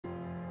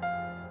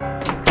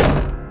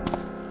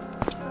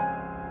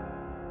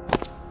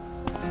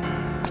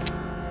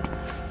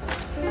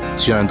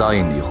既然答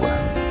应离婚，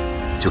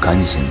就赶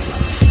紧签字。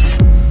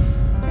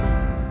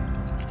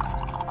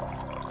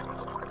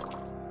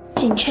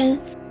景琛，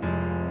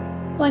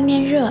外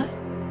面热，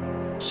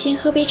先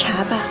喝杯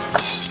茶吧。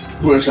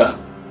陆人山，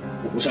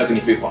我不是来跟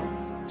你废话，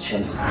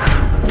签字。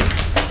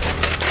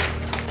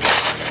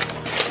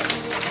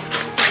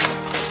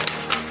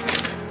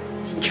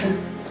景琛，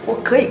我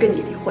可以跟你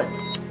离婚，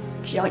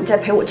只要你再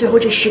陪我最后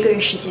这10个月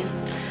时间。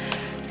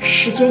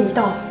时间一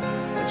到，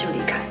我就离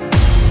开，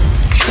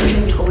成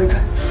全你和微软。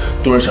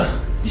杜人山，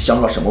你想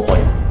耍什么花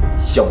样？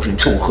要不是你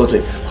趁我喝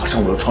醉爬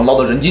上我的床，闹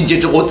得人尽皆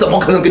知，我怎么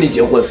可能跟你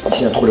结婚？你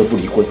现在拖着不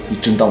离婚，你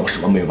真当我什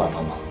么没有办法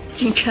吗？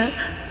景琛，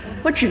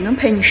我只能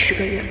陪你10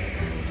个月，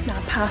哪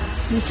怕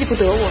你记不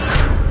得我。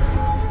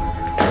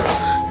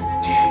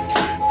你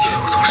对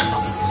我做什么？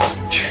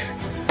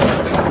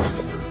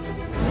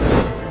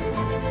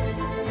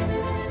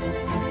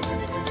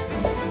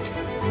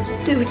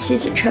对不起，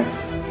景琛，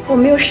我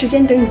没有时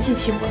间等你记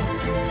起我。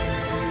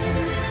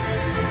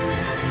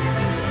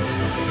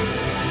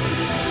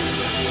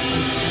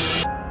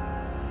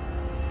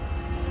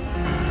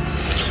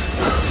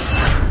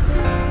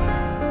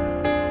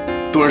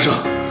杜人生，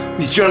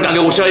你居然敢给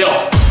我下药！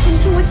你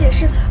听我解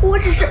释，我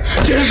只是……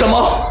解释什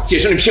么？解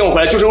释你骗我回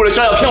来就是为了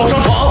下药骗我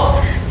上床？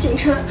景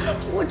琛，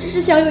我只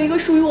是想有一个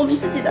属于我们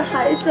自己的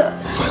孩子。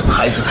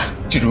孩子，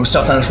这种用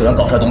下三的手段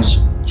搞出来的东西，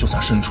就算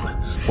生出来，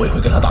我也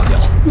会给他打掉。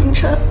景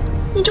琛，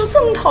你就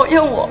这么讨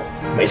厌我？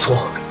没错，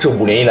这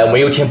5年以来没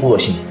有一天不恶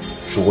心你。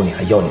如果你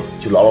还要脸，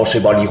就老老实实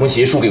把离婚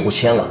协议书给我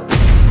签了。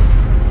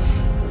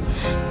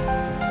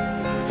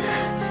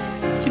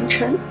景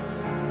琛，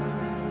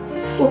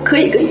我可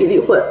以跟你离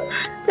婚，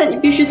但你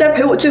必须再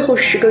陪我最后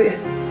10个月，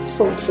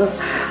否则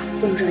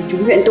微软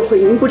永远都会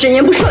名不正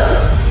言不顺。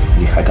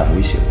你还敢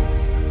威胁我？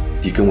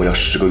你跟我要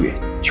10个月，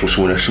就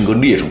是为了生个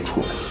劣种出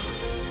来。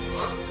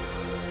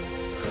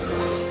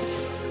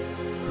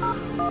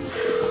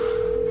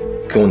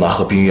给我拿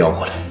盒避孕药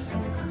过来，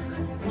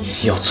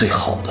要最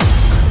好的。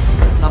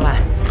老板，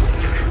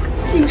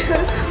景琛，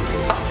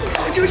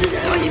我就是想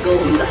要一个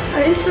我们的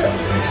孩子。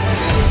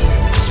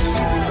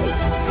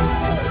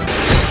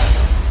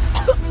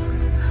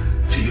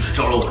这就是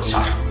招了我的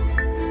下场。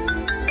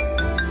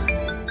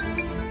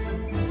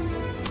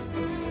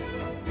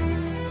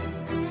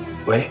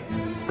喂，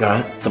冉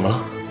冉，怎么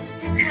了？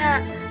景琛，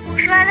我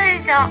摔了一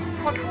跤，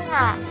好痛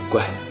啊！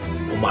乖，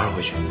我马上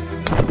回去。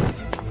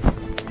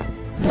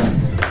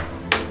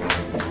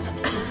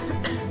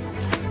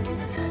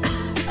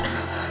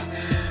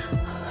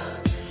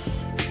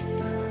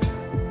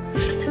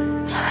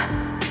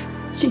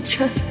景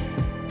琛，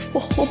我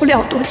活不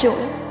了多久了，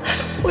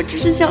我只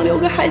是想留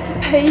个孩子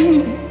陪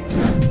你。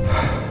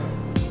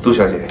杜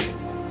小姐，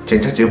检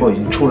查结果已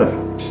经出来了，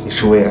你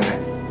是胃癌，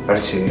而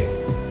且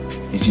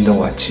已经到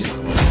晚期了。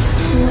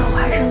那我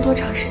还剩多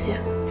长时间？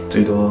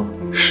最多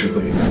10个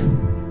月。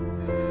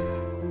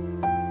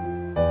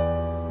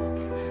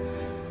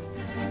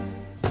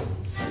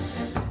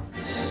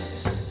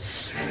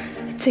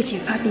最近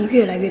发病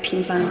越来越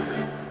频繁了，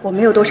我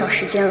没有多少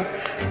时间了，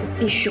我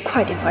必须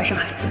快点怀上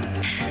孩子。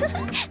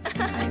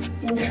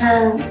景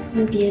琛，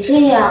你别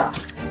这样，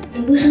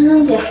你和生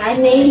生姐还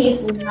没离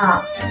婚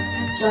呢，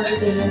这要是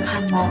被人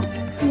看到，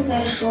又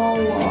该说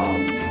我……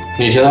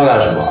你提他干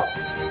什么？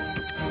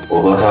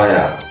我和他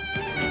呀，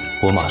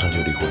我马上就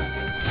离婚。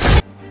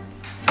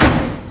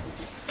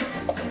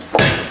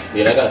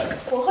你来干什么？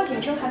我和景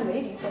琛还没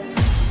离婚，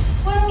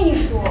温秘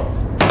书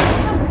这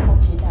么好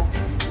期待。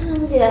生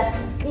生姐，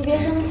你别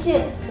生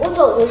气，我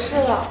走就是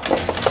了。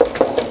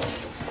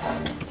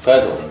该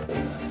走的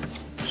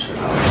是他。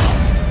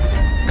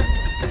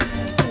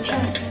景琛，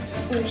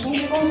你平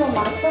时工作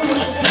忙，都没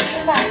时间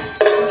吃饭。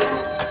你看，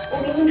我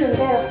给你准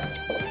备了。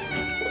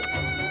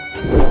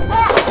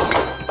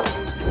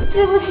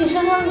对不起，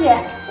生生姐，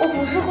我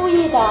不是故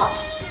意的。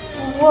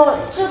不过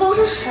这都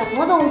是什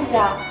么东西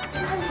啊？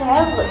看起来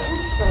恶心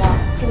死了。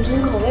景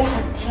琛口味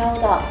很挑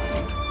的，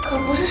可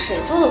不是谁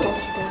做的东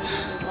西都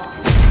吃的。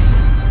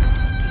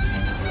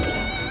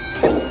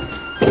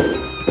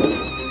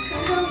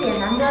生生姐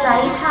难得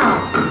来一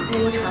趟，不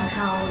如尝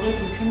尝我给景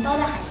琛煲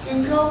的海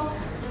鲜粥。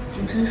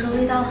景琛说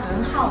味道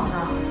很好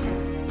呢。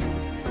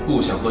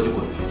不想喝就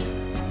滚出去。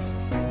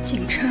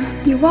景琛，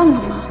你忘了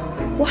吗？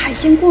我海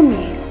鲜过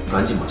敏。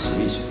赶紧把鞋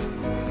一洗。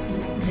自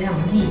不量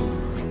力。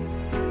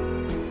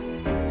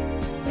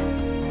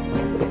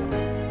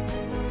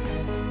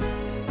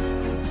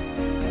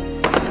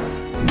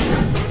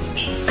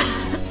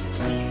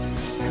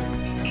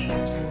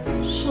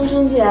生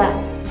生姐，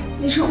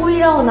你是故意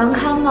让我难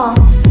堪吗？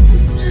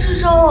这是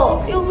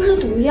粥，又不是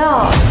毒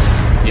药。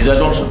你在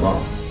装什么？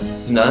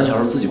你难道想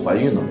说自己怀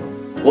孕了吗？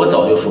我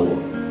早就说过，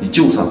你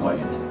就算怀孕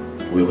了，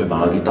我也会把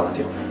她给打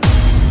掉。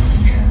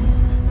景琛，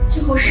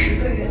最后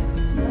10个月，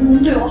你能不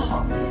能对我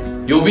好一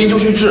点？有病就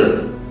去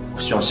治。我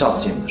希望下次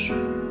见你的时候，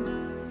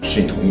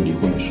是你同意离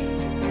婚的时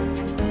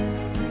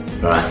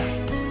候。冉冉，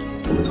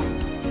我们走。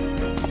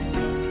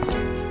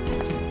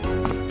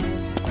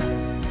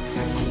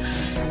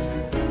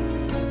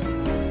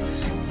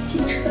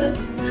景琛，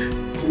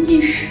仅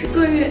仅10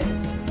个月，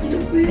你都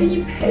不愿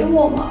意陪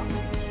我吗？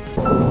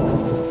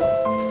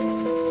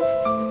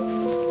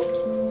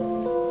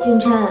景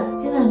琛，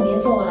今晚别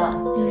走了，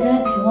留下来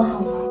陪我好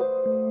吗？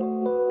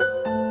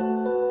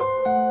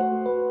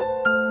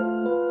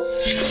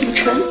景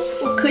琛，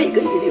我可以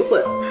跟你离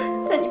婚，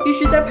但你必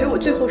须再陪我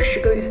最后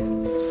10个月，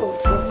否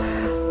则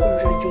温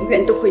软永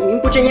远都会名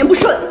不正言不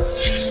顺。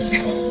景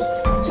琛，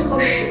最后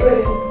10个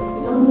月，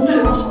你能不能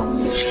对我好？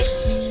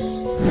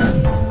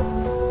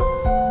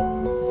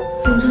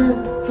景琛，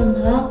怎么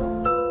了？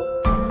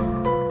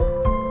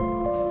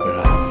温然，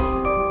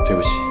对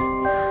不起，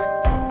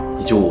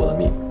你救我的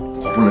命，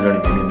我不能让你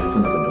没名没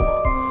分的跟着我，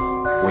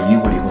我一定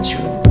会离婚娶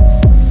了你。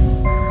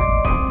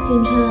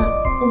景琛，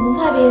我不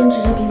怕别人指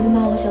着鼻子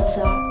骂我小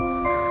三儿，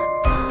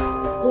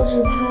我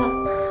只怕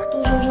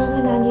杜先生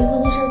会拿离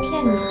婚的事儿骗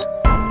你。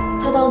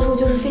他当初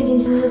就是费尽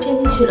心思骗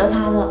你娶了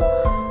她的，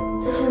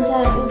他现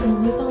在又怎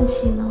么会放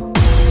弃呢？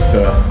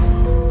温然，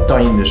答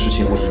应你的事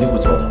情我一定会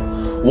做的。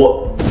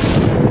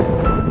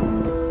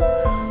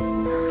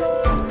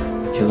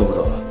天色不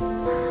早了，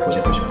我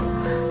先回去了。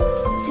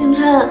景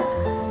琛，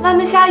外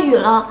面下雨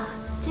了，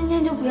今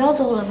天就不要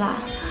走了吧。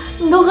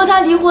你都和他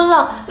离婚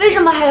了，为什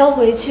么还要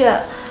回去？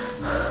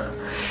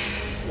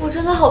我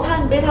真的好怕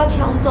你被他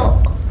抢走。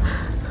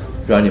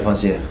然，你放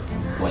心，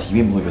我一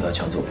定不会被他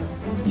抢走的。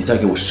你再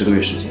给我10个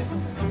月时间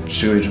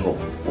，10个月之后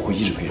我会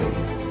一直陪着你。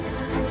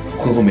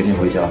婚后每天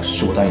回家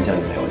是我答应家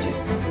里的条件。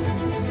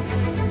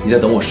你再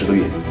等我10个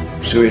月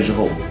，10个月之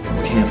后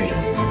我天天陪着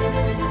你。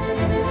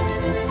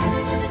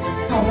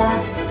好吧。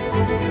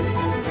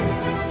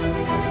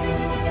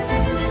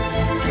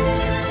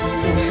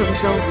杜生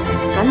生，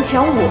敢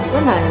抢我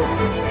的男人，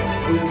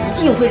我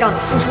一定会让你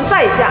付出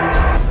代价。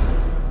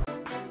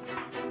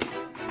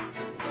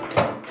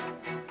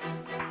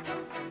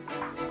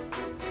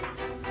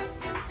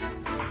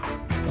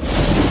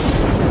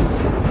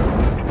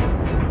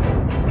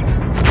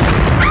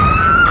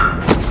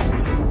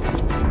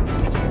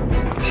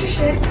是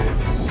谁？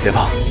别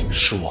怕，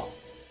是我。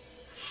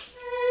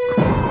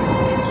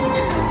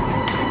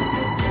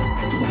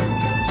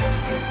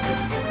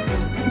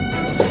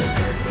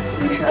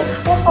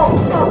我好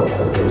怕，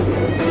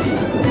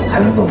还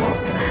能走吗？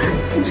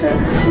景琛，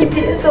你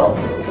别走。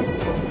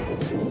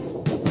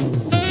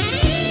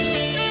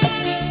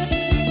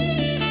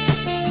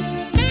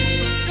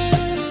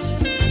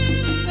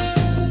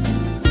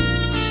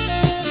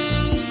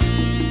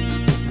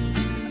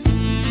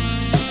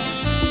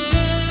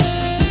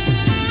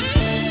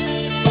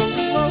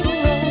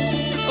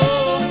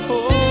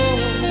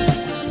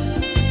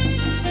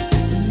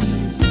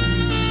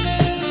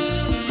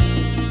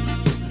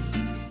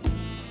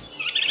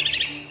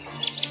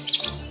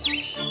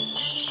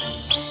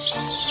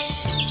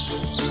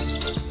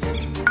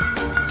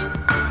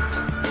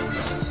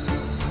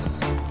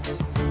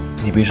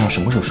你背上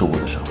什么时候受过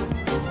的伤？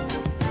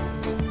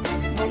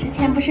我之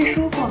前不是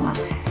说过吗？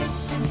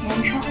之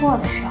前车祸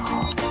的时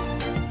候。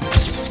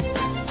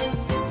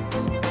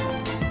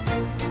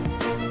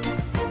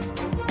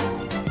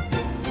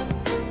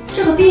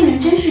这个病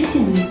人真是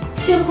幸运，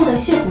血库的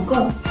血不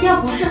够，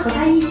要不是和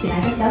他一起来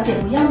的小姐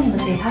夫要命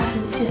的给他输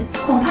血，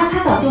恐怕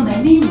他早就没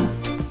命了。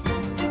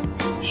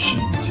是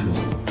你救的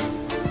我。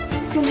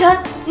景琛，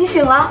你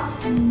醒了？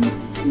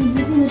你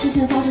不记得之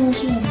前发生的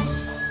事了吗？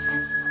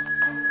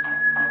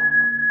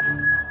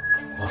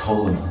我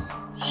头昏呢，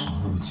什么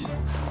都不记得。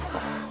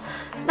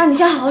那你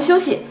先好好休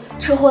息，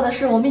车祸的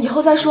事我们以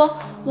后再说。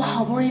我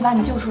好不容易把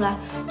你救出来，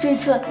这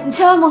次你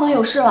千万不能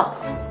有事了。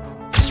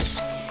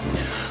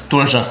杜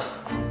仁生，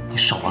你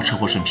少拿车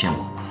祸事骗我，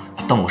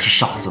你当我是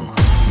傻子吗？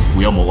你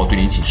不要磨光对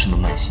你谨慎的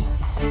耐心。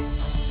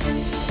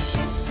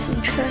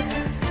景琛，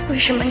为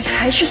什么你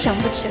还是想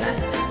不起来？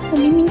我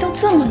明明都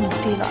这么努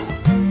力了。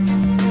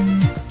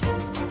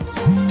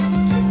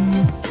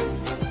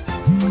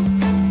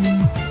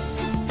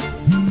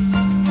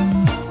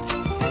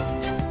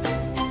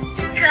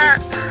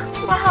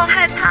我好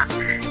害怕，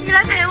你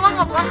来陪我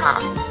好不好？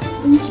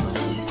温小姐，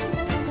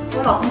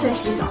我老公在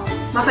洗澡，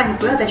麻烦你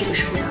不要在这个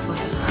时候打过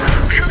来。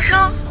生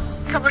生，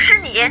怎么是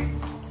你？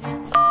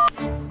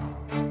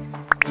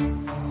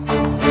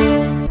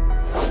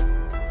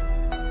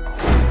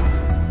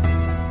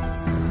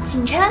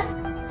景琛，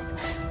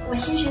我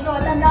新学做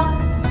了蛋糕，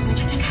你们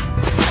尝尝看。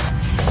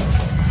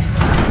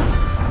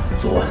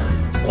昨晚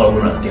挂了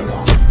温软的电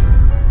话。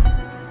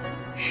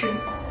是，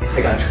你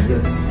还敢承认，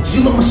你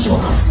就那么希望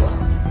他死？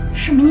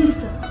什么意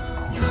思？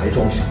你还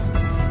装凶？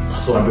他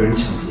昨晚被人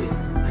抢劫，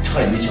还差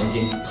点被强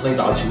奸，他给你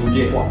打了求助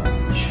电话，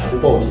你却还不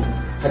报警，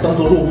还当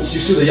做若无其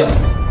事的样子。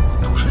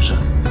杜珊珊，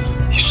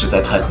你实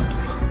在太狠毒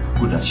了。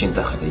温然现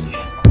在还在医院，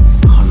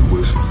他如果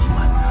有什么隐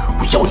瞒，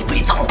我要你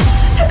陪葬。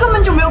他根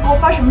本就没有给我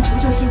发什么求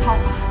救信号，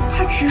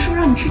他只是说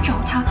让你去找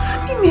他，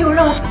并没有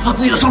让我。他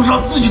自己的伤是他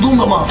自己弄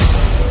的吗？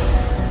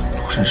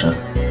杜珊珊，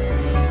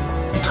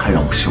你太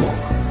让我失望了。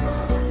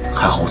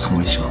还好我从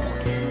未喜欢过你。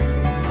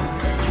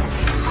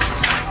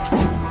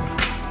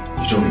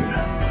你这个女人，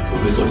我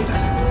会做你的。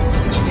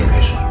从今天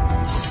开始，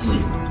你私有，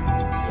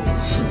我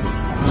私有。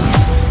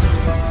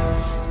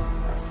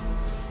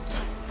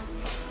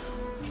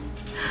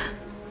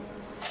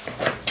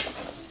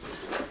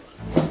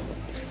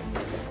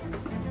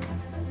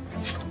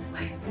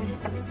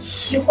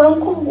欢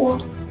过我。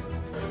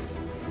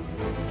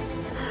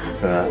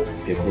冉冉，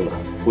别哭了，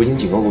我已经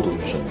警告过杜生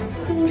生了。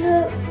恒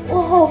琛，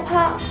我好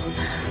怕，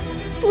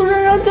杜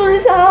生生就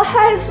是想要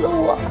害死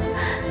我。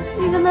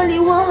你跟他离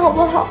婚好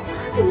不好？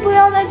你不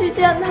要再去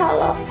见他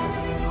了。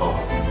好，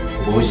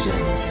我不会去见他，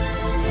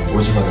我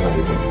会尽快跟他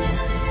离婚。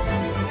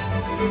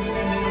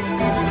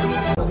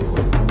离婚。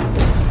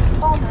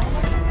帮我拿一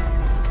个。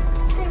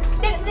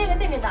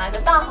那个哪个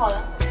大号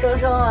的？生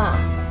生啊，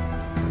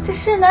这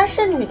是男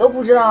是女都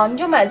不知道，你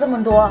就买这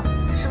么多，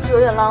是不是有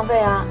点浪费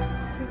啊？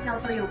这叫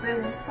做有备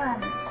无患。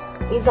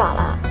你咋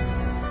了？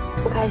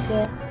不开心？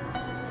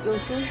有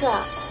心事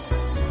啊？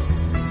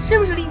是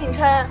不是厉景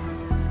琛？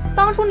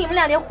当初你们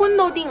俩连婚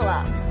都定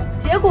了，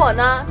结果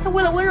呢？他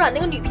为了温软那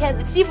个女骗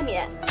子欺负你。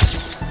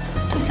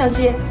杜小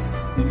姐，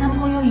你男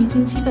朋友已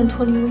经基本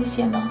脱离危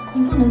险了，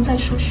您不能再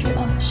输血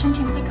了，身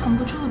体会扛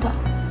不住的。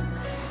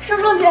生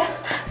生姐，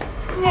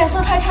你脸色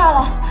太差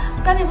了，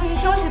赶紧回去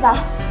休息吧。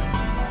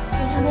景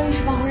琛在浴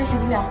室办公室醒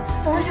不了，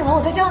等他醒了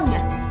我再叫你。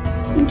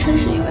景琛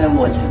是因为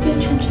我才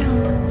变成这样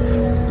的，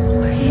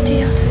我一定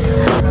要等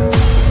他。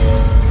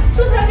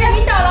杜小姐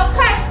晕倒了，快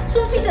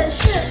送去诊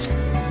室。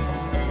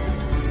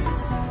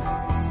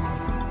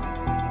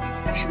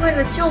他是为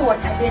了救我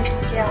才变成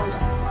这样的，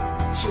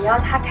只要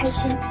他开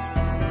心，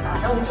哪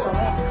都无所谓。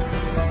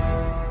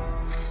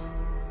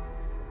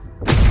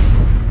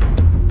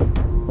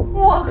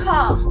我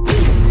靠，厉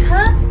景琛，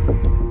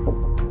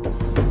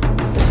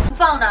不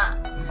放呢，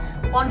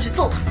我要你去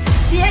揍他！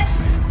别，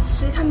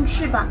随他们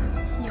去吧，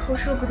以后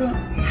说不定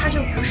他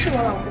就不是我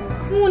老公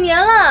了。5年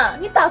了，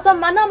你打算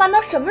瞒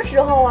到什么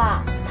时候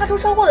啊？他出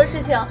车祸的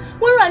事情，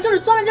温软就是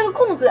钻了这个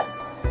空子，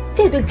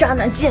这对渣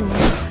男贱女。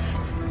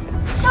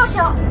笑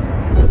笑，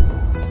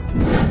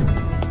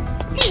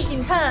厉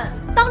景琛，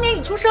当年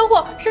你出车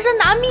祸，生生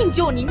拿命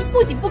救你，你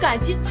不仅不感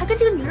激，还跟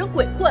这个女人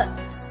鬼混。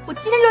我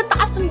今天就要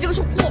打死你这个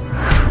畜生！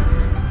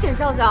简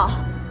笑笑，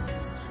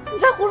你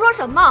在胡说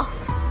什么？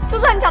就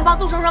算你想帮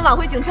杜生生挽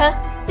回景琛，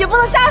也不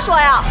能瞎说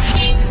呀！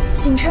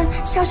景琛，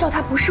笑笑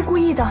他不是故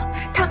意的，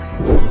他……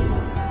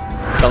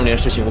当年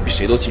事情我比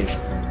谁都清楚，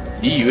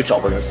你以为找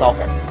个人撒谎，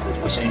我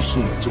就会相信是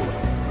你救了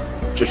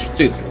我？这是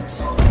最后一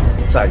次，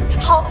再有这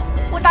次。好，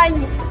我答应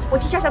你，我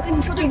替笑笑跟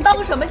你说对不起。道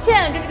个什么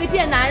歉？跟这个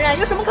贱男人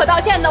有什么可道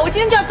歉的？我今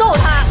天就要揍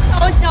他！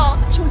笑笑，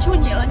求求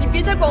你了，你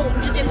别再管我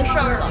们之间的事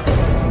儿了。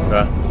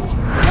冉，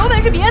有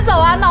本事别走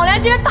啊！老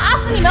梁今天打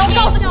死你们！我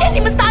告诉你，见你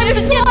们仨就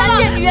是贱男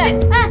贱女！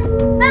哎，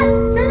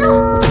生生，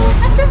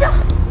哎，生生，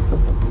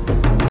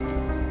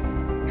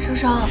生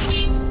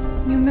生，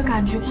你有没有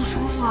感觉不舒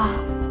服啊？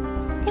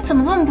你怎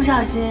么这么不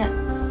小心？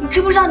你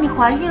知不知道你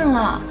怀孕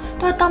了，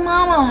都要当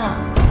妈妈了？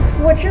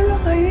我真的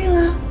怀孕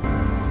了？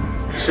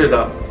是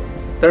的，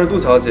但是杜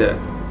小姐，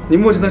您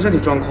目前的身体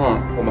状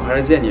况，我们还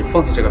是建议你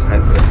放弃这个孩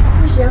子。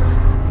不行，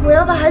我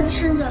要把孩子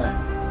生下来。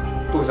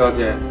杜小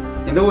姐，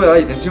您的胃癌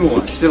已经进入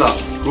晚期了，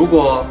如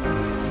果……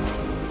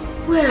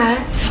胃癌？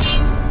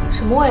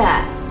什么胃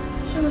癌？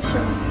笑笑，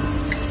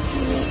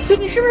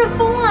你是不是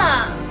疯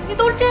了？你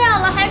都这样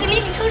了，还给厉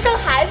景琛生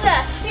孩子，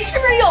你是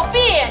不是有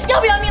病？要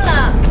不要命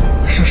了？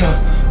生生，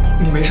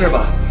你没事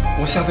吧？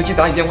我下飞机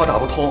打你电话打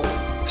不通，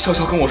笑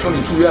笑跟我说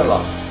你住院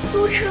了。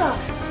苏澈，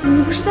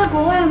你不是在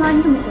国外吗？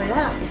你怎么回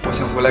来了？我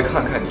想回来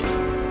看看你，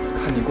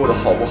看你过得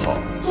好不好。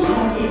杜小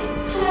姐，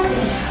出来检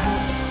查。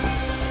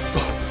走，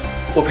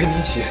我陪你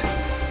一起。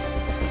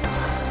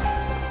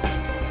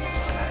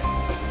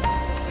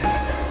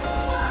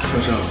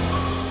生生，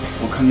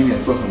我看你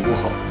脸色很不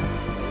好。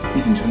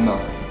厉景琛呢？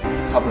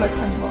他不来看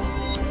你吗？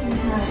你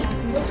看，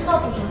你都知道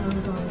杜生生是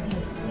重人病，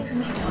为什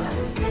么还要来？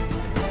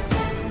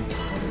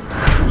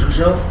杜生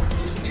生，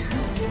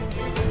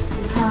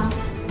你看，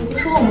我就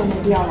说我们没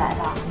必要来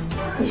吧，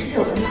他可是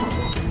惹人讨厌。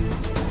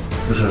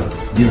思思，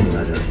你怎么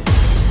在这里？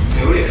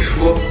没有脸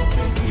说，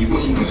你不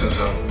心疼生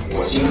生，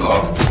我心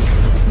疼。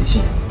你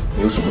信？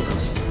你有什么责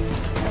任？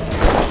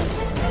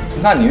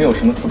那你又有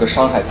什么资格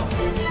伤害他？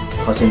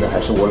她现在还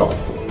是我老婆，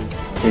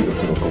这个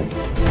资格够吗？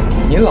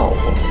你老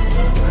婆？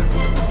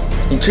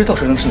你知道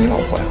生生是你老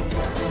婆呀？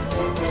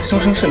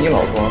生生是你老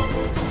婆，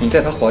你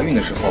在她怀孕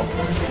的时候，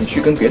你去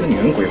跟别的女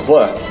人鬼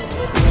混。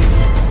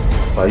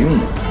怀孕了？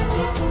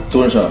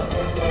杜生生，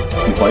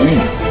你怀孕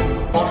了？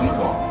装什么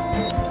装？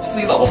自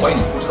己老婆怀孕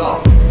你不知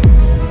道？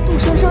杜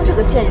生生这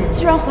个贱人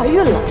居然怀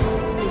孕了，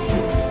不行，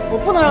我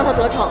不能让她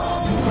得逞。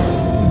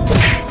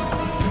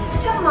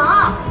干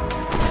嘛？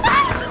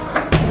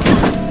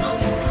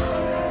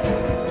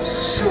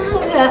生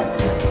生姐，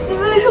你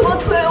为什么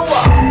推我？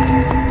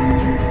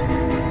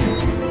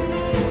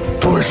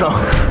杜生生，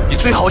你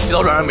最好洗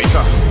到冉冉没事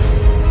儿。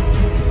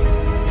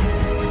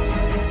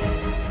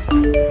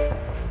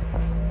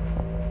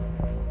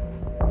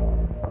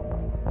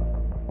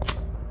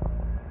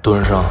杜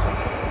生生，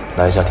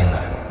来一下天台，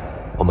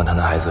我们谈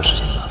谈孩子的事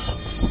情吧。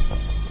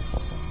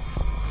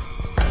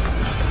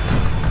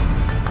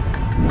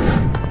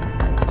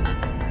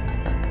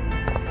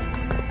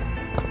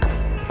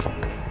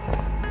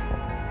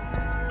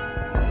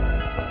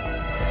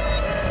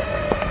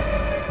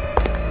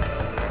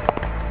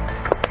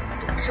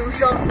生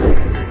生，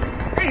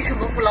为什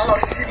么不老老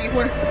实实离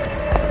婚？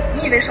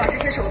你以为耍这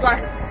些手段，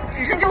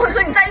景琛就会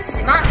和你在一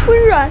起吗？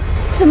温软，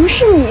怎么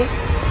是你？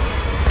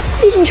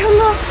厉景琛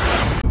呢？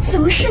怎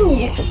么是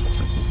你？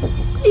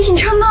厉景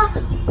琛呢？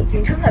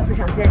景琛才不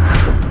想见你。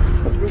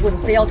如果你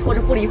非要拖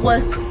着不离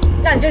婚，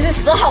那你就去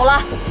死好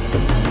了！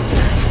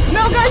你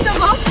们要干什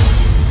么？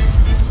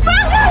放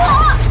开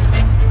我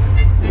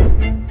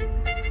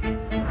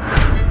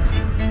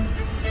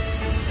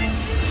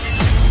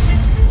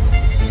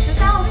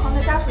！13号床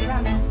的家属在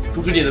吗？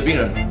主治点的病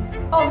人。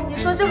哦，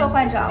你说这个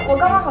患者，我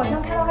刚刚好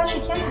像看到他去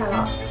天台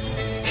了。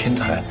天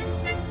台？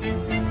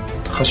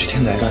他去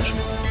天台干什么？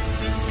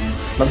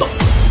难道？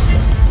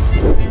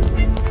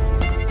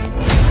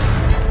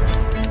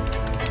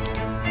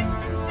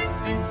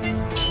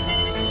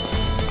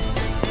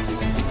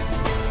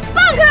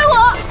放开我！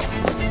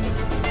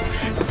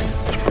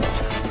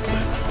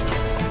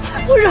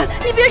温软，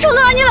你别冲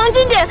动啊，你冷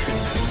静点。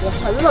我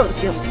很冷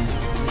静，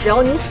只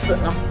要你死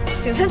了，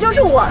景琛就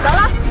是我的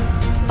了。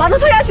把他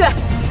推下去！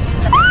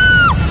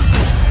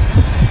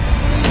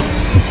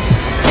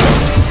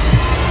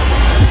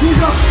医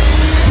生，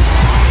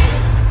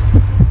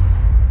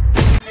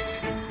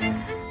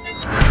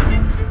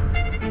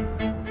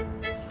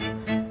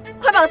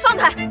快把他放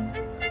开！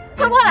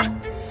快过来！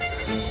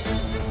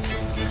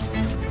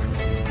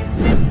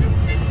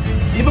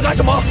你们干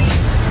什么？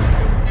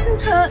景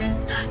琛，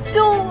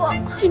救我！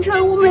景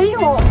琛，我没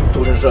有。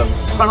杜先生，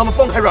快让他们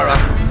放开软软！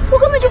我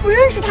根本就不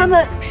认识他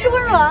们，是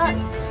温软。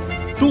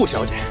杜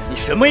小姐，你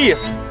什么意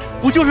思？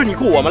不就是你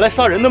雇我们来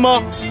杀人的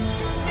吗？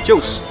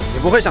就是，你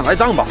不会想赖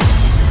账吧？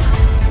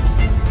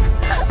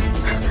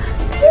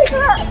景琛，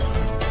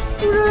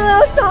不是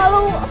要杀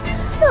了我，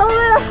他为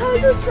了孩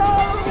子杀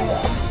了我。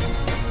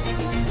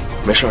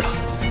没事了，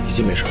已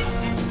经没事了，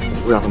我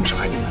不会让他们伤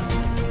害你的。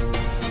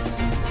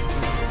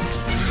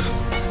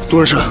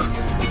杜先生，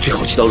你最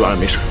好祈祷软软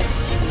没事，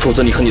否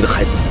则你和你的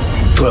孩子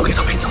都要给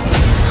他陪葬。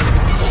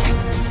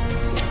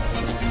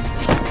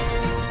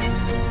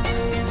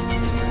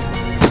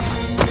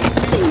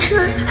景琛，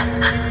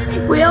你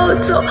不要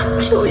走，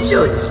求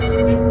求你！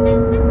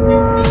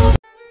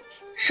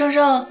生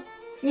生，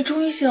你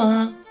终于醒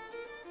了。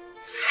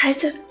孩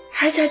子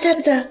还在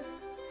不在？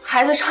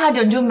孩子差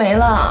点就没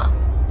了，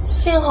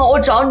幸好我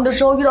找你的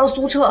时候遇到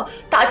苏澈，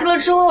打听了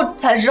之后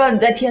才知道你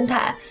在天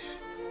台。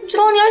你知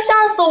道你要吓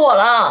死我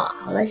了。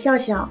好了，笑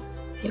笑，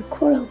别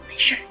哭了，我没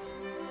事。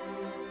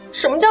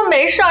什么叫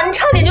没事？你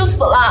差点就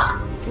死了。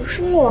不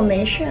说了，我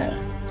没事了。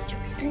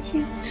担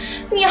心，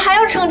你还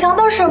要逞强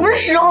到什么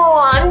时候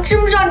啊？你知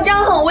不知道你这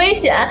样很危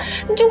险？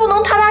你就不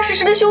能踏踏实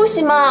实的休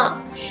息吗？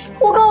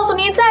我告诉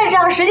你，再这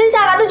样时间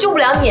下来都救不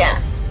了你。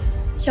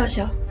笑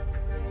笑，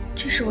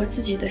这是我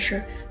自己的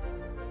事，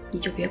你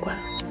就别管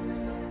了。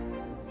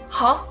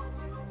好，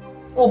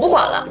我不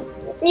管了，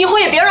你以后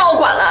也别让我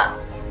管了。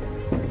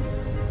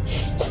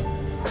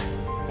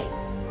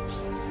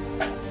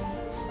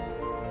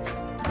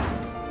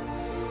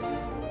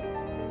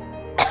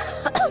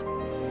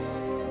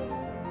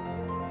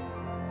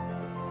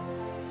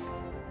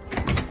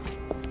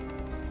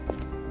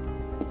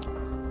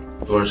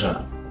杜仁胜，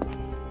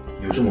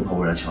有这么怕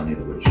温然抢你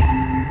的位置，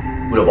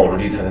为了保住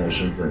厉太太的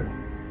身份，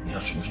你还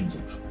什么事情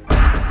做不出来？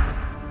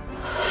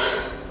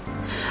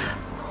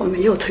我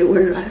没有推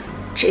温软，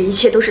这一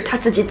切都是他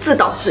自己自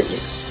导自演。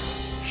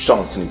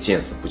上次你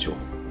见死不救，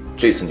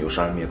这次你又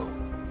杀人灭口，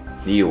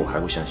你以为我还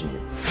会相信你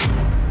吗？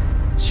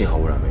幸好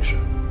温然没事，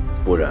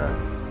不然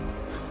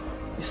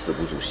你死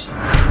不足惜。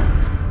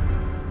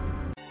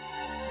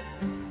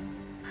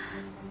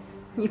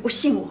你不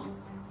信我，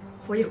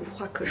我也无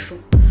话可说。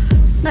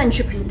那你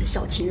去陪你的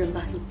小情人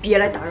吧，你别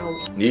来打扰我。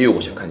你以为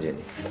我想看见你？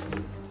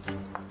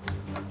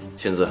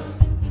签字，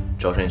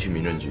找时间去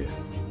民政局。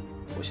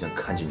我现在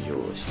看见你就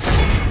恶心。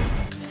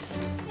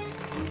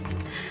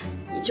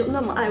你就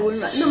那么爱温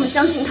软，那么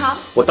相信他？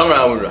我当然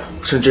爱温软，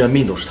甚至连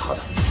命都是他的。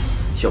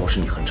要是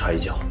你横插一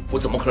脚，我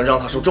怎么可能让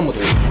他受这么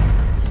多委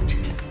屈？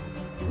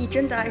你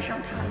真的爱上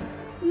他了？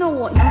那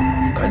我呢？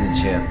赶紧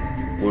签，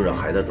温软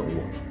还在等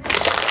我。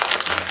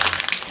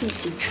厉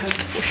景琛，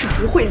我是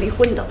不会离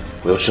婚的。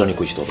我要知道你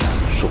诡计多端，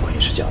收款也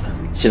是假的，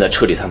现在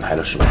彻底摊牌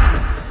了是吧？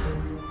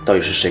到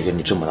底是谁给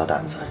你这么大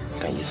胆子，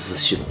敢一丝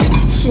戏弄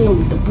我？戏弄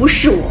你的不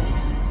是我，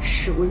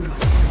是温软。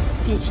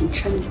厉景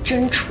琛，你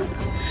真蠢啊！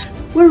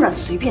温软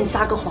随便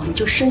撒个谎你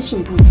就深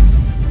信不疑。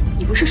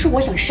你不是说我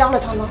想杀了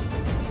他吗？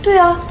对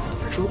啊，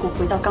如果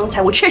回到刚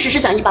才，我确实是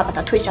想一把把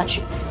他推下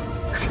去，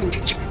看着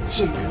这个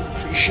贱人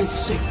粉身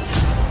碎骨。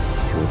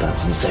有胆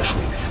子你再说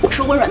一遍！我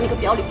说温软那个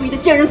表里不一的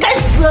贱人该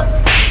死！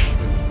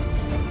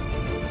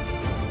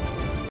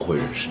会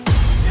认识你。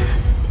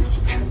厉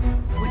景琛，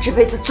我这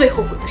辈子最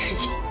后悔的事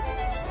情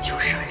就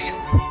是爱上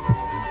你。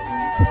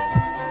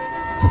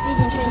厉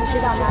景琛，你知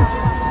道吗？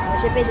我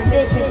这辈子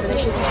最幸福的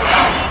事情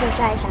就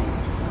是爱上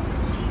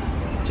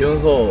你。结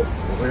婚后我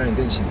会让你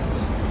更幸福。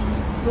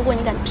如果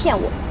你敢骗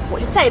我，我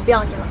就再也不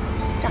要你了，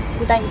让你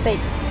孤单一辈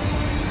子。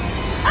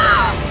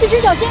景琛，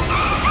小心！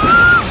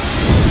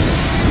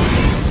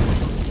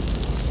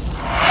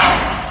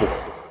不，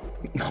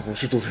那不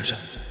是杜晨晨，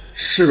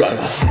是软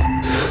软。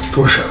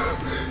杜晨晨，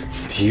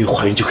一孕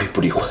怀孕就可以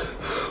不离婚，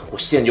我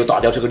现在就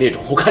打掉这个孽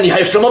种，我看你还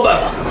有什么办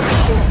法？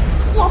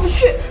我不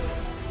去，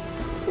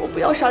我不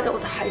要杀掉我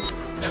的孩子。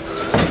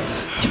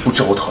你不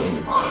知道我讨厌你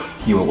吗？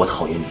因为我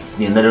讨厌你，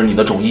连带着你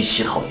的种一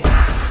起讨厌。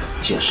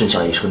既然生下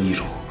来也是个逆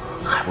种，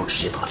还不如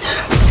直接打掉。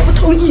我不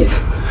同意。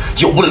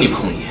由不得你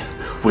碰你，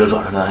为了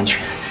软软的安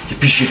全，你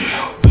必须这样。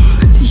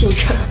李显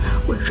琛，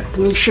我软的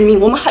命是命，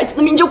我们孩子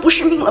的命就不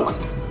是命了吗？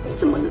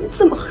怎么能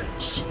这么狠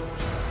心？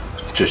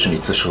这是你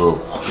自食恶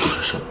果，杜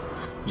生生。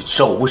你知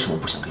道我为什么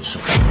不想跟你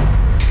生孩子吗？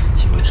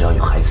因为只要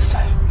有孩子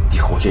在，以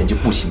后这人就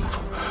不清不楚。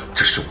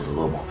这是我的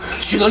噩梦，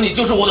娶了你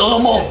就是我的噩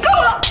梦。够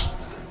了，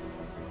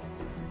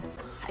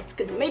孩子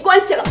跟你没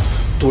关系了。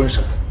杜生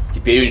生，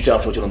你别以为这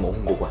样说就能蒙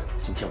混过关。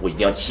今天我一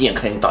定要亲眼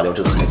看见你打掉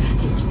这个孩子。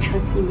李景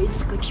琛，你没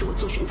资格替我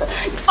做选择，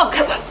你放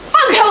开我，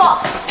放开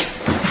我！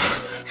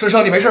生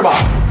生，你没事吧？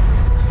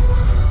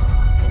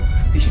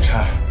李景琛，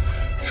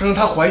生生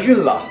她怀孕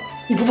了，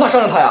你不怕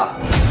伤着她呀？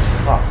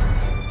怕？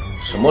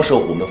什么时候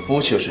我们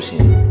夫妻的事情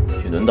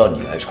也轮到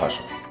你来插手？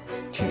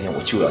今天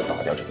我就要打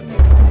掉这个孽。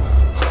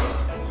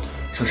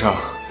生生，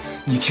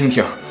你听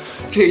听，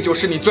这就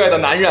是你最爱的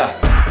男人，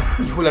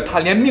你为了他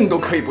连命都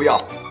可以不要，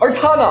而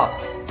他呢，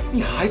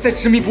你还在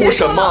执迷不悟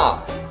什么？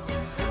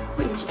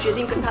我已经决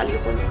定跟他离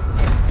婚了，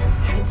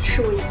孩子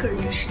是我一个人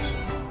的事情。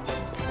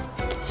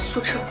苏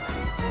澈，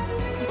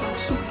你把我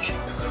送回去。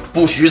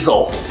不许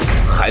走，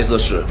孩子的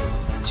事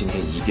今天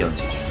一定要解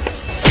决。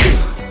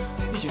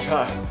李景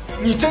琛，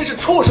你真是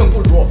畜生不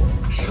如！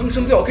生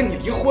生都要跟你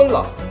离婚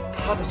了，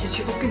他的一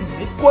切都跟你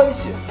没关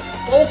系，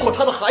包括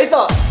他的孩子。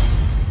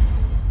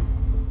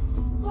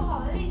不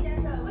好了，厉先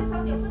生，温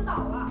小姐昏倒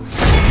了。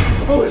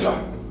怎么回事？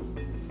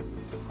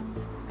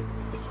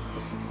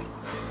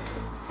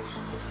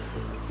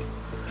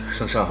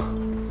生生，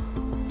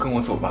跟我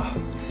走吧，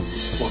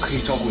我可以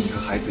照顾你和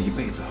孩子一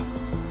辈子。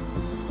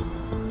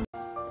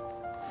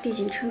厉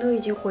景琛都已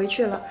经回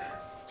去了，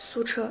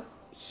苏澈，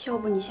要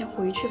不你先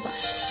回去吧。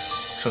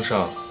生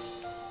生，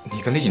你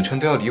跟厉景琛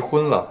都要离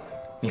婚了，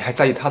你还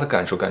在意他的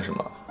感受干什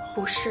么？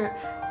不是，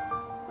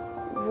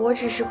我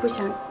只是不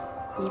想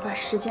你把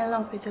时间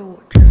浪费在我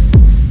这儿。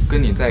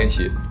跟你在一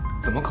起，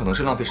怎么可能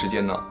是浪费时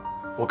间呢？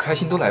我开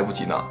心都来不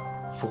及呢。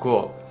不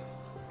过，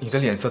你的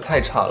脸色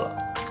太差了，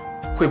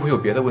会不会有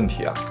别的问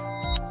题啊？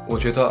我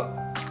觉得，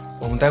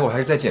我们待会儿还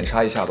是再检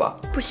查一下吧。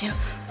不行，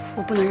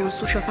我不能让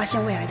苏澈发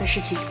现胃癌的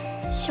事情。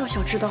笑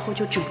笑知道后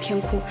就整天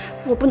哭，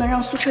我不能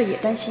让苏澈也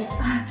担心。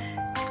啊，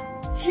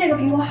这个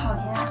苹果好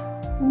甜啊！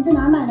你在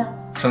哪儿买的？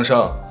生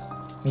生，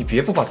你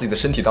别不把自己的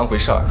身体当回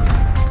事儿。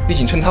厉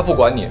景琛他不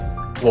管你，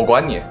我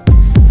管你。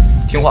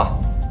听话，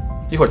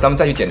一会儿咱们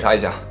再去检查一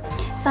下。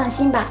放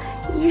心吧，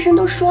医生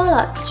都说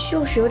了，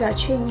就是有点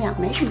缺营养，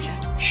没什么事儿。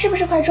是不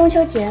是快中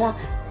秋节了？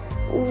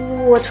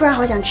我突然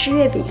好想吃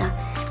月饼啊！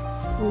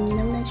你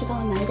能不能去帮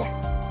我买点？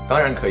当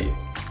然可以，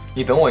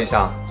你等我一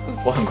下，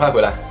我很快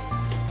回来。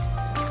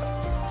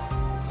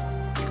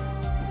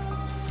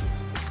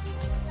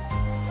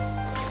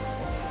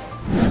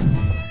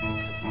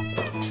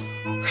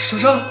生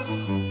生，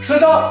生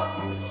生，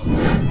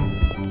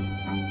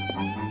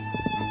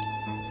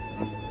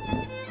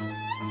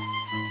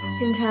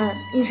景琛，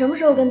你什么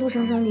时候跟杜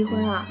生生离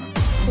婚啊？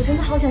我真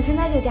的好想现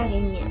在就嫁给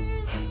你。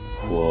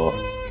我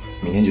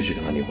明天就去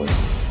跟他离婚，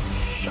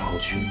然后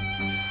去。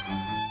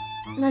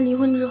那离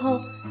婚之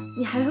后，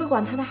你还会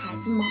管他的孩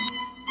子吗？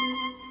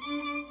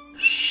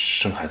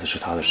生孩子是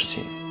他的事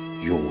情，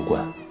与我无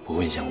关，不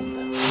会影响我们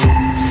的。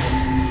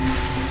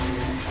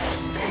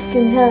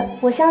景琛，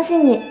我相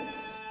信你。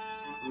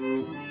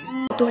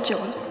多久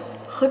了？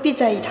何必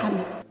在意他们？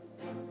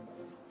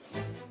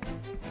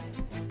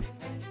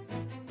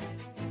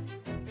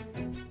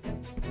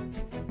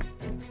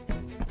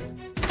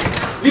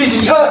厉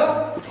景琛，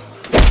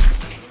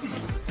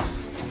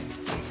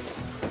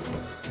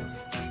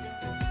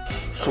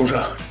苏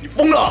澈，你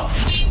疯了！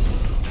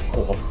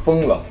我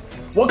疯了？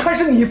我看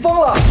是你疯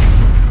了！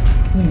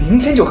你明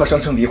天就和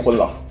生生离婚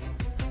了，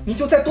你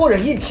就再多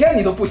忍一天，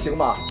你都不行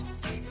吗？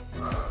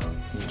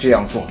你这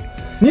样做，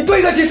你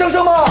对得起生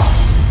生吗？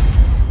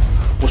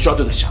不需要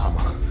对得起他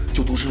吗？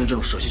就杜生生这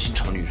种蛇蝎心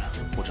肠的女人，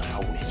我只让她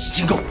5年已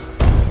经够了。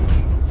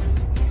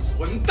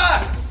混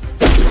蛋！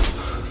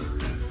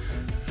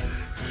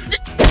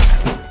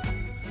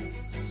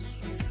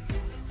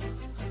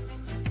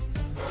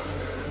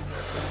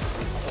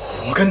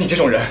我跟你这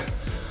种人，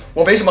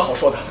我没什么好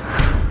说的。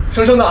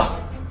生生呢？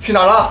去哪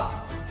儿了？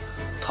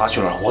他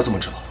去哪儿？我怎么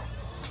知道？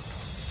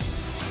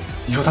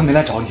你说他没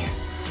来找你，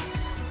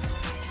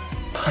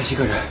他一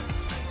个人，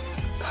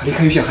他离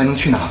开医院还能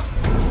去哪儿？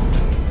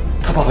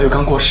他爸爸又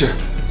刚过世，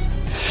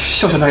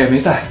笑笑那儿也没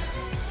在，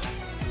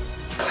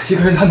他一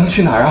个人他能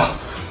去哪儿啊？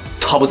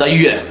他不在医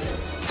院，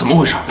怎么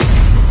回事？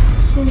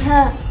景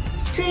琛，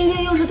这一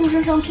定又是杜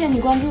生生骗你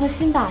关注的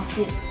新把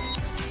戏。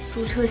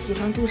苏澈喜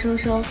欢杜生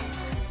生，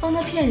帮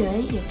他骗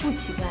人也不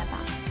奇怪吧？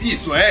闭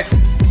嘴！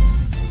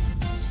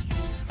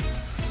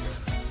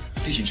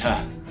厉景琛，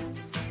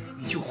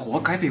你就活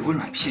该被温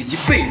软骗一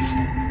辈子。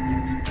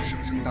生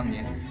生当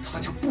年他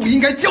就不应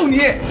该救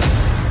你。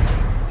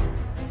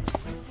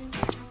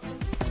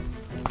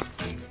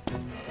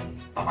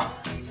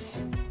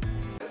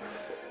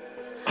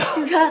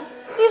景琛，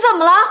你怎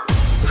么了？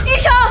医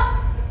生，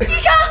医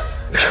生！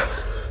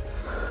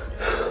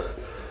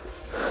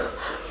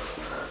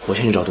我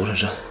先去找杜生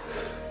生，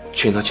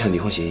确认他签了离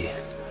婚协议。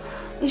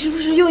你是不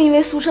是又因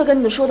为苏澈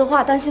跟你说的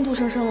话担心杜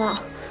生生了？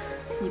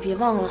你别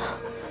忘了，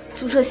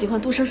苏澈喜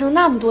欢杜生生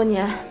那么多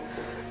年，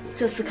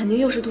这次肯定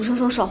又是杜生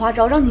生耍花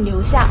招让你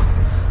留下。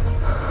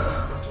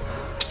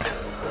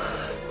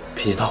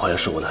毕竟他怀的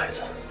是我的孩子，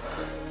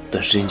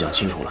等事情讲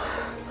清楚了，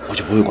我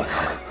就不会管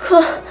他了。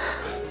可，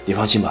你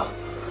放心吧，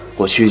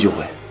我去就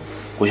回，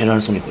我先让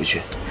人送你回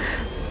去，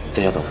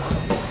在家等我。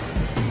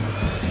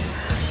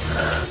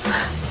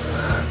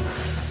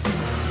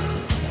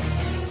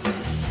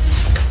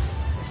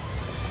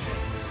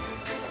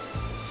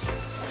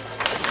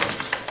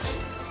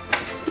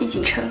易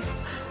景琛，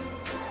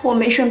我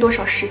没剩多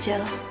少时间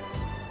了。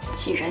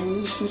既然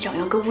你一心想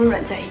要跟温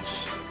软在一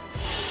起，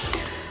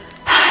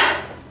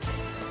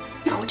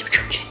那我就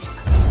成全你们。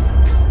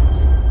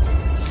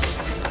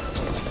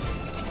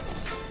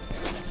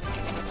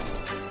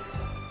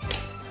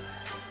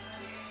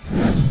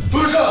杜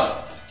生，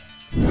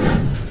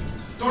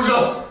杜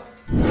生，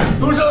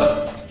杜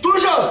生，杜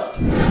生！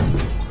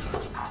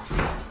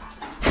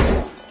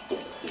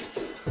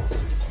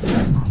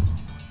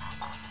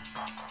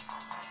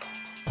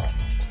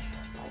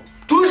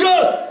杜生，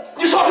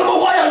你耍什么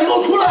花样？你给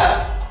我出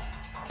来！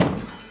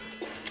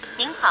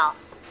您好，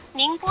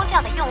您拨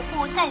叫的用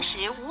户暂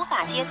时无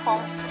法接通，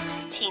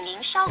请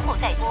您稍后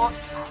再拨。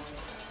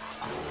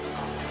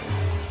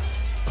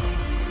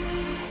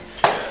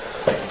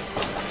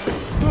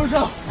杜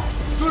生，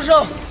杜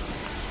生，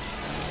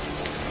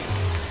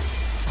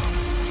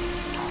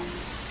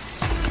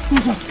杜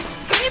生，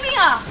神经病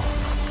啊！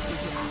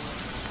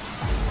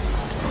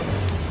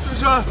杜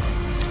生，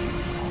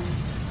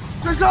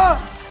杜生。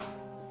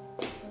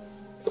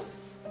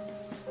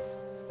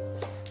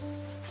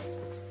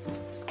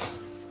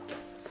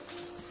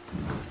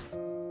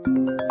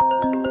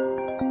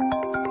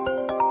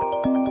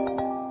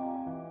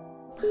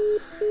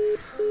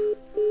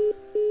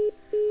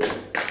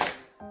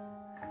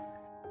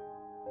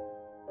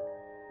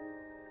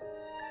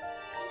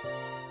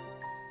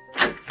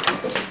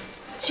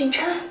景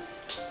琛，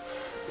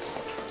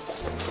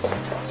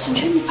景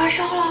琛，你发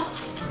烧了？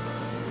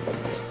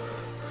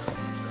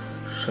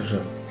珊珊，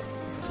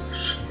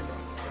是你吗？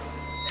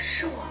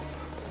是我。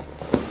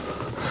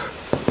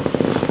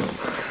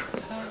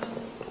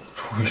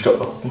终于找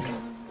到你了。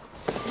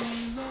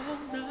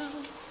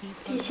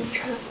易景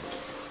琛，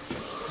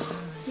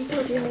你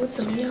到底要我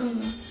怎么样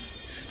呢？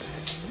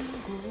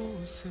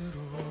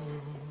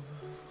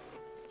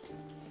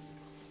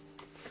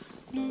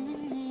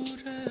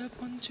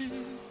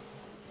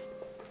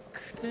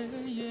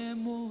 그대의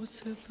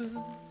모습은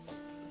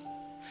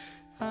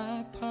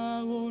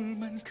아파올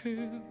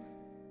만큼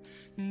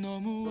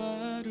너무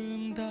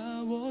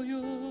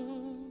아름다워요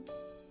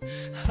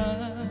한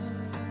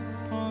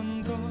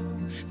번 더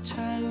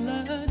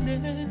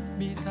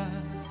잘라냅니다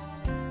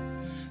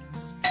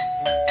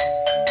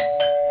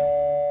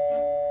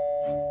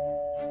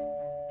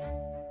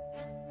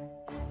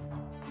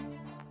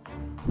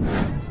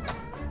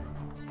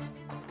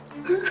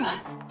温软，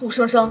杜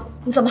生生，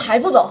你怎么还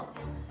不走？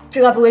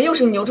 这该不会又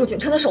是你留住景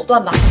琛的手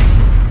段吧？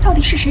到底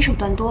是谁手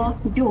段多？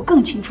你比我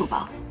更清楚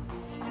吧？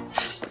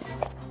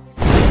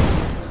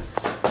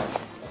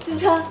景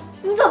琛，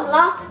你怎么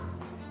了？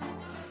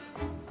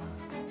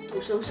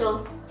杜生生，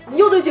你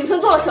又对景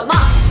琛做了什么？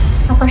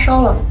他发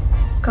烧了，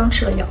刚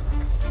吃了药。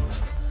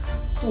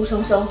杜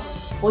生生，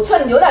我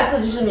劝你有点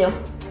自知之明。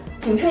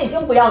景琛已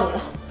经不要你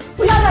了，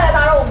不要再来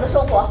打扰我们的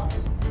生活。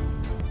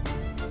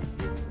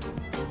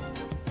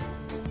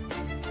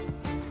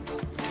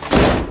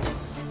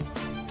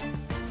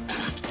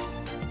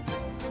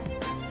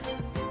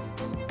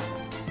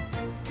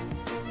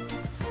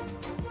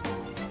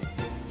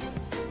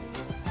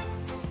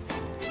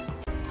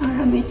 当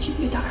然没机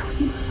会打扰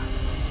你们了。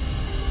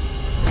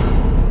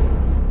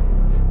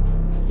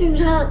景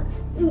琛，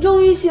你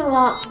终于醒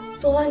了。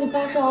昨晚你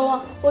发烧了，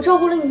我照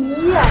顾了你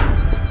一夜。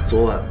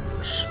昨晚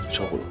是你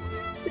照顾了我？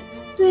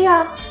对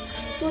呀，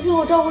昨天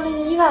我照顾了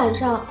你一晚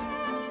上，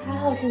还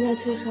好现在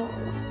退烧了。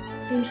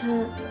景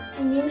琛，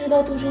你明知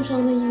道杜生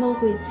生的阴谋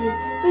诡计，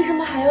为什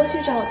么还要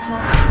去找他？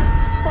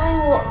答应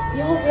我，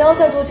以后不要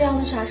再做这样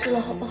的傻事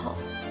了，好不好？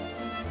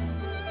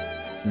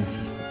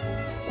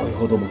我以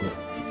后都不会。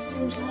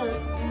景琛。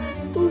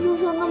 杜生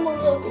生那么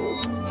恶毒，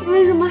你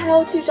为什么还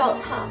要去找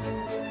他？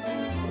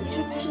你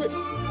是不是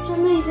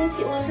真的已经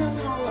喜欢上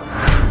他了？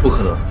不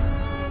可能，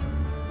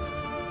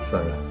珊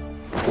珊，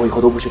我以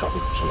后都不去找杜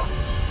生生了。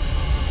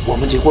我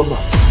们结婚吧。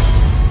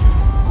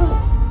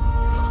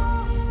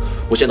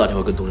我先打电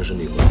话跟杜生生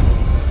离婚。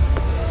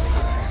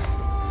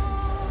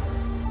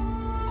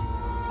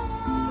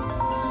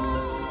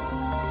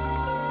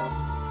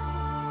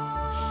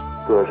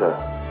杜生生，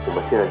我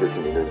们现在就去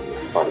您的医院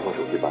把离婚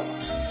手续办了。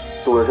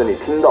 杜生生，你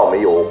听到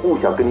没有？我不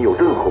想跟你有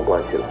任何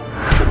关系了，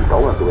我们早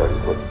晚都要离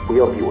婚，不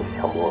要逼我去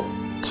强迫。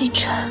景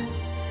琛，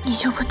你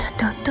就不能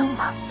等等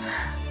吗？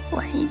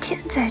晚一天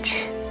再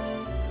去。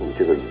你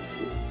这个语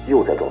气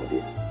又在装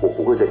逼。我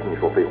不会再听你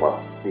说废话，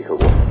立刻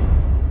滚。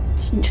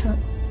景琛，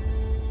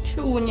这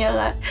5年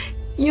来，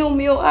你有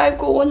没有爱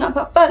过我哪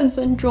怕半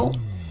分钟？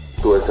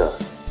杜文生，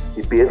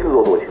你别自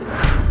作多情了。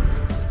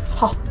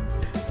好，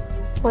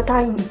我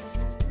答应你，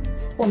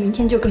我明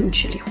天就跟你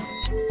去离婚。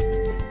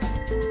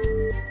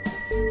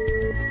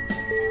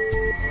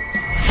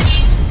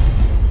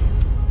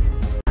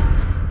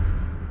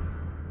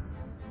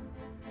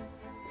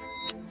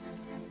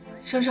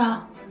生生，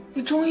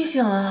你终于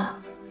醒了，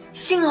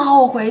幸好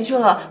我回去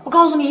了。我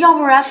告诉你，要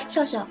不然……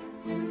笑笑，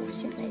我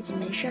现在已经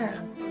没事了，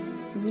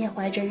你也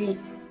怀着孕，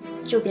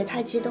就别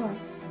太激动了。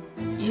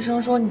医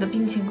生说你的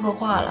病情恶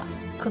化了，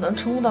可能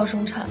撑不到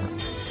生产了，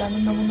咱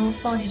们能不能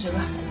放弃这个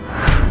孩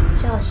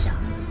子？笑笑，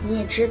你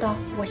也知道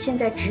我现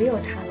在只有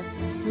他了，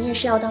你也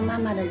是要当妈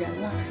妈的人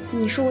了，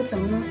你说我怎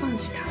么能放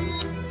弃他呢？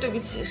对不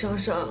起，生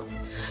生，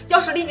要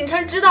是李景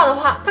琛知道的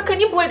话，他肯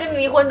定不会跟你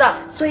离婚的。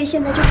所以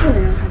现在就不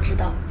能让他知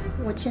道。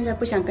我现在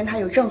不想跟他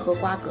有任何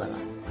瓜葛了，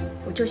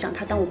我就想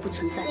他当我不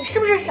存在。你是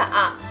不是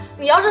傻？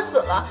你要是死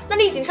了，那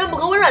厉景琛不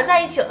和温软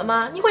在一起了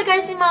吗？你会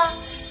甘心吗？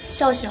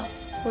笑笑，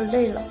我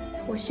累了，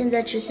我现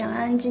在只想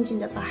安安静静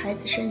的把孩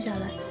子生下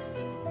来，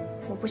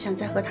我不想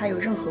再和他有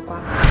任何瓜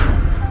葛。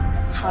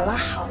好了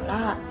好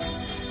了，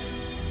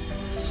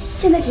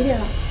现在几点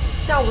了？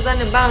下午3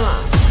点半了。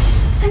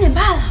3点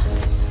半了？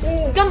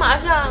你干嘛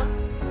去啊？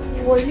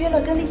我约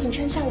了跟厉景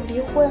琛下午离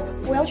婚，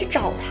我要去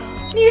找他。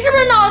你是不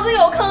是脑子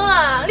有坑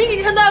啊？厉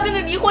景琛都要跟你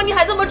离婚，你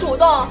还这么主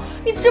动，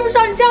你知不知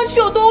道你这样去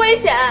有多危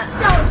险？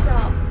笑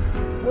笑，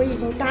我已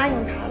经答应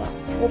他了，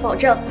我保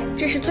证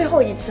这是最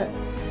后一次，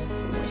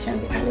我想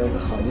给他留个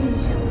好印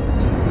象。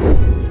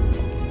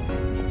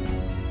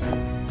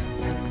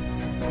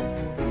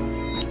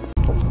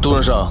杜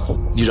文生，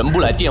你人不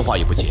来，电话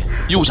也不接，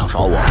又想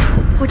耍我？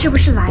我这不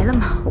是来了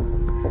吗？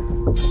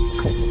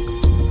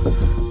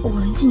我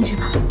们进去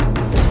吧。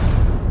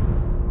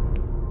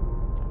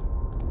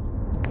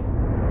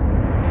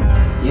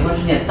离婚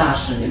这件大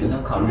事，你们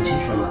都考虑清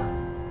楚了吗？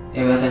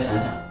要不要再想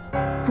想？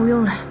不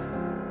用了，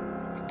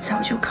早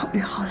就考虑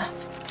好了。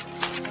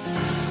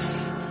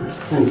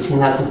那你听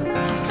他的。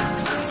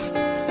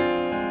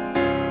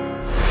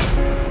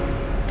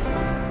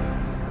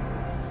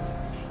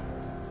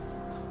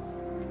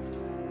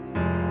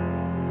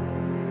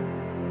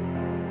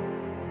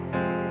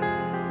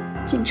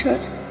景琛，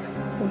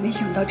我没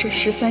想到这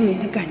13年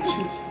的感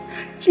情，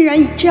竟然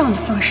以这样的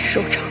方式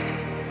收场。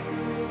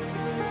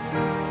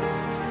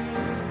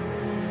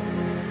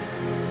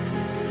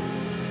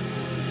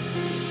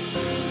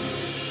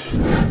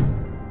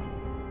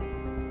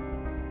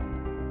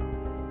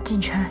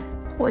景琛，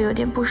我有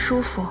点不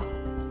舒服，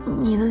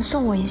你能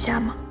送我一下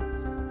吗？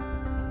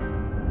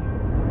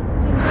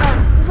景琛，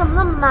你怎么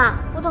那么慢？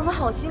我等得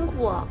好辛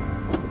苦哦。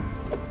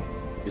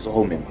你坐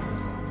后面吧。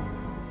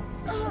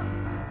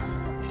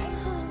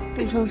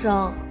杜生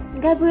生，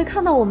你该不会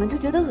看到我们就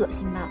觉得恶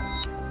心吧？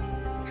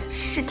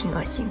是挺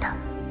恶心的。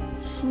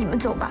你们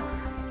走吧，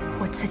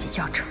我自己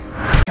叫车。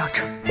叫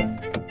车。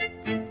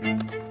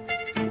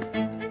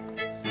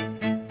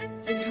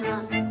景琛，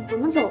我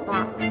们走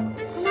吧。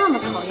他那么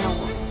讨厌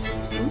我，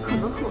怎么可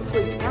能和我坐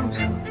一辆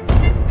车？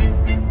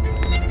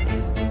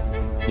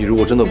你如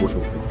果真的不舒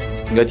服，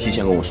应该提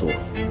前跟我说，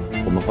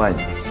我们换一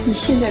天。你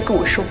现在跟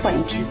我说换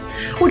一天，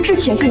我之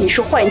前跟你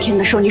说换一天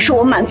的时候，你说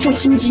我满腹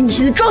心机，你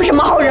现在装什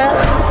么好人？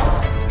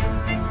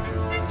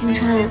景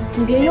琛，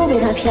你别又被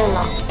他骗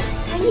了，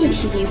他一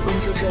提离婚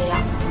就这样，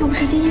又不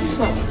是第一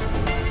次。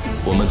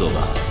我们走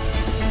吧。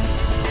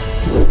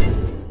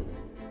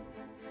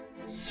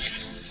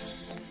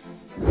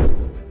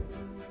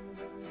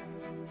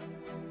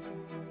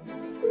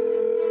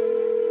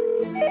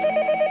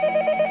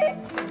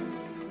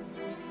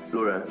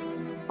路人，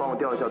帮我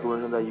调一下杜文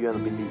生在医院的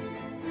病历。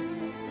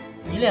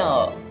你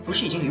俩不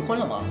是已经离婚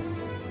了吗？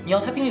你要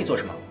他病历做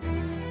什么？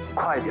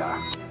快点儿！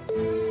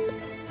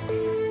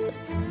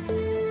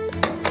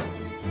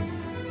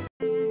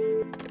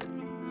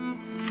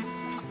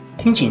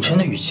听景琛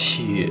的语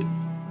气，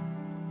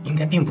应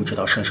该并不知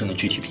道生生的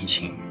具体病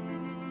情，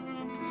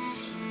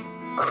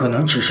可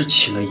能只是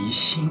起了疑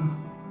心。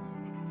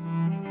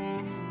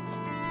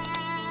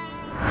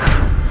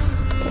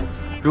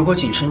如果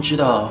景琛知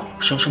道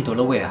生生得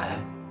了胃癌，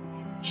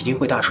一定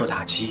会大受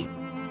打击。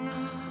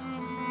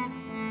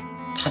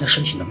他的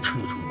身体能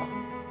撑得住吗？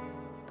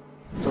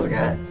路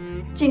人，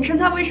景琛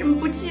他为什么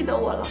不记得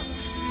我了？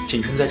景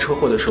琛在车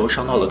祸的时候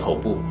伤到了头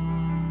部，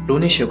颅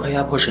内血块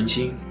压迫神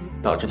经，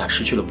导致他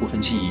失去了部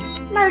分记忆。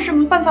那有什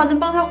么办法能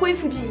帮他恢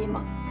复记忆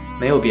吗？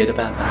没有别的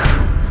办法，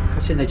他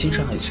现在精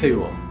神很脆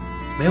弱，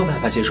没有办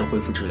法接受恢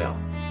复治疗，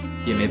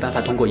也没办法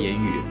通过言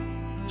语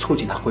促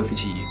进他恢复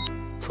记忆，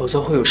否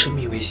则会有生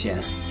命危险。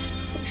可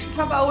是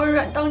他把温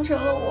软当成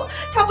了我，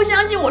他不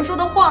相信我说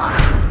的话。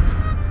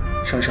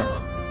生生，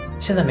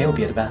现在没有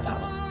别的办法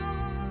了，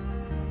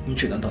你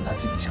只能等他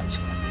自己想起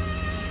来。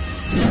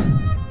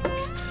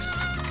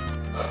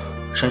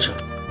生生，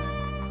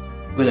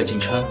为了景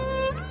琛，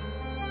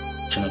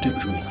只能对不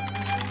住你了。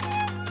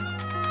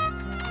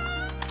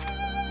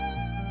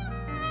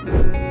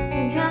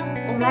景琛，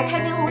我们来开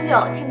瓶红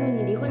酒庆祝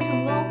你离婚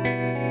成功。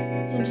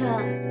景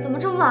琛，怎么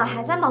这么晚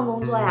还在忙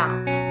工作呀？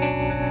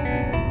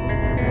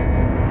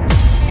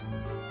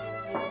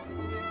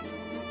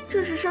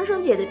这是生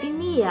生姐的病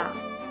历呀，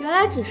原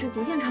来只是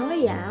急性肠胃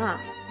炎啊，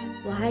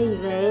我还以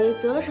为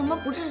得了什么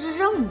不治之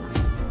症呢。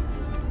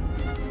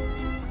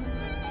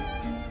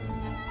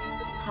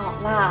好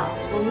啦，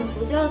我们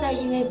不要再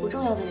因为不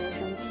重要的人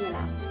生气了，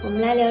我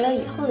们来聊聊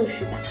以后的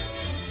事吧。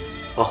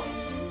哦，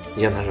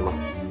你想谈什么？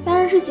当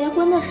然是结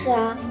婚的事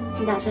啊，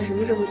你打算什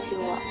么时候娶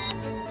我？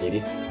你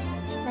的。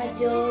那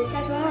就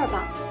下周2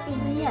吧，订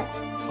婚宴。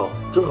哦，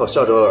正好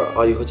下周2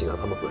阿姨和景兰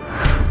他们回来。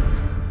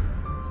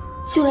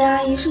秀莲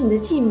阿姨是你的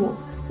继母，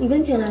你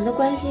跟景兰的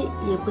关系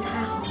也不太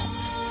好。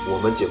我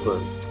们结婚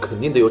肯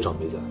定得有长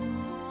辈在，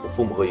我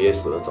父母和爷爷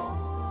死得早，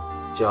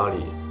家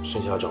里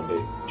剩下的长辈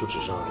就只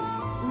剩阿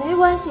姨。没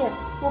关系，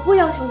我不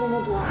要求那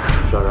么多。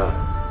冉冉，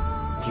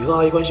你和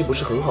阿姨关系不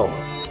是很好吗？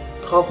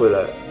她回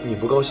来你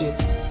不高兴？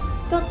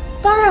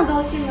当然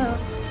高兴啊。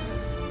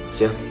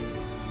行，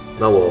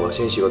那我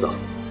先洗个澡，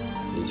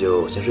你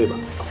就先睡吧。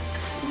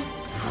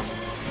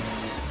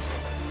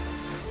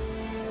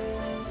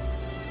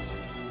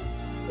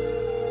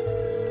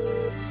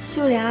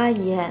秀莲阿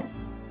姨，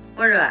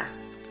温软，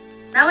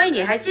难为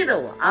你还记得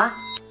我啊？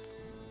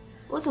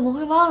我怎么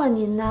会忘了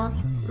您呢？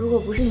如果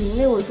不是您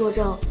为我作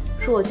证，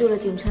说我救了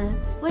景琛，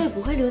我也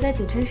不会留在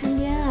景琛身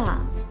边啊。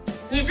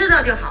你知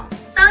道就好。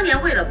当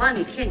年为了帮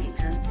你骗景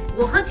琛，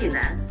我和景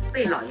兰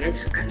被老爷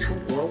子赶出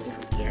国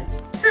5年，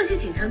这些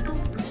景琛都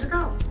不知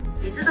道。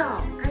你知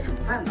道该怎么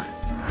办吧？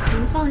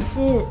您放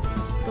心，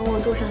等我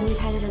坐上厉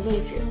太太的位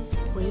置，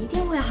我一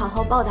定会好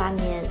好报答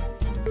您。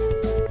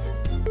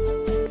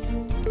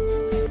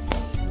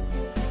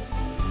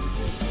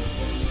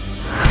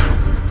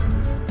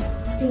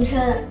景琛，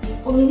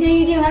我明天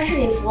预定了市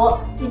礼服，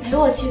你陪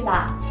我去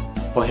吧。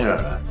抱歉，冉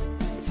冉，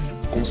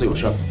公司有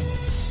事儿，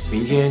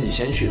明天你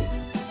先去，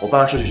我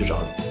办完事就去找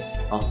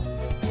你。啊？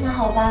那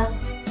好吧，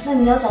那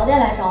你要早点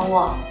来找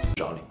我。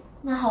找你。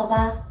那好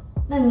吧，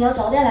那你要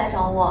早点来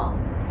找我。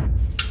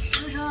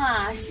生生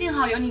啊，幸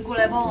好有你过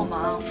来帮我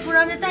忙，不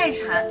然这待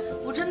产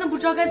我真的不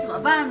知道该怎么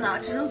办呢，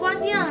只能关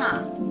店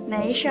了。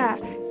没事儿，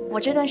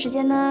我这段时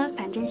间呢，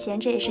反正闲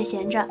着也是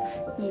闲着，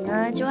你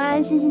呢就安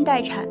安心心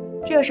待产。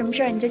这有什么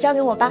事儿你就交给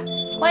我吧。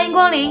欢迎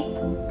光临。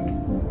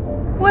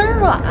温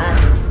软，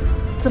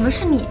怎么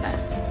是你们？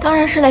当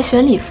然是来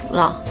选礼服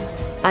了，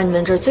把你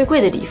们这儿最贵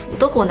的礼服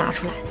都给我拿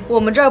出来。我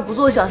们这儿不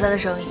做小三的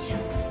生意，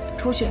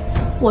出去。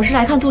我是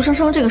来看杜生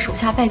生这个手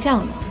下败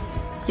将的，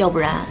要不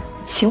然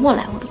请我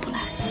来我都不来。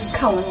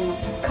看完了吗？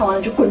看完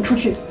了就滚出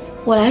去。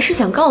我来是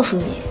想告诉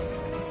你，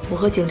我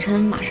和景琛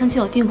马上就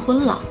要订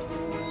婚了。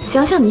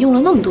想想你用了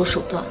那么多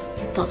手段，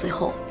到最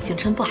后景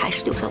琛不还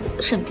是留在我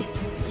的身边？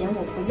捡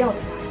我不要的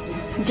垃圾，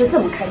你就这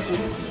么开心？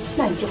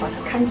那你就把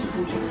他看紧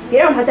一点，别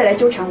让他再来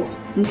纠缠我。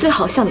你最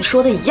好像你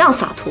说的一样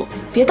洒脱，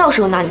别到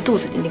时候拿你肚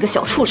子里那个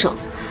小畜生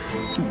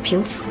母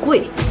凭子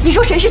贵。你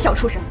说谁是小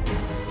畜生？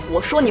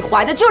我说你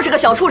怀的就是个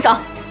小畜生。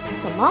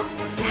怎么？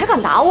你还敢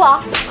打我？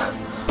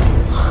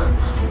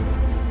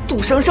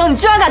杜生生，你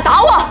居然敢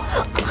打我！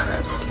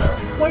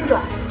温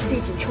软，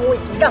厉景琛我已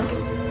经让给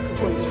你，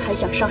如果你还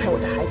想伤害我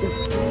的孩子，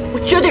我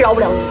绝对饶不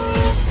了你。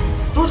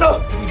杜生，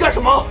你干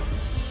什么？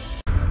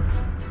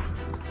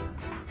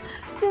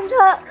景琛，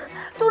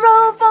杜生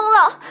生疯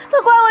了，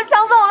他怪我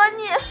抢走了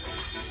你。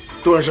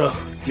杜先生，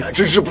你还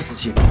真是不死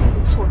心。没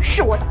错，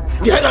是我打的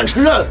他。你还敢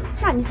承认？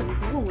那你怎么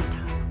不问问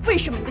他，为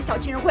什么你的小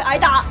情人会挨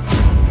打？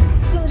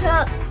景琛，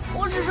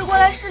我只是过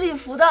来试礼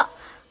服的，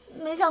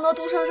没想到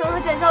杜生生和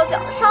简笑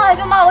笑上来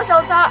就骂我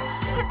小三儿，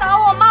还打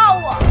我骂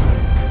我。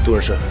杜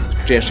先生，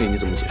这件事情你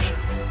怎么解释？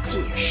解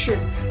释？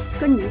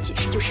跟你解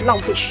释就是浪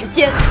费时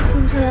间。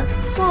景琛，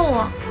算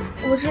了，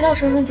我知道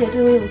生生姐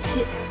对我有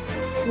气，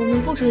我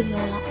们不追究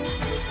了。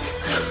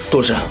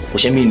杜先生，我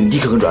先命令你立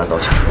刻跟阮然道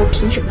歉。我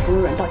凭什么跟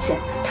阮道歉？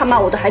他骂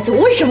我的孩子，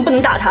我为什么不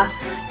能打他？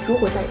如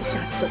果再有下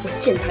次，我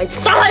见他一次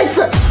打他一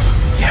次。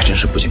你还真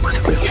是不仅不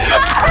才贵。厉景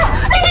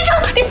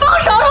琛，你放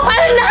手！他怀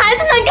了你的孩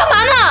子呢，你干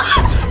嘛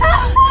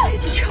呢？厉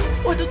景琛，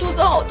我的肚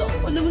子好痛，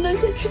我能不能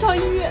先去趟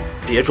医院？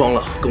别装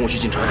了，跟我去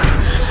警察局。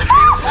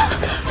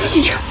厉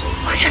景琛，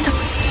我真的不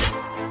行。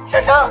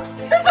生生，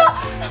生生，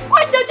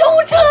快叫救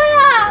护车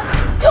呀！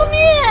救命！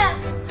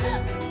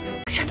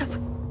真的不。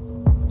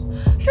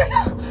生生，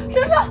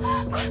生生，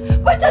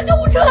快叫救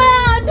护车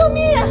呀！救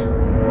命！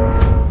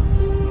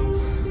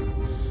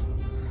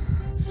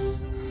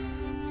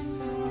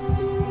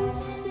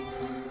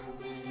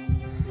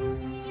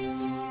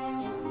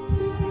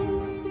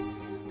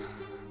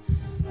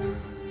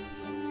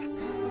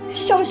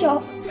笑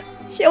笑，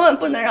千万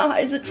不能让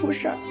孩子出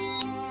事儿，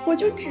我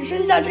就只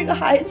剩下这个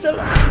孩子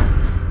了。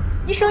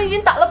医生已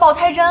经打了保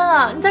胎针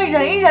了，你再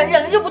忍一忍，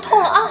忍了就不痛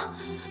了啊！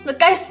那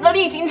该死的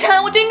厉景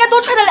琛，我就应该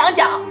多踹他2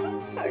脚。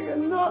他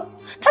人呢？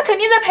他肯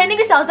定在陪那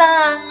个小三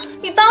啊！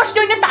你当时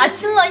就应该打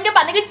亲了，应该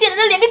把那个贱人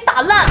的脸给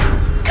打烂，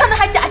看他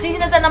还假惺惺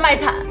的在那卖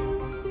惨。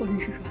温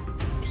软，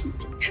厉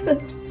景琛，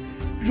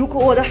如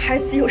果我的孩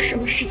子有什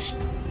么事情，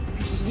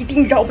我一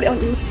定饶不了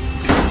你。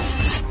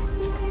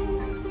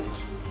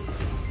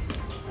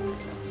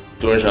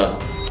杜先生，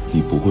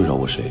你不会饶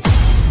过谁。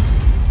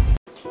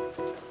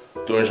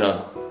杜仁生，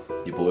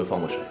你不会放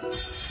过谁。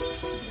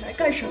你来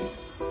干什么？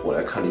我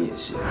来看你演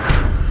戏。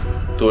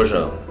杜仁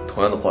生，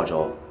同样的花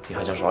招，你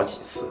还想耍几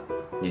次？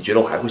你觉得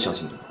我还会相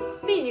信你吗？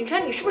厉景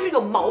琛，你是不是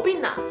有毛病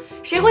啊？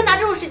谁会拿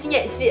这种事情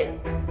演戏？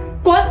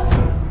滚！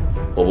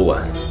我不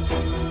管。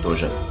杜仁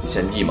生，你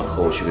先立马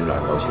和我去跟阮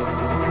道歉。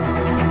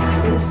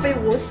除非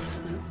我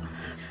死，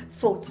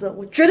否则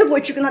我绝对不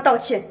会去跟他道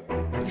歉。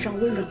你让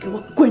微软给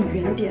我滚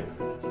远点，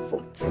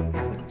否则我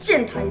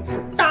见他一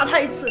次打他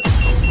一次。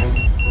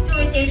这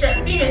位先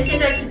生，病人现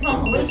在情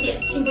况很危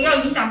险，请不要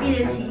影响病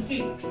人情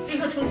绪，立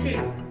刻出去。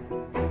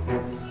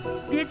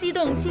别激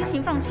动，心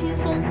情放轻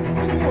松，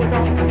听我的，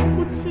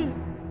呼气。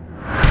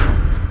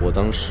我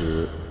当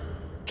时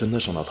真的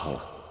伤到他了。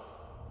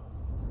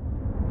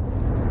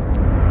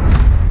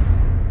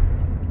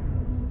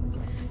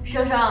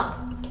生生，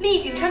厉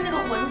景琛那个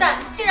混蛋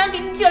竟然给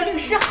你寄了律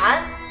师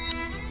函，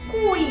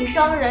故意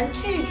伤人，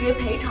拒绝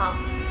赔偿，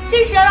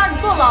这是要让你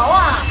坐牢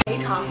啊！赔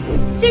偿，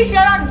这是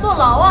要让你坐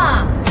牢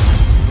啊！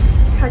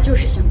他就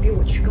是想逼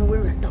我去跟温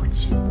软道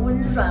歉。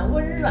温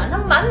软，他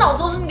满脑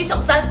子都是那个小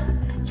三。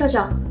笑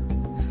笑，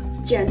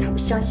既然他不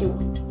相信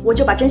我，我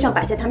就把真相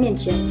摆在他面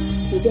前。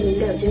里边应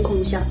该有监控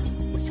录像，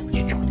我想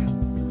去找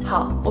他。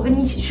好，我跟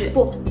你一起去。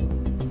不，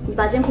你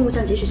把监控录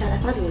像截取下来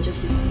发给我就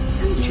行，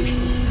让你节省时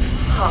间。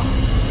好。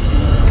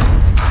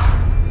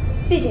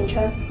厉景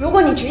琛，如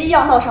果你执意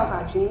要闹上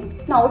法庭，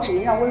那我只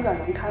能让温软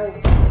离开了。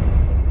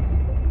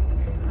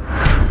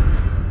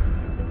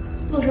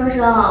杜生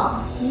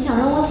生，你想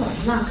让我怎么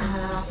难堪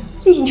啊？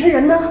厉景琛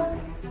人呢？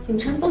景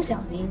琛不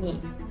想理你，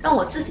让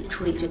我自己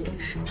处理这件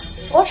事。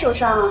我手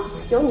上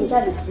有你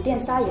在礼服店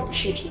撒野的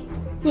视频，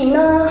你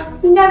呢，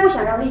应该不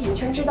想让厉景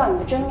琛知道你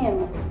的真面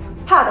目，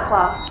怕的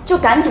话就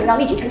赶紧让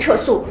厉景琛撤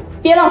诉，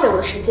别浪费我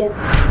的时间。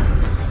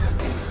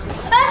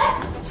哎，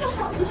笑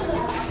笑，你怎么来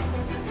了？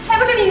还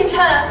不是厉景琛，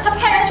他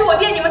派人去我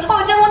店里面偷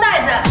了监控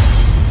带子。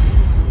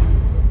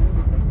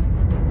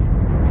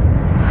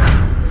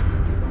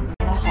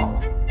还好，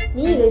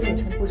你以为景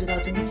琛不知道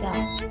真相？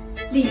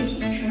厉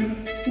景琛，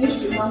你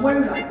喜欢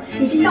温软，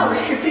已经到了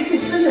是非不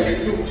分的程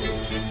度。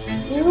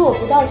你如果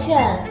不道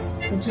歉，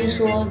景琛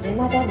说连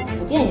那家礼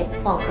服店也不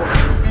放过。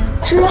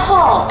之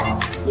后，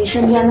你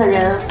身边的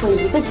人会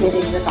一个接着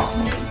一个倒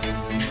霉。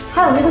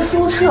还有那个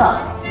苏澈，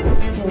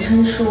景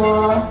琛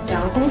说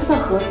两个公司的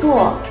合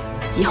作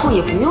以后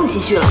也不用继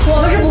续了。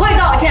我们是不会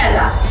道歉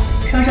的。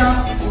生生，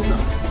吴总，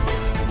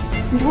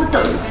你给我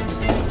等一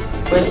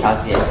等。温小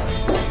姐，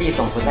厉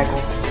总不在公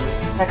司，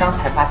他刚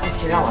才发信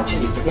息让我去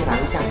礼服店拿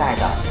录像带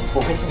的，不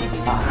会是你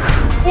吧？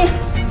你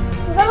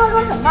在乱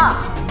说什么？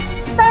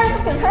当然是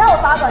景琛让我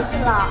发短信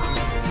了。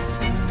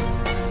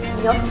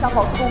你要是想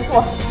保住工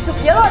作，就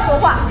别乱说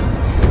话。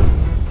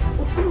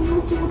我不能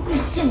够见过这么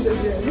贱的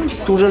人。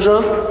杜生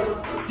生，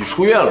你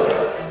出院了，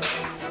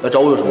来找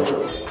我有什么事？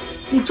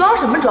你装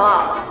什么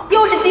装？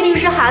又是寄律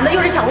师函的，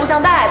又是抢录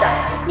像带的，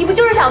你不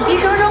就是想逼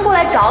生生过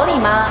来找你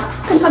吗？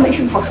跟他没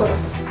什么好说的，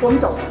我们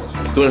走。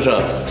杜生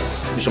生，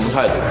你什么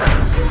态度？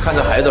看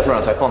在孩子份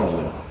上才放你一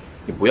马，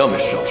你不要没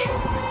事找事。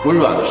温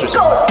软的事情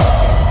够了，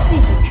厉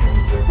景琛，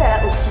你别再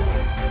来恶心我。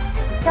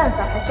但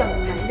凡还算个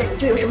男人，你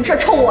就有什么事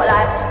冲我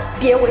来，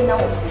别为难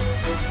我。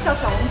笑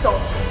笑，我们走。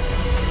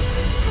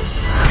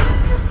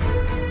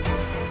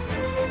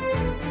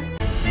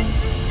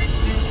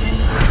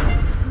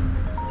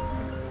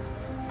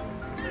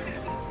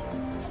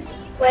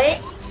喂，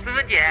思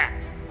思姐，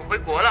我回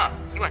国了，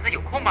你晚上有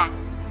空吗？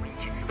我们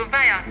一起吃顿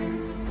饭呀。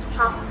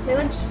好，没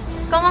问题。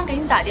刚刚给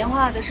你打电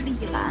话的是厉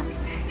景兰，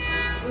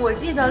我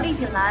记得厉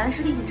景兰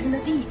是厉景琛的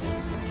弟弟，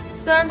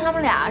虽然他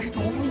们俩是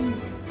同父异母，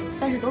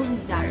但是都是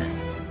一家人。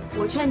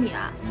我劝你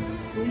啊，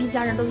离一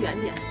家人都远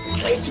点。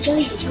我已经跟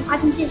厉景琛划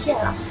清界限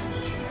了。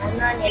景兰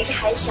呢年纪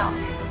还小，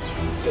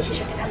这些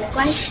事跟他没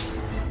关系。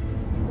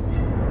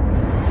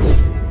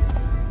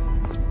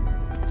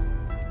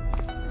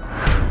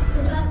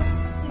景琛，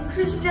你不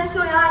是去见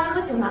秀莲阿姨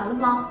和景兰了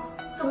吗？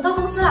怎么到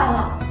公司来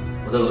了？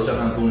我在楼下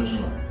看工人生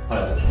了，他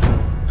来做什么？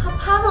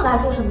他能来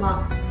做什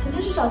么？肯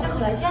定是找借口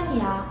来见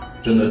你啊！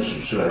真的只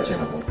是来见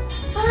他工人？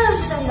当然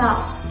是真的，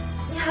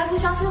你还不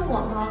相信我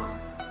吗？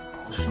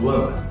我只是问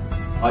问。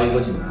阿姨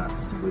和景南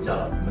已经回家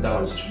了，你们待会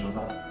儿一起吃顿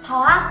饭。好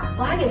啊，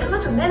我还给他们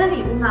准备了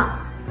礼物呢。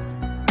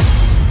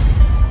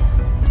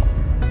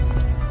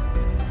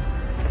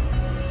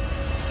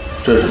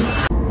这是什么？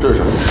这是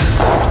什么？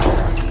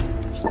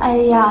哎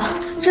呀，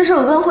这是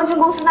我跟婚庆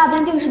公司那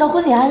边定制的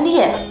婚礼案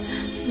例。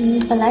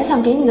本来想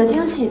给你个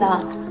惊喜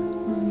的。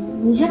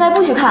你现在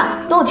不许看，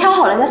等我挑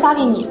好了再发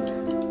给你。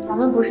咱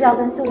们不是要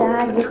跟秀莲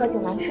阿姨和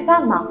景兰吃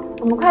饭吗？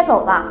我们快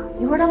走吧，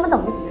一会儿他们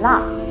等不及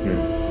了。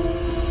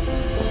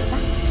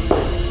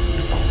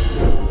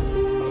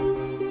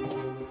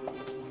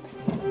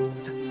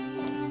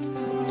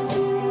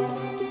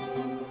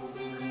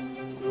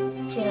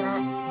景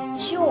兰，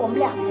只有我们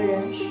两个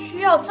人，需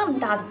要这么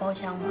大的包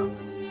厢吗？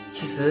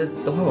其实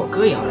等会我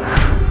哥也要来。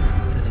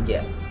森森姐，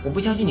我不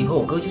相信你和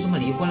我哥就这么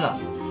离婚了，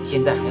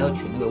现在还要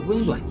娶那个温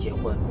软结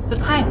婚，这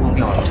太荒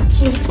谬了。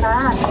景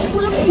南，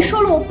我都跟你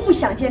说了，我不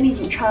想见厉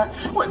景琛，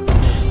我。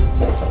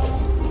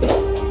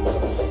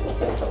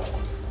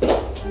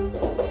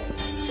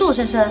杜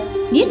深深，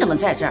你怎么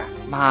在这儿？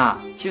妈，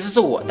其实是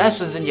我带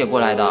深深姐过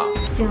来的。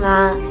景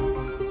兰，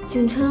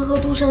景琛和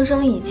杜生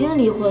生已经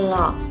离婚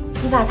了，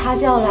你把他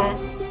叫来，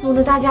弄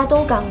得大家都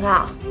尴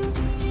尬。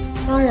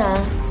当然，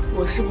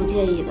我是不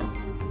介意的，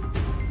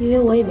因为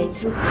我也没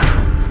资格。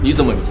你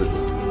怎么没资格？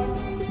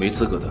没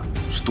资格的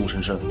是杜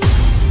深深。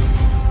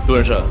杜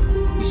深深，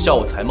你笑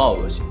我才貌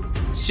恶心，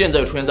现在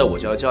又出现在我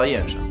家的家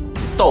宴上，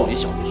你到底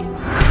想做什么？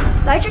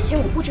来之前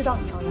我不知道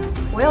你要来，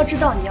我要知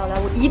道你要来，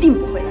我一定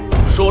不会来。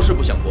说是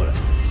不想过来，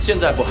现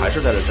在不还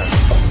是在这站着？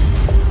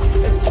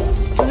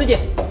深深姐，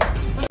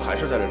还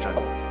是在这站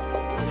着？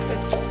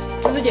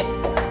深深姐，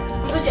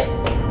深深姐。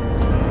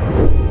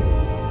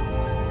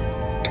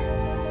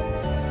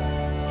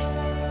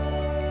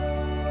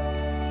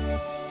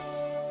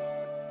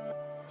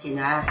济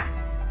南，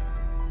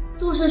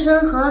杜深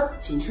深和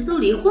景琛都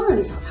离婚了，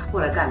你找他过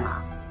来干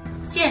嘛？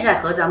现在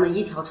和咱们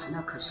一条船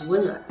的可是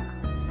温软的。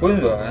温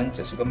软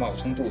只是个冒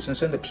充杜深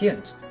深的骗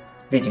子，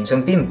厉景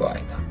琛并不爱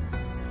他，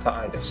他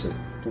爱的是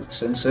杜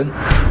深深。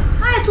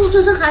他爱杜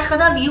深深还和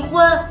他离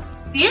婚，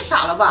别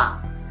傻了吧？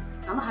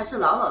咱们还是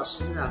老老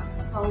实实的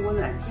帮温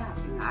软嫁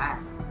进来，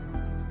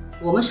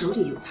我们手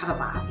里有他的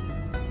把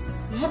柄，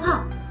你害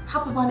怕他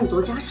不帮你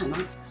夺家产吗？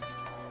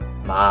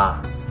妈，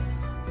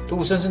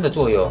杜深深的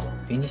作用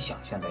比你想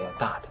象的要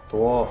大得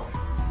多。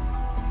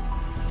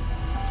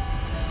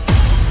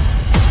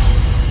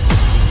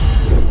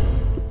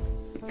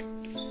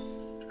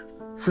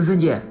深深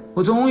姐，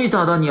我终于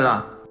找到你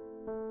了。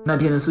那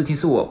天的事情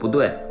是我不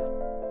对，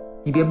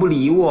你别不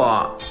理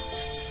我。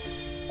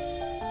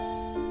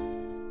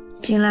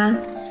景兰，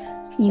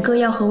你哥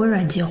要和温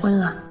软结婚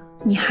了，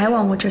你还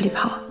往我这里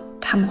跑，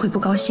他们会不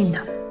高兴的。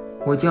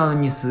我叫了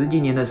你10几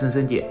年的深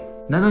深姐，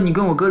难道你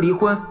跟我哥离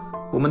婚，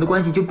我们的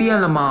关系就变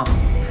了吗？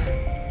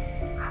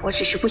我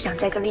只是不想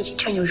再跟厉景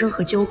琛有任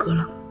何纠葛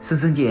了。深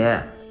深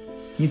姐，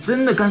你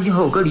真的甘心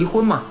和我哥离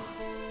婚吗？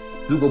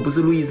如果不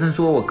是陆医生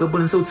说我哥不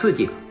能受刺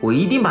激，我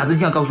一定把真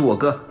相告诉我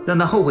哥，让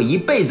他后悔一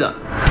辈子。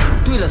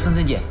对了，深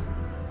深姐，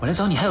我来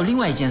找你还有另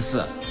外一件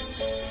事。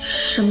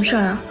什么事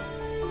儿啊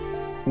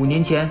？5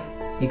年前，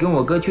你跟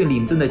我哥去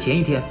领证的前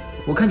一天，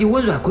我看见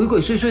温软鬼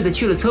鬼祟祟的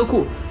去了车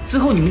库，之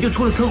后你们就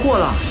出了车祸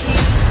了。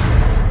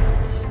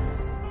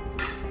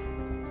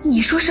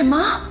你说什么？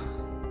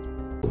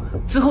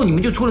之后你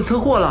们就出了车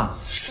祸了。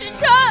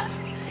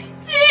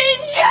景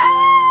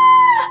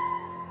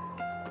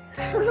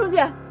琛，生生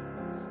姐，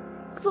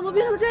怎么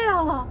变成这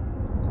样了？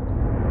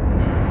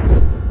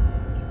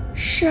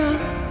是啊，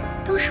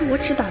当时我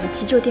只打了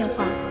急救电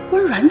话，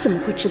温软怎么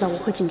会知道我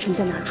和景琛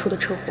在哪出的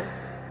车祸？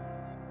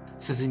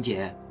深深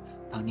姐，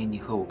当年你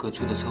和我哥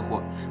出的车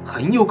祸，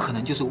很有可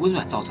能就是温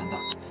软造成的，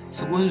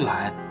是温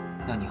软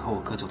让你和我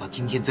哥走到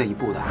今天这一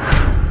步的。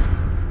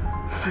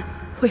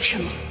为什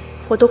么？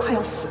我都快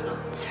要死了，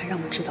才让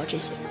我知道这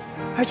些。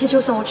而且就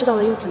算我知道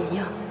了又怎么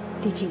样？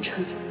厉景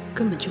琛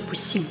根本就不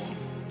信我。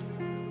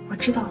我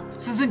知道了。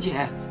深深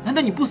姐，难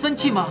道你不生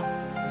气吗？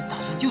你打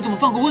算就这么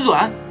放过温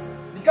软？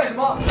你干什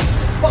么？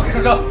放开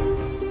生生！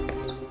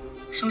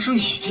生生已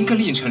经跟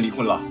厉景琛离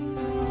婚了，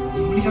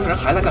你们厉家的人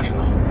还在干什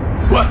么？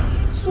滚！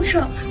苏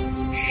澈，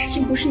事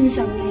情不是你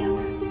想的那样。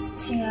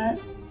景然，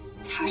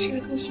他是来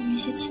告诉你一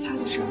些其他的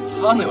事儿。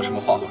他能有什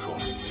么话好说？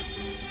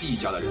厉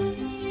家的人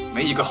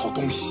没一个好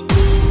东西。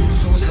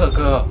苏澈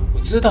哥，我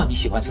知道你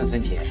喜欢深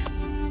深姐，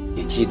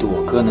也嫉妒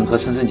我哥能和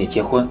深深姐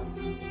结婚，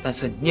但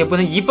是你也不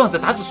能一棒子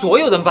打死所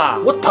有人吧？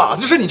我打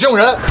的就是你这种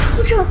人。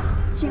苏澈，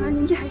景然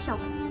年纪还小，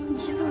你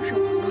先放手。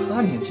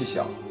他年纪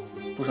小，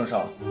杜生生，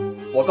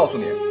我告诉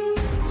你，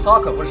他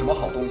可不是什么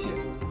好东西，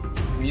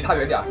离他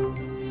远点。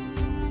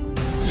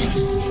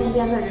身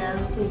边的人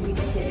会一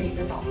个接着一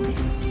个倒霉，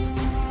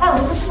还有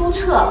那个苏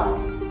澈。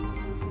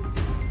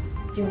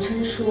景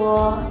琛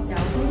说两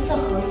个公司的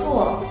合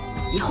作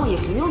以后也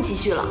不用继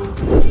续了。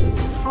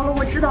好了，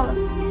我知道了，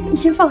你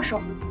先放手。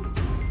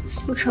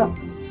苏澈，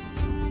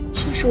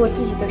这是我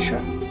自己的事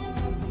儿，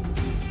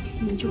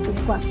你就别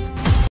管。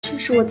这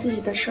是我自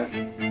己的事儿，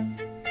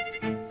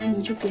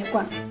你就别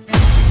管。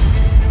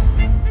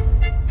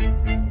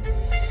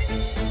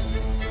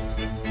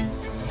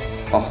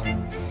好，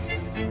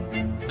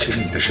这是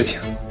你的事情，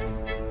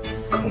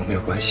跟我没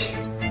有关系，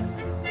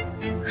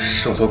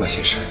是我多管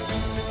闲事。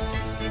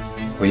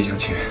我也想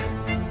去。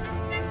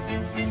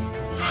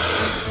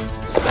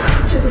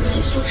对不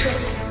起，苏澈，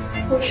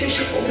我确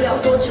实活不了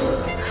多久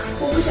了，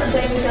我不想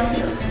再影响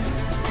你了。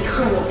你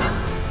恨我吧，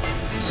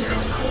最好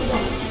把我忘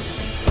了。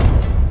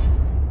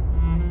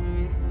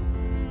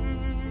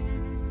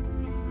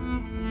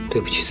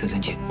对不起，深深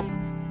姐，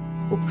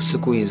我不是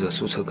故意惹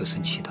苏澈哥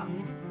生气的。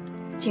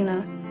景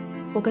兰，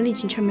我跟厉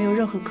景琛没有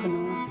任何可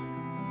能了。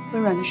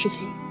温软的事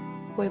情，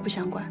我也不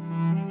想管。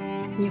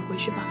你也回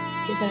去吧，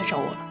别再来找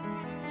我了。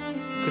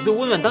可是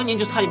温软当年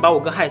就差点把我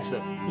哥害死，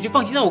你就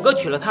放心让我哥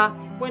娶了她，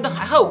万一他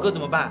还害我哥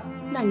怎么办？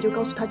那你就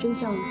告诉他真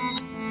相了。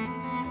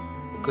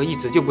我哥一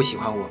直就不喜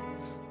欢我，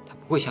他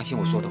不会相信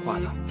我说的话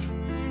的。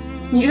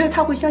你觉得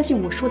他会相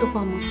信我说的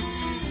话吗？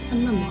他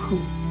那么恨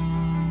我。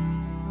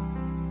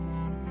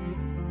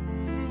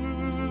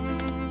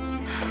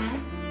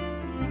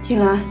静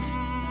兰，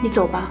你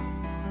走吧，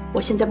我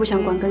现在不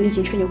想管跟厉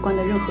景琛有关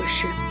的任何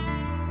事，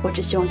我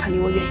只希望他离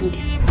我远一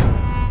点。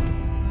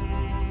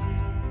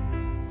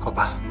好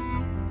吧，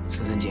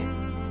深深姐，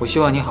我希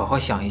望你好好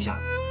想一想，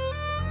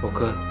我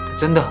哥他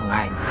真的很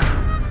爱你。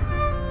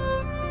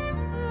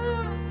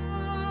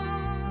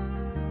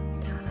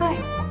他爱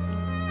我？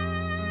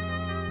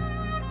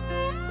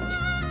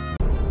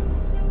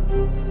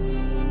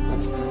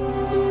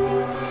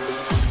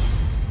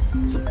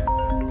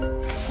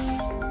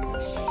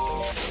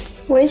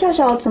喂，笑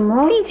笑，怎么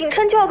了？厉景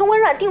琛就要跟温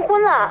软订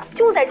婚了，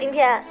就在今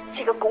天。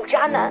这个狗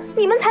渣男，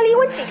你们才离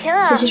婚几天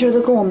啊？这些事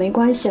都跟我没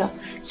关系了，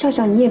笑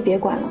笑你也别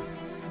管了，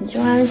你就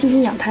安安心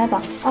心养胎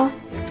吧，啊！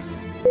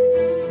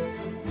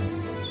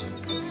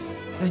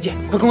深深姐，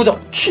快跟我走！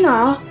去哪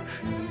儿啊？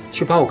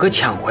去把我哥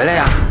抢回来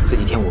呀！这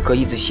几天我哥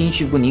一直心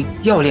绪不宁，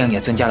药量也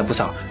增加了不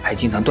少，还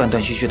经常断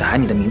断续续的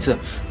喊你的名字，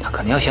他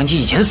可能要想起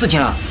以前的事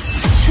情了。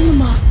真的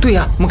吗？对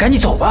呀，我们赶紧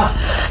走吧。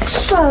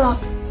算了，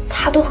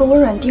他都和温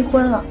软订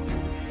婚了，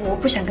我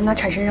不想跟他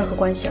产生任何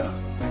关系了。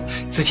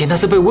之前他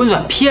是被温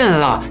软骗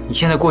了，你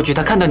现在过去，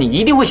他看到你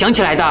一定会想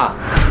起来的。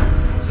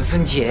深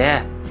深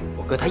姐，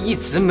我哥他一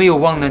直没有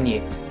忘了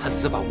你，他只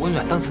是把温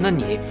软当成了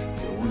你。因为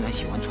温软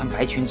喜欢穿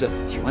白裙子，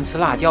喜欢吃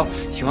辣椒，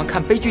喜欢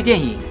看悲剧电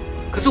影。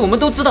可是我们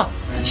都知道，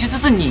这其实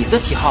是你的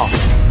喜好。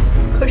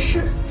可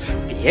是，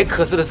别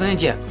可是了，深深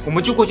姐，我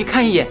们就过去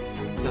看一眼。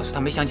要是他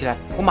没想起来，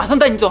我马上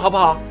带你走，好不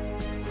好？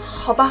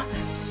好吧，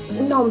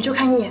那我们就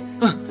看一眼。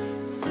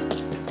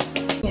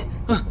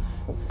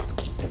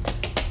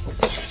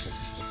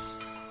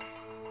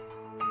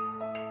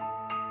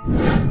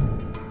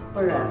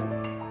温软，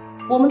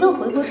我们都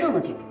回国这么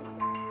久，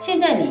现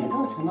在你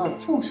倒成了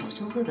众所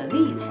周知的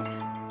厉太太。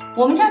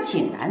我们家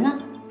景兰呢？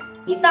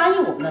你答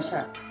应我们的事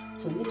儿，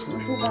准备什么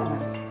时候办呢？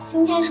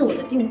今天是我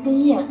的订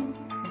婚宴，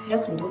我还有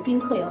很多宾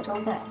客要招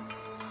待，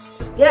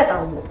别来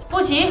耽误我。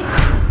不行，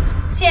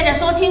现在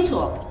说清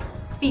楚，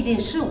必定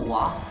是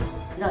我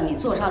让你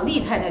坐上厉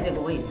太太这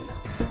个位置的。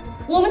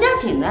我们家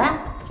景兰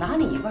拿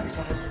你一半家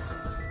产，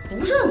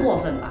不是很过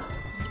分吧？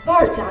一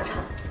半家产，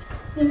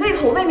你胃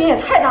口未免也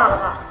太大了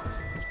吧？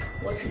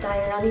我只答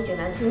应让厉景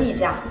兰进厉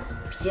家，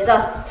别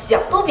的想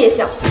都别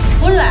想。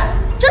温软，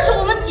这是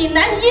我们景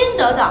兰应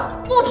得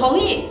的，不同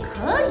意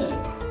可以，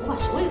我把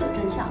所有的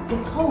真相都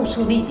透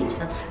出厉景琛，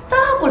大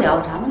不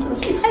了咱们就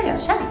一拍两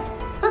散。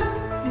哼，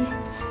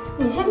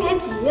你先别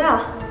急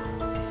呀。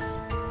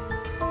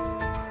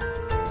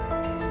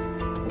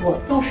我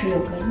倒是有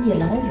个一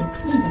劳永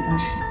逸的办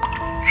法。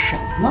什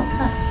么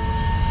办法？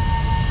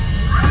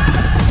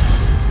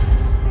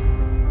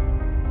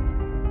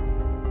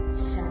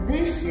想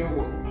威胁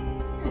我？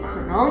不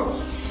可能！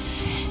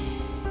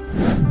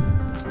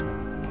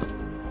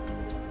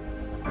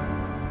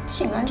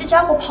景兰这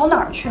家伙跑哪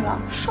儿去了？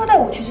说带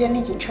我去见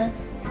厉景琛，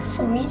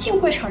怎么一进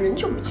会场人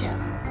就不见了？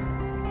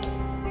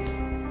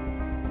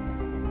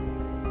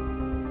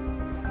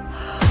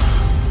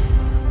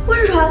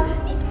温软，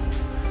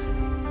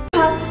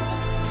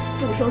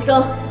杜生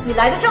生，你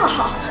来的正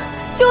好！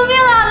救命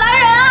啊！来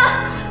人啊！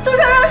杜生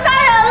生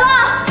杀人了！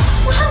啊！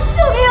救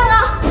命啊！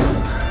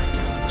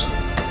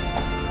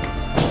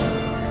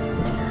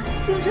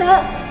景琛，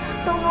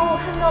刚刚我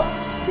看到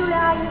秀莲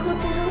阿姨和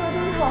杜生生争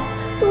吵，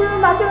杜生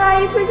生把秀莲阿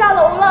姨推下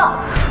楼了。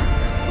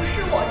不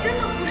是我，真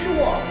的不是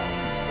我。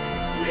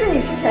不是你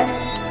是谁？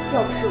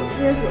要不是我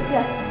亲眼所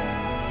见，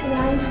秀莲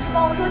阿姨只是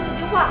帮我说几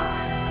句话，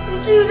你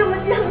至于这么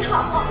记恨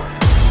她吗？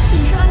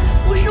景琛，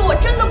不是我，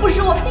真的不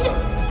是我。你想？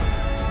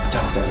待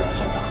会再这样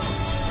算账。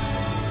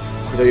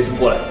快叫医生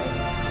过来。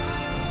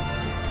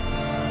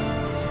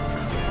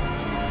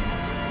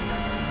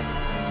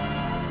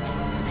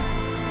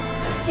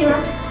景然，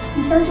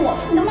你相信我，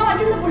你的妈妈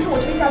真的不是我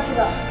推下去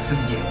的。深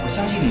深姐，我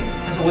相信你，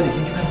但是我得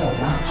先去看一下我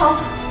妈。好。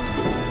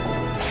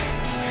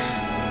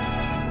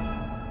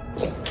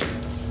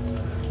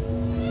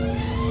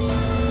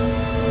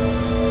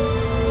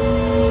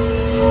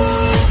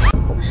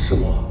是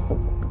我。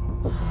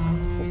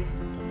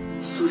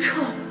苏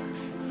澈，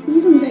你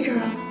怎么在这儿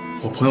啊？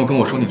我朋友跟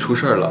我说你出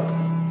事了，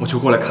我就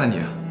过来看你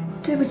啊。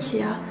对不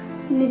起啊，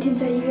那天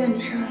在医院的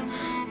事儿。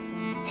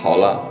好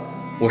了，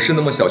我是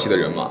那么小气的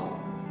人吗？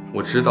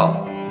我知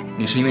道，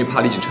你是因为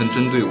怕厉景琛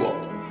针对我。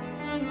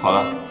好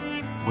了，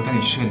我带你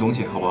去吃点东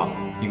西，好不好？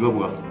你饿不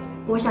饿？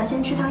我想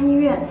先去趟医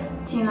院，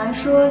景兰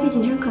说厉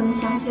景琛可能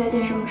想起来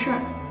点什么事儿，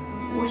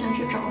我想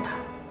去找他。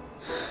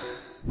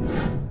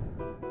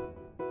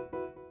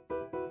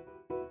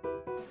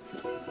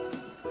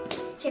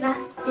景兰，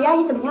李阿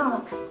姨怎么样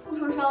了？顾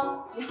生生，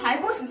你还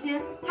不死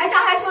心，还想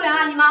害秀莲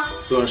阿姨吗？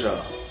杜先生，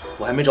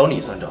我还没找你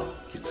算账，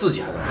你自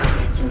己还乱说。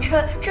景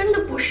琛，真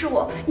的不是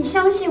我，你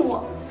相信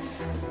我。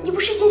你不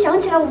是已经想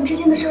起来我们之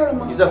间的事儿了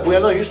吗？你在胡言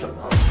乱语什么？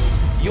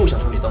你又想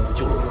说你当初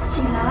救了我？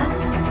景兰，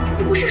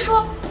你不是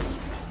说……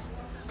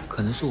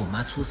可能是我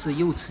妈出事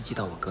又刺激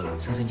到我哥了。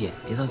深深姐，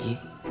别着急。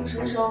顾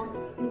生生，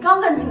你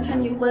刚跟景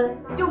琛离婚，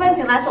又跟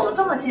景来走得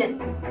这么近，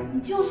你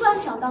就算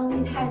想当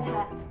厉太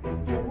太，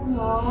也不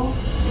能。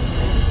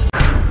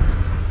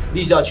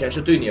立下权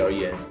势对你而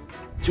言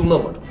就那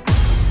么重？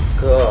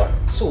哥，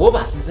是我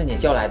把深深姐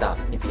叫来的，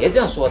你别这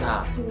样说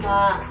她。景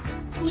兰，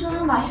顾生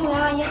生把秀莲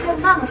阿姨害得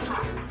那么惨，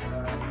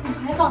你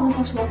还帮跟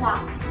她说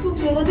话，就不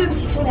觉得对不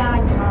起秀莲阿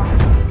姨吗？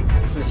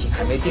事情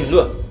还没定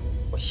论，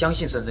我相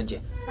信深深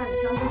姐。那你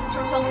相信顾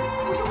生生，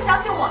就是不相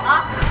信我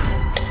了。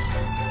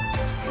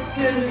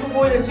电视中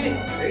国演技，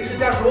谁是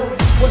家属？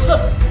我是。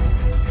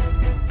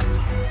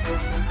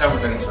待会儿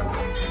再跟你算账。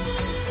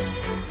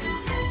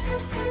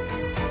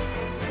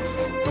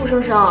杜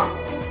生生，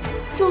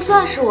就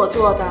算是我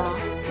做的，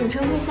景琛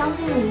会相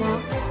信你吗？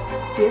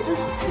别自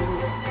取其辱。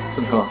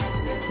孙成，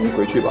你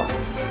回去吧。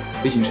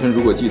李景琛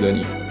如果记得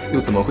你，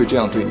又怎么会这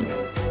样对你？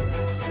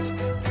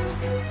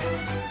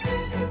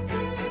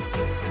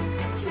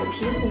就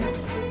凭你，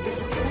也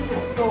想跟我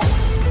斗？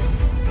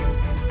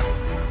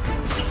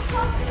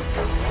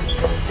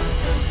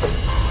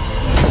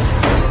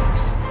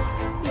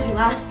厉景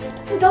兰，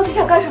你到底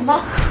想干什么？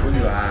温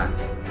软，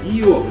你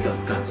以为我不知道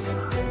你干什么？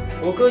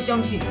我哥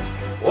相信你，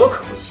我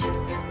可不信。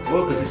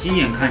我可是亲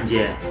眼看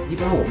见你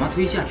把我妈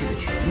推下去的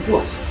全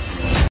过程，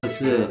可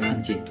是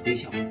看见你推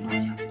下我妈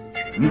下去的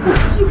全过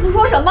程。你胡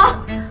说什么？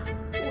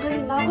我跟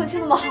你妈关系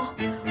那么好，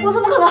我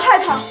怎么可能害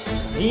她？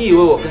你以为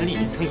我跟厉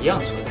景琛一样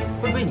蠢，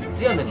会被你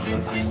这样的女人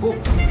摆布？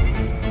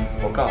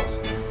我告诉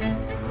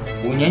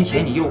你，5年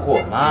前你诱惑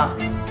我妈，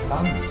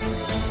帮你，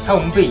害我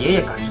们被爷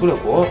爷赶出了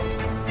国。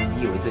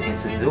你以为这件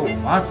事只有我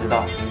妈知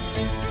道？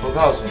我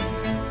告诉你，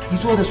你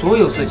做的所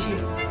有事情，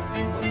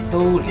我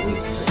都留有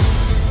证据。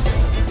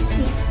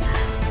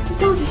你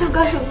到底想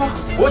干什么？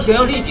我想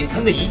要厉景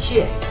琛的一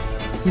切。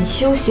你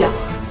休想！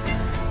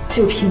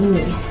就凭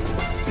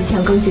你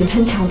想跟景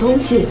琛抢东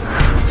西？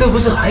这不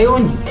是还有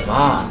你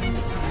吗？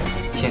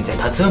现在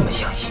他这么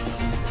相信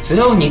你，只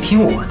要你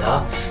听我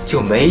的，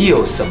就没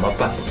有什么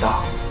办不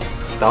到。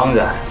当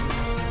然，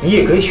你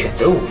也可以选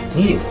择忤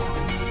逆我，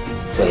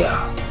这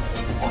样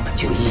我们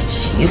就一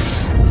起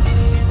死。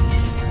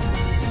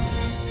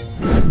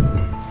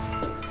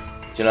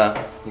景兰，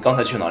你刚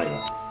才去哪里了？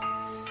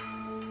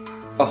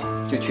哦，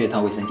就去一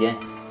趟卫生间。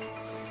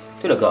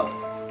对了哥，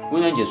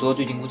温然姐说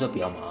最近工作比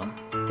较忙，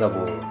要不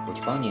我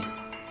去帮你？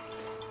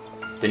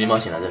等你忙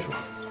醒来再说。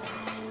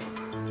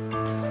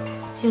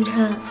景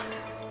琛，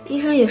医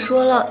生也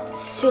说了，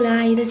秀莲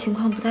阿姨的情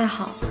况不太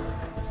好，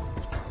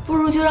不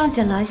如就让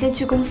简兰先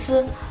去公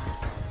司，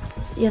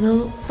也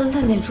能分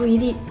散点注意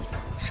力，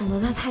省得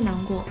她太难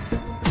过。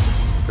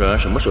冉冉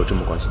什么时候这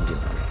么关心景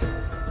兰了？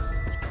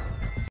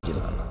景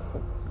兰了。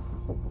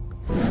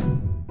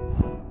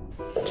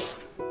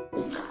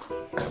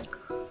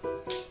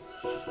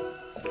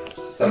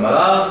怎么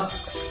了？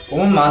我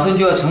们马上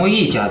就要成为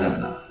一家人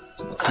了，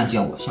怎么看见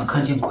我像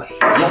看见鬼一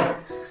样？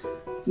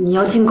你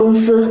要进公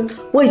司，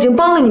我已经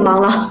帮了你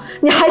忙了，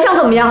你还想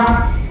怎么样？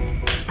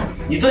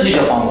你这就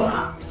叫帮我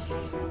了？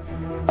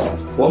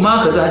我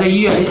妈可是还在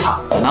医院里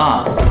躺着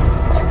呢。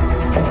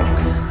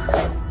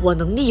我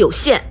能力有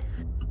限，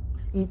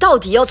你到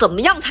底要怎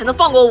么样才能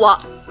放过我？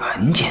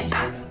很简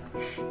单，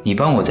你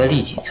帮我在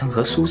厉景琛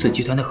和苏氏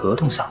集团的合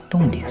同上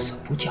动点手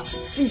脚。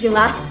厉景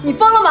兰，你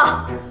疯了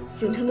吗？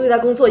景琛对待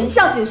工作一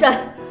向谨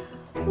慎，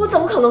我怎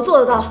么可能做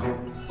得到？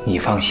你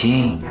放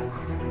心，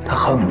他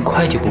很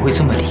快就不会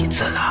这么理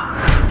智了。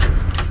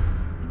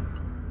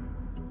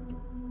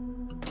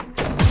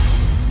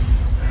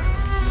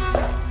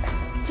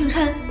景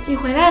琛，你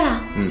回来了。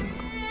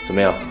怎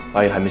么样？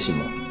阿姨还没醒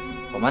吗？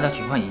我妈的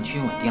情况已经趋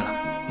于稳定了，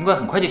应该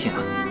很快就醒了。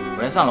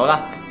我先上楼了。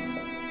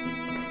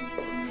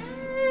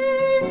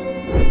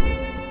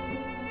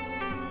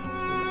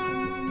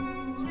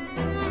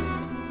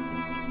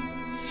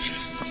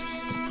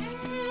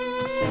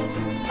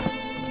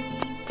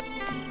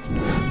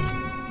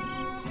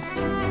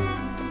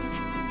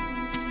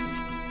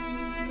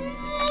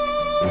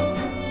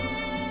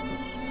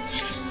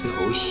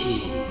游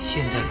戏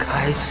现在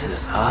开始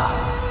了，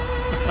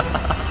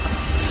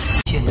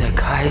现在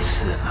开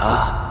始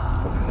了。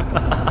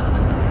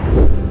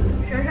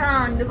珊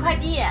珊，你的快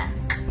递。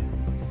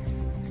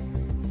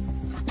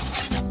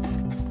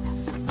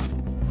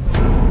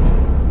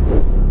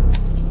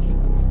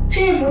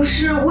这不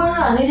是温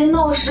软那天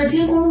闹事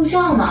监控录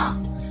像吗？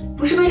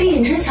不是被厉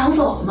景琛抢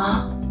走了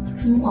吗？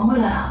怎么还回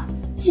来啊？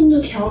进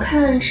度条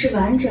看是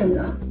完整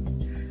的。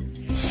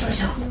笑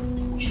笑，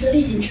我觉得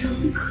厉景琛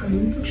可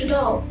能不知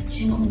道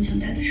监控录像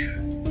带的事儿。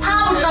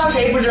他不知道，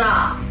谁不知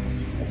道？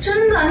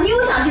真的，你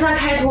又想替他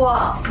开脱？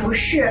不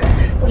是，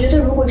我觉得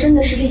如果真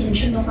的是厉景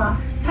琛的话，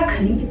他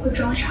肯定不会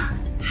装傻，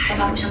还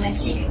把录像带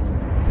寄给我。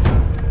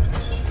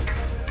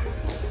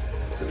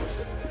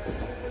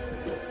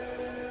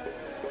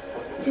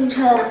景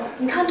琛，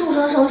你看杜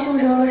生生凶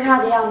神恶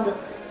煞的样子，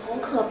好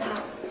可怕。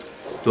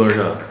杜先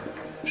生，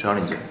谁让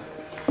你进？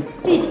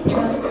厉景琛，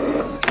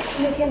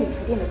那天礼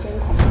服店的监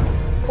控，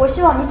我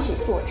希望你起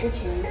诉我之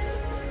前，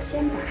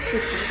先把事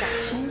情搞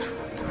清楚。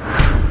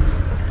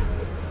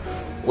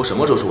我什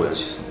么时候说我要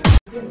起诉？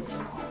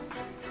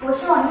我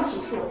希望你起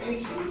诉我之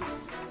前，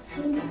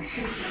先把事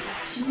情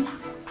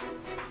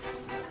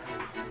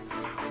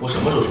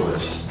什么时候说我要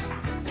去死？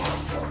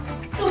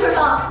杜先生，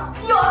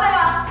你有完没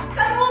完？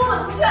赶紧给我滚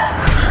出去！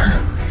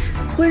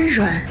温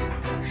软，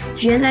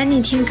原来那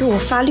天给我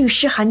发律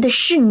师函的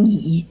是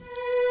你。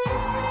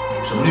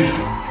什么律师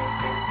函？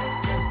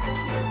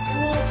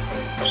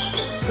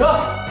哥，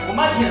我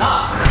妈醒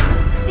了。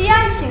李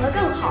阿姨醒了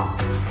更好。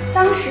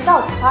当时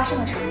到底发生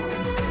了什么，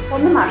我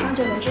们马上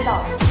就能知道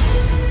了。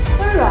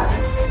温软，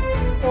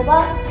走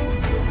吧。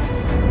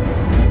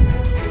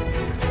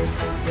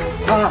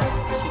妈，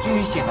你终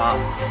于醒了。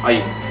阿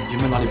姨，有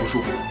没有哪里不舒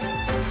服？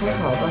还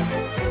好吧，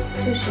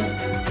就是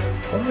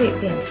头会有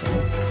点重。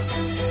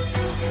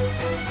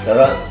冉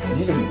冉，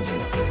你怎么不行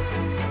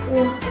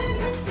了？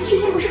你之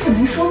前不是很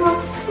能说吗？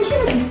你现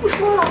在怎么不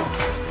说了？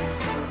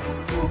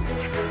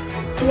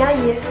李阿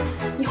姨，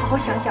你好好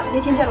想想，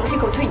那天在楼梯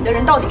口推你的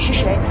人到底是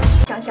谁？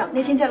想想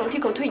那天在楼梯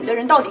口推你的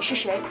人到底是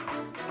谁？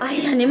哎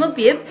呀，你们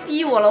别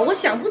逼我了，我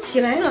想不起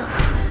来了。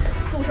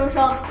杜生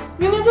生，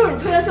明明就是你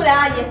推了秀莲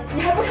阿姨，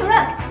你还不承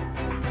认？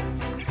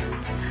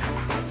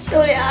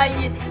秀莲阿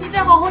姨，你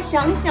再好好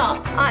想想。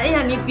哎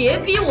呀，你别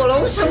逼我了，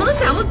我什么都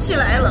想不起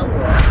来了。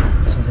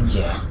我深深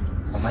姐，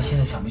我妈现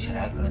在想不起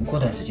来，可能过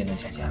段时间能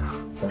想起来了。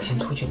我们先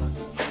出去吧。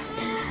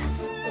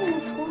我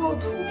头好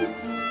痛。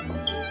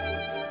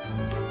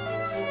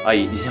阿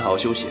姨，你先好好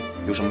休息，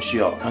有什么需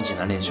要让锦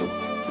兰练修。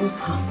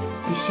好，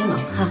你先忙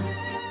哈。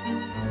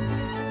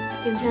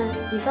景琛，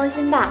你放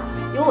心吧，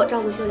有我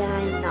照顾秀莲阿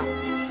姨呢。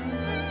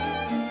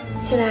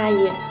秀莲阿姨，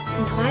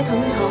你头还疼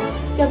不疼？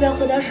要不要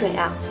喝点水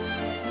啊？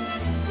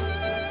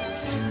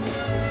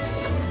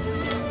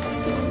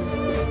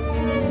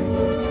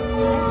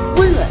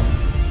温软，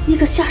你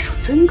可下手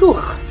真够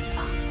狠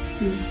的。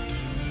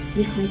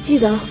你还记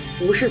得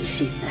不是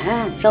济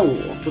南让我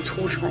不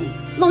出川，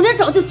老娘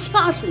早就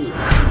掐死你了。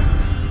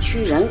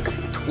居然敢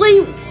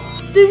推我！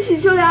对不起，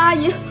秀莲阿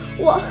姨，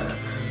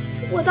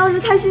我当时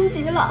太心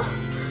急了。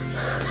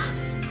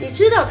你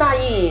知道答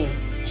应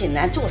锦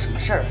南做什么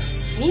事儿？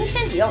明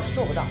天你要是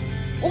做不到，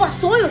我把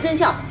所有真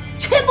相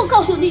全部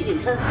告诉厉景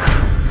琛。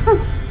哼！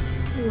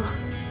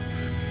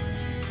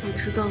我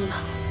知道了，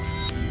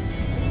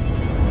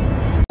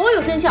所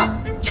有真相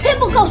全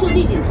部告诉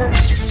厉景琛。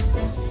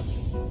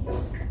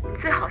你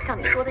最好像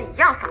你说的一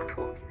样洒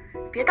脱，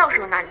别到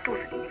时候拿你肚子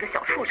里那个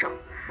小畜生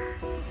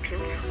凭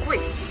此跪。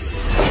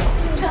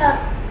景琛，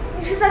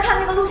你是在看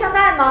那个录像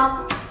带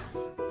吗？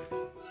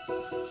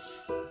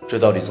这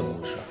到底怎么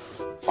回事？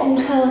景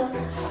琛，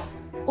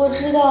我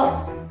知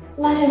道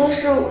那天的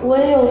事我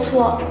也有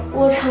错，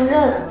我承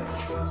认，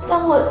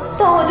但我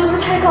就是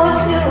太高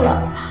兴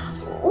了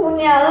，5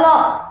年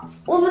了，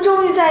我们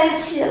终于在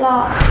一起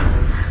了。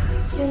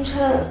景琛，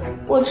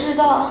我知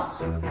道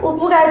我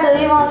不该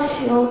得意忘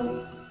形，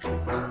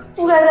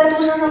不该在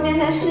杜生生面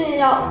前炫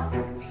耀，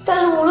但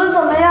是无论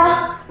怎么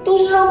样，杜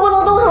生生不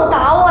能动手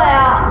打我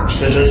呀。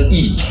深深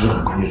一直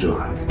很关注这个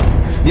孩子，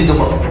你怎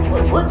么？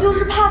我就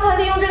是怕他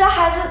利用这个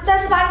孩子再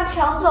次把你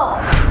抢走，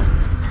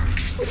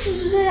我只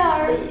是这样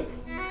而已。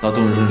那杜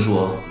生生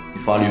说你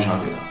发律师函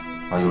给他，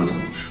那又是怎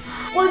么回事？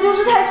我就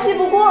是太气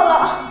不过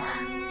了，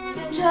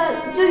景琛，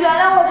你就原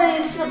谅我这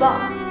一次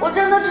吧，我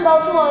真的知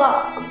道错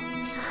了。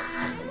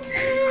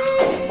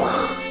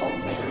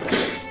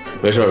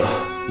没事了，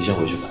你先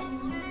回去吧。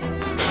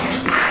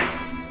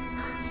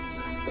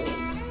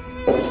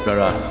冉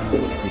冉，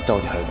你到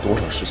底还有多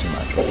少事情瞒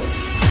着我？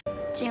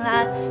景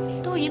兰，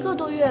都1个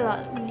多月了，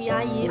李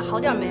阿姨好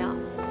点没啊？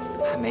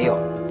还没有，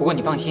不过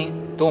你放心，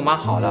等我妈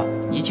好了，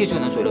一切就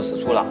能水落石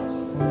出了。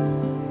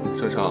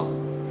生生，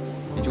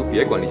你就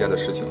别管李家的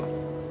事情了。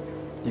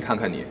你看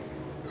看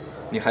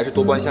你还是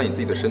多关心你自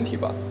己的身体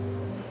吧。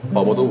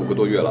宝宝都5个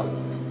多月了，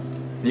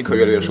你可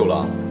越来越瘦了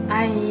啊。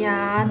哎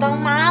呀，当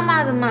妈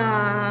妈的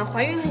嘛，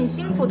怀孕很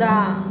辛苦的。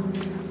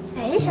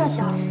哎，小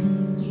小，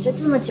你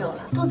这么久了，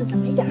肚子怎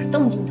么一点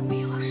动静都没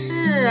有啊？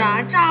是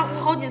啊，炸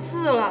呼好几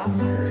次了，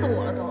烦死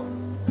我了都。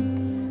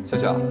小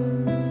小，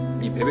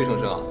你陪陪生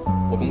生啊，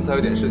我公司还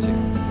有点事情，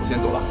我先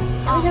走了。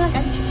行了，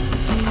赶紧。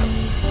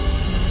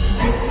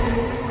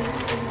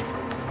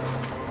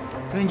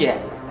生生姐，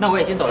那我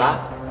也先走了。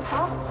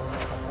好。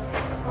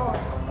哦。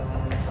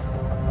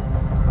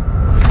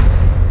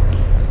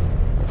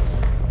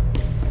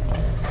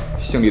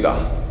姓李的，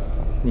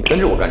你跟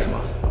着我干什么？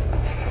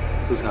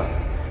苏成，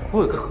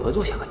我有个合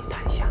作想和你谈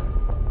一下，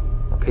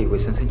可以为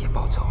生生姐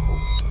报仇。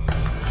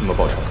怎么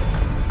报仇？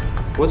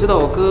我知道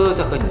我哥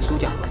在和你们苏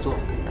家合作，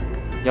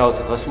要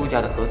是和苏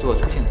家的合作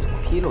出现了什么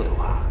纰漏的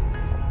话，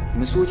你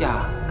们苏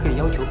家可以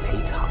要求赔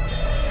偿。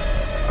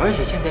而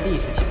且现在历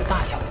史几个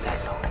大项目在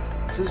手，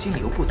资金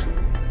流不足，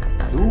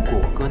如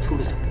果我哥出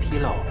了什么纰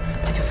漏，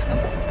他就只能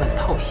股份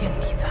套现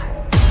理财。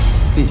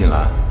厉锦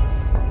兰，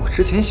我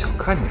之前想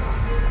看你了，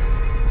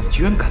你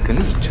居然敢跟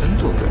厉琛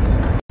作对。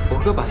我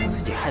哥把生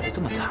生姐害得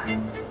这么惨，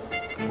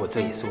我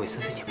这也是为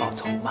生生姐报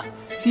仇嘛。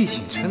厉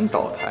景琛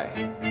倒台，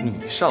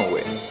你上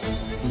位，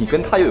你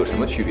跟他又有什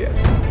么区别？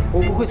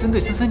我不会针对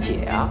生生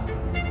姐啊。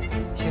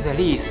现在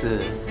厉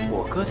是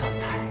我哥上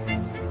台，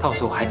到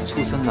时候孩子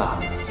出生了，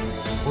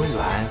温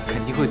软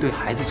肯定会对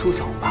孩子出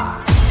手吧。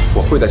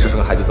我会带生生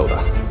和孩子走的。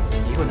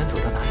你又能走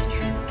到哪里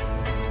去？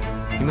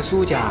你们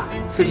苏家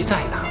势力再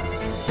大，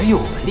没有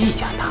我们厉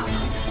家大。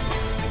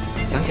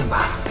想想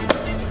吧，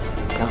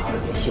想好了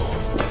联系我。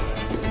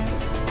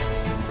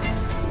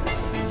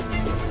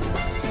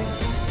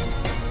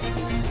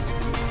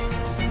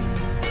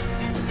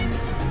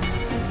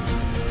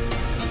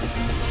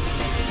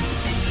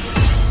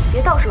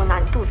别到时候拿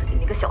你肚子里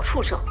那个小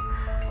畜生，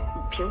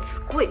母凭子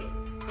贵，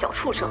小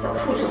畜生，小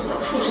畜生，小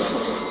畜生。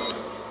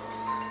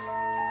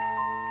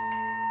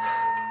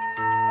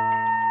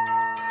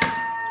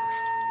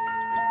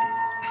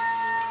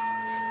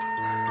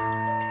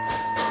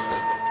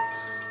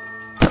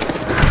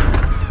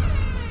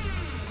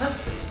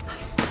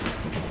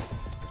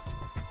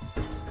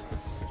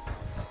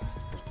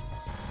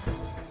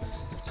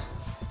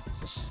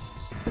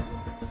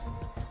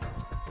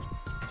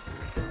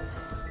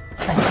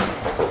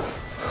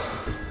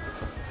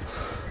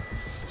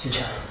金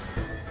晨，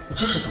你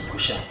这是怎么回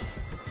事？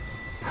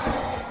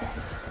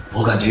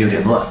我感觉有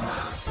点乱，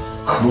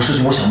很多事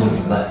情我想不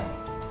明白。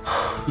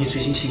你最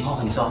近情况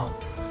很糟，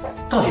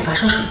到底发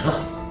生什么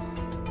了？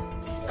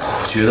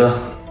我觉得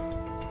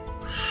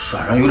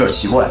软软有点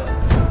奇怪，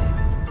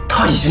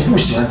他以前不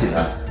喜欢景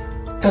安，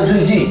但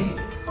最近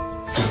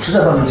总是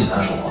在帮着景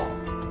安说话。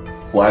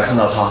我还看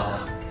到他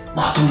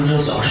骂杜真真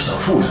小孩是小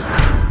畜生，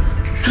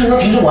这跟他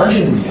平时完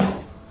全不一样。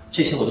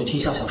这些我都听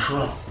笑笑说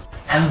了，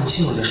还有你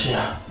亲我的事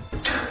啊。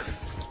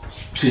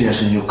这件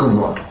事情就更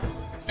乱了，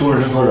杜真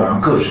真和软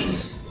软各执一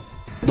词，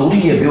楼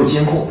里也没有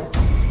监控，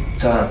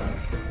但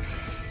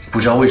不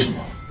知道为什么，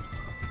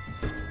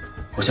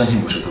我相信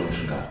不是杜真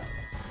真干的。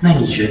那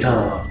你觉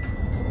得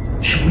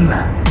是温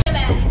软？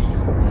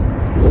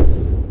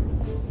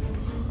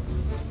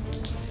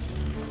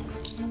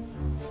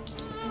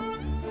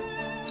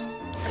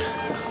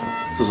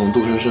自从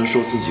杜真真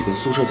说自己跟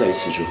苏澈在一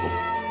起之后，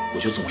我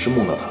就总是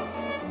梦到他，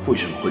为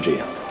什么会这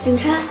样？景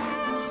琛，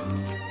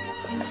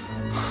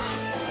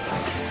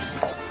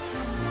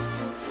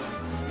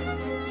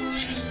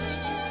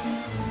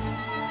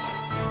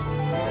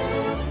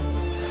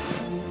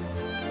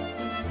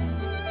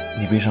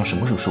你背上什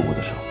么时候受过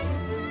的伤？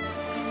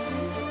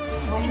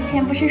我之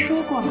前不是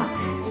说过吗？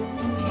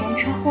以前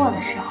车祸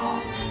的时候。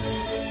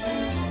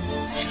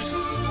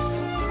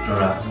软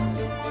软，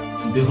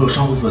你背后的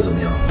伤恢复的怎么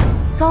样？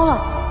糟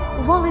了，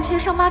我忘了贴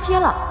伤疤贴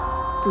了，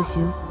不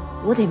行，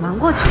我得瞒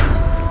过去。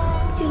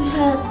景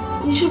琛，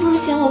你是不是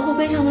嫌我后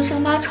背上的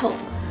伤疤丑？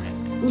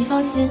你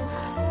放心，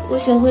我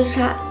选婚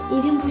纱一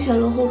定不选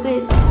露后背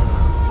的。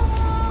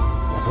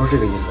我不是这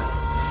个意思，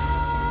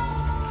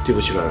对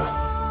不起软软，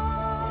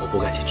我不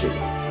该提这个。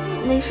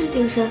没事，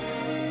景琛，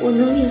我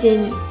能理解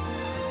你。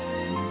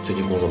最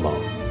近工作忙，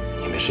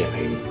也没时间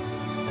陪你。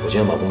我今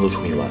天把工作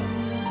处理完，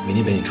明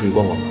天陪你出去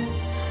逛逛吧。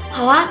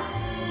好啊，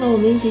那我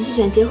们一起去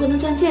选结婚的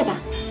钻戒吧。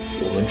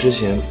我们之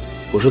前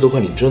不是都快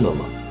领证了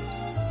吗？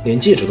连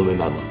戒指都没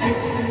买吗？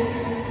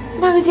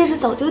那个戒指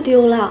早就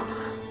丢了，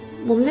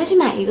我们再去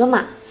买一个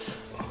嘛。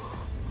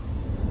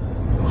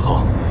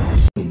好，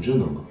领证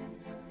了吗？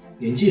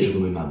连戒指都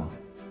没买吗？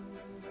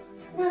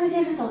那个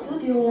戒指早就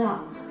丢了，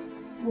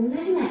我们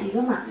再去买一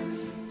个嘛。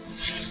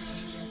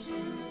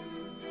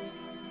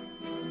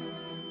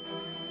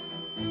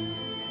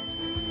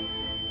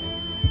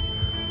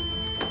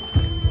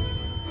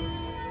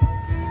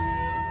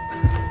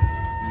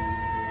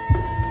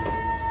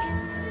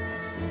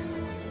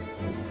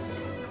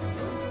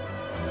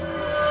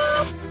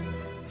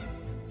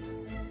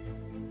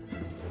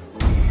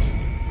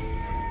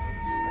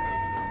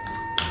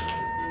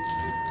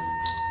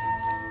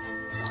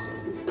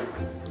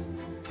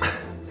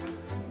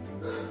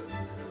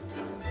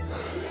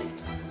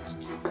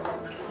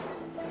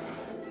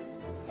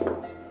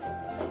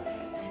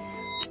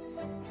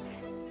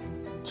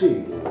这个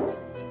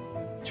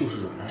就是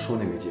软软说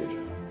那个戒指。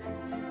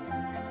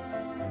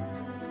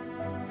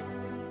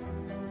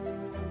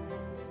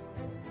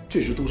这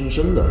是杜生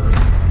生的，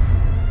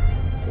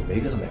我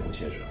没给他买过戒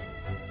指，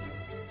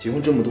结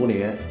婚这么多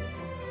年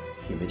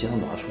也没见他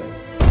拿出来。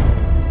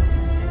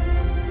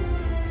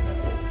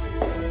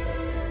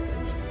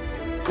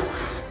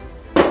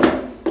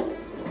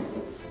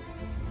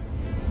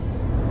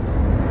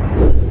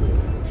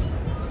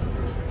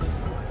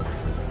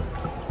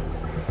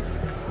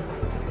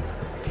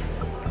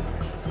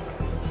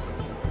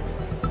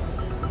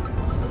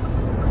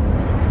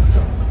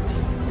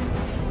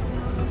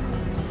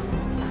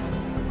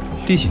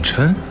厉景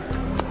琛，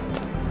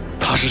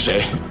他是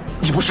谁？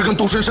你不是跟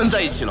杜深深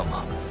在一起了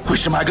吗？为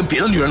什么还跟别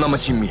的女人那么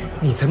亲密？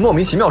你在莫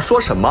名其妙说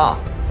什么？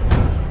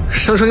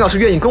生生要是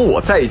愿意跟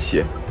我在一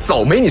起，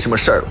早没你什么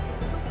事儿了。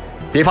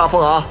别发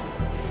疯啊，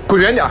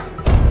滚远点！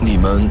你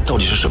们到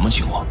底是什么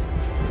情况？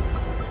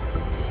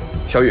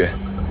小雨，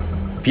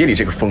别理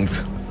这个疯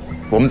子，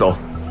我们走。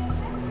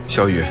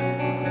小雨，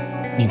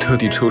你特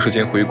地抽时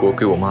间回国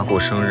给我妈过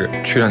生日，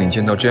却让你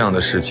见到这样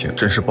的事情，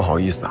真是不好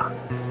意思啊。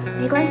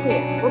没关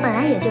系，我本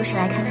来也就是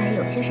来看看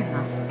有些什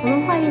么，我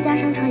们换一家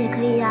商场也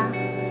可以呀。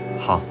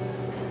好。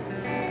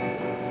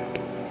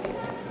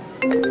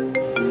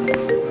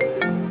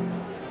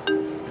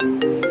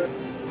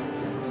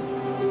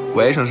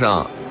喂，生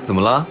生，怎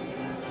么了？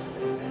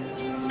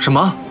什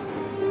么？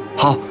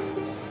好，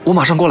我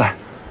马上过来。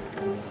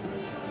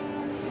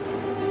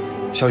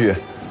小雨，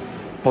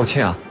抱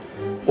歉啊，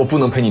我不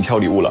能陪你挑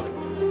礼物了。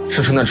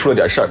生生那出了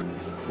点事儿，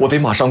我得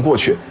马上过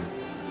去。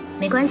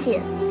没关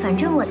系，反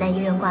正我在医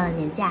院挂了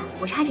年假，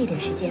不差这点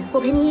时间，我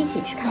陪你一起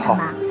去看看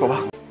吧。走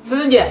吧。生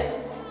生姐，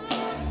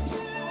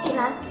锦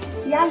兰，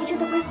李阿姨真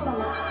的恢复了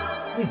吗？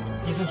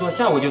医生说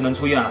下午就能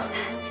出院了。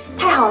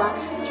太好了，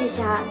这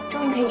下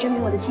终于可以证明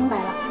我的清白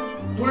了。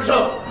杜仁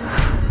胜，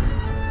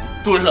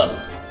杜仁胜，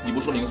你不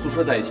说你跟苏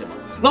车在一起吗？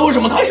那为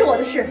什么他？这是我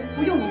的事，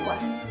不用你管。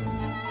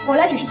我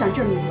来只是想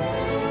证明，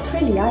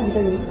推李阿姨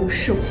的人不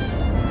是我。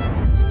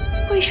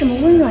为什么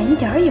温软一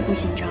点也不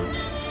紧张？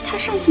她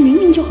上次明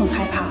明就很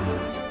害怕。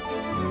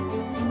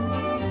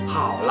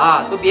好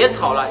了，都别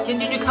吵了，先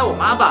进去看我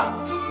妈吧。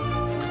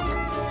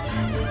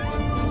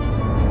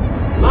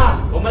妈，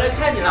我们来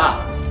看你了。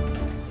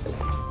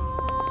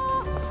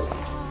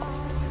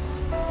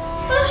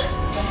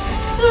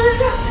杜仁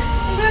胜，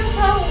你不要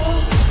杀我！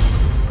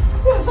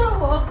不要杀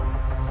我！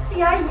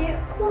李阿姨，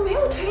我没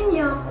有推你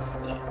啊！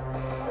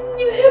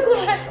你别过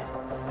来！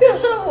不要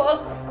杀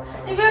我！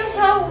你不要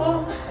杀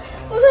我！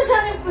我说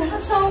杀你，不要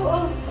杀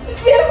我！你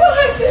别过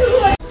来！别过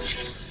来！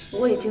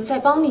我已经在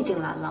帮你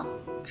景兰了，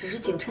只是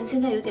景琛现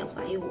在有点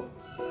怀疑我。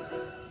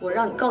我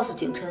让你告诉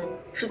景琛，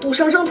是杜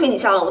生生推你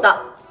下楼的。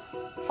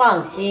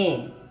放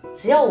心，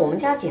只要我们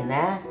家景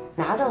兰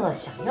拿到了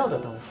想要的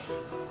东西，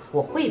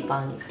我会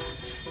帮你的。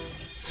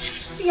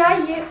李阿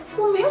姨，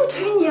我没有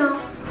推你啊！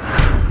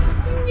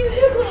你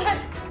别过来！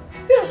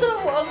不要杀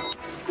我！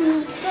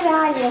谢莲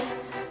阿姨，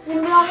你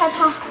们不要害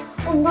怕，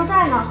我们都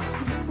在呢，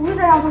不会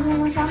再让杜生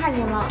生伤害您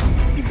了。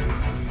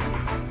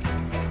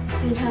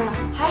景琛，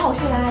还好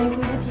谢莲阿姨恢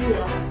复记忆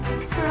了，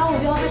不然我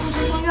就要被杜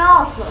生生冤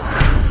枉死了。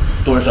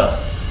杜仁胜，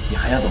你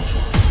还想怎么说？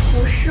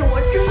不是我，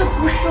真的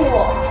不是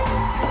我。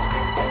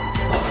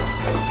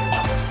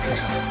先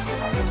生，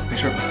没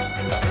事吧？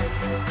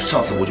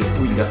上次我就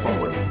不应该放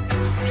过你，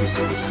这次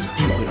我一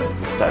定会让你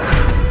付出代价。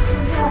景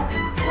琛，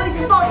我已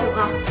经报警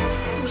了，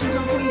杜生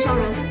生故意伤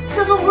人，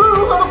这次无论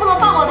如何都不能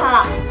放过他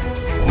了。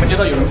我们接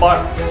到有人报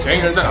案，嫌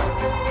疑人在哪？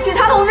警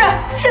察同志，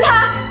是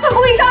他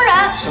故意伤人。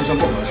生生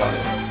不可能伤人，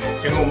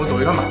先跟我们走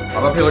一趟吧，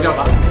马上配合调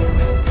查。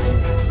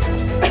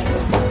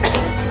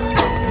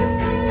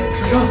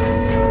生生，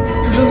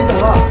生生你怎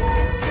么了？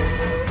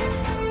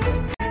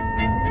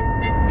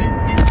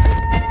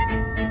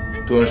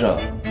杜仁胜，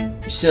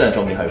你现在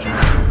证明还有什么？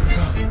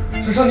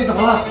生生你怎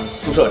么了？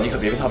苏澈，你可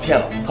别被他骗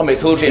了，他每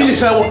次都这样。李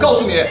晨，我告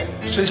诉你，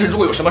生生如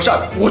果有什么事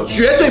儿，我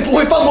绝对不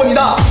会放过你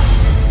的。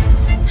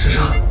生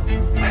生，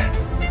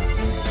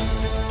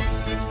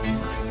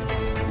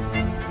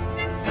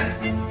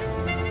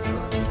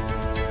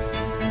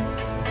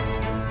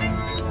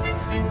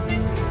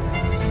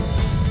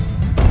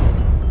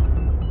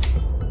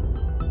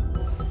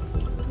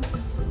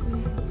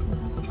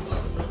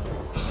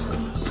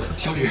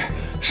小雨，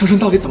生生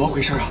到底怎么回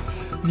事啊？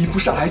你不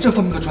是癌症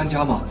方面的专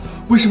家吗？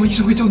为什么医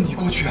生会叫你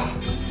过去啊？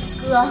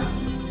哥，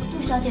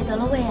杜小姐得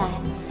了胃癌，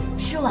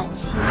是晚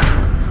期。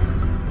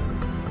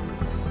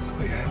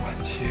胃癌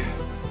晚期？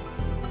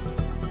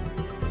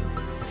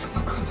怎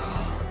么可能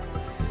啊？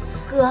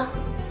哥，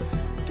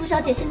杜小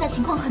姐现在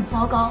情况很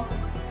糟糕，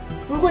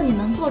如果你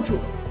能做主，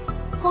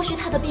后续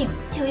她的病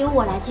就由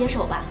我来接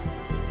手吧。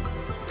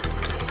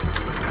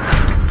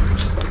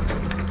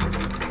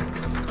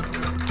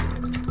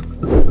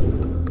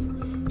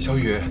小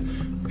雨，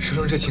生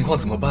生这情况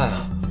怎么办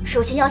啊？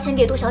首先要先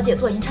给杜小姐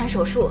做引产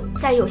手术，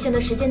在有限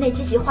的时间内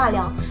积极化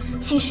疗，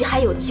兴许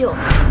还有救。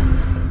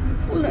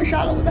不能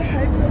杀了我的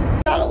孩子，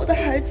杀了我的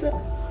孩子！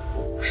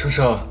生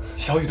生，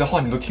小雨的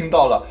话你都听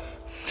到了，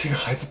这个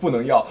孩子不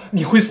能要，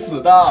你会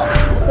死的。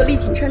我和厉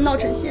景琛闹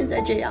成现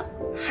在这样，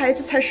孩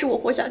子才是我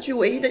活下去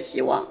唯一的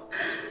希望。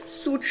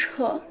苏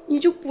澈，你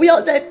就不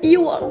要再逼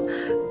我了，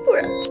不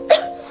然……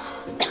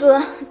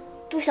哥，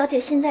杜小姐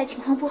现在情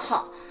况不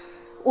好，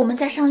我们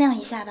再商量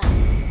一下吧。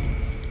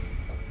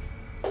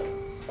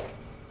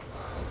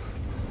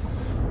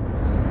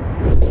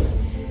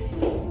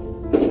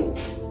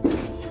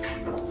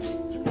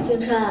景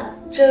琛，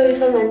这有一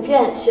份文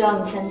件需要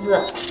你签字。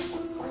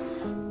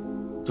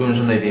杜仁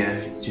胜那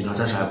边，警察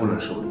暂时还不能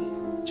受理。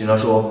警察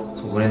说，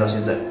从昨天到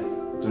现在，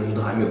杜仁胜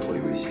都还没有脱离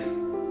危险。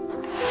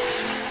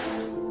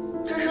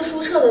这是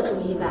苏澈的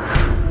主意吧？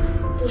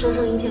杜生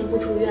生1天不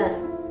出院，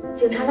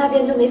警察那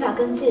边就没法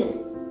跟进。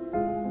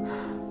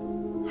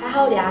还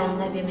好李阿姨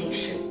那边没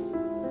事。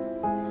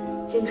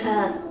景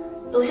琛，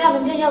楼下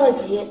文件要得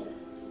急，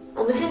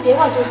我们先别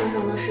管杜生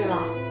生的事了。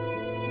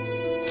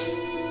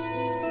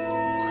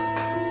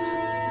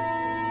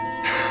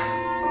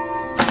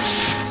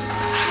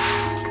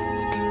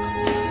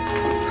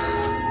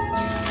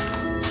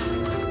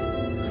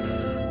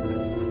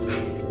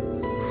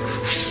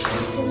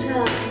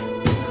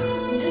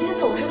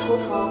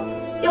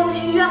要不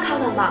去医院看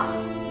看吧，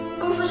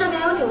公司这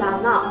边有景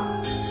兰呢。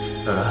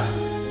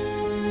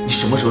你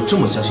什么时候这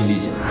么相信丽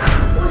姐呢？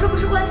我这不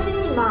是关心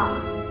你吗？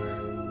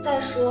再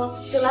说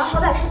景兰好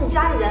歹是你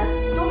家里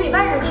人，总比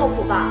外人靠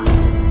谱吧。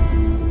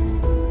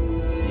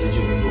研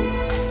究工作吧。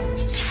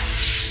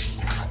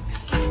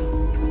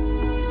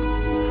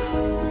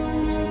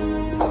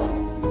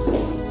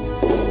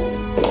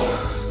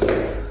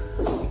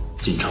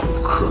警察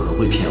不可能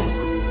会骗我。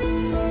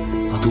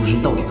那杜生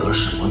到底得了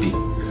什么病？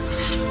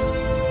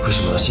为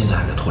什么到现在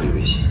还没脱离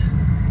危险？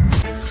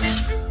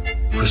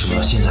为什么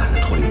到现在还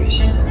没脱离危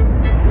险？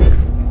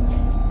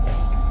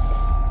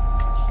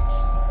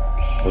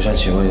我想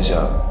请问一下，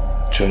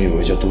这里有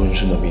位叫杜生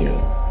生的病人，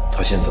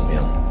他现在怎么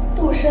样？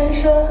杜生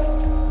生，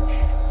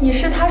你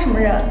是他什么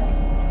人？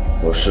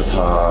我是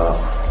他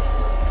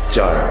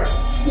家人。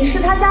你是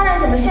他家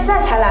人，怎么现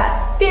在才来？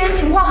病人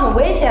情况很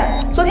危险，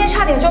昨天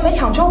差点就没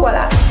抢救过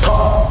来。他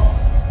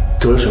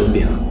得了什么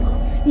病？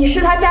你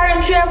是他家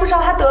人，居然不知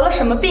道他得了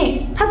什么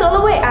病？他得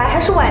了胃癌还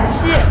是晚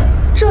期？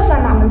这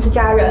算哪门子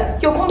家人？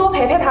有空多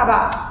陪陪他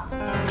吧。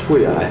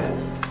胃癌？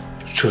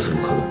这怎么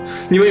可能？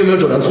你们有没有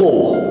诊断错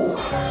误？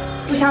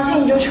不相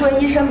信你就去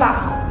问医生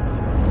吧。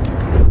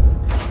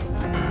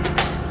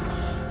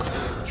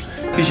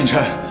厉景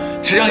琛，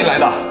谁让你来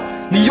的？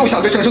你又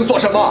想对生生做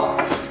什么？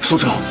苏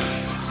哲，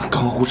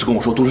刚刚护士跟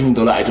我说杜生生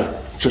得了癌症，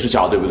这是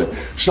假的，对不对？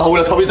是他为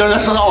了逃避责任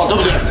杀我，对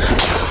不对？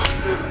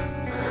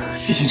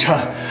厉景琛，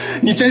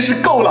你真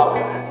是够了！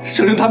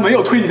生生他没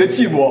有推你的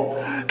寂寞，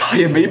他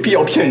也没必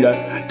要骗人，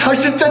他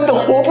是真的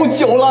活不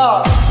久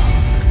了。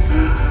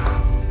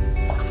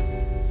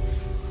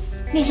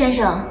厉先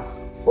生，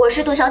我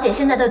是杜小姐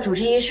现在的主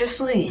治医师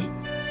苏雨，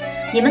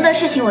你们的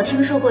事情我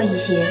听说过一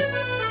些，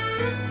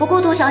不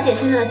过杜小姐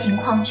现在的情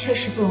况确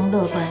实不容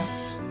乐观，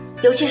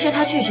尤其是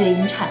她拒绝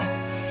引产，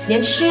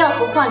连吃药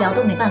和化疗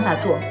都没办法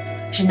做，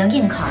只能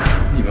硬扛。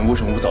你们为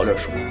什么不早点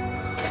说？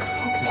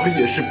我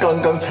也是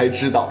刚刚才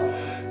知道，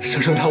生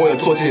生他为了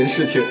做这件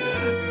事情，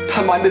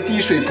他瞒得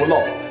滴水不漏，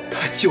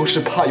他就是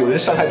怕有人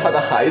伤害他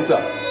的孩子。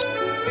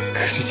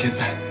可是现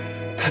在，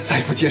他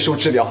再不接受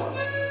治疗，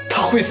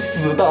他会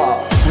死的。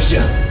不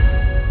行，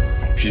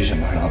必须想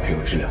办法让他配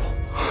合治疗。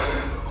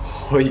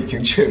我已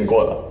经劝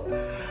过了，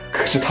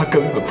可是他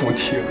根本不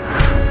听。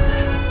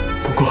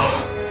不过，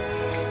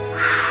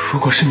如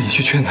果是你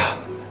去劝他，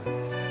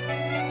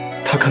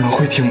他可能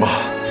会听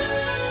吧。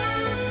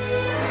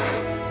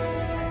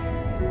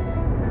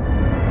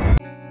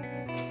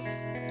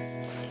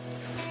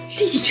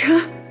厉景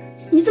琛，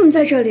你怎么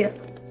在这里？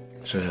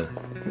生生，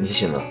你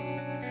醒了。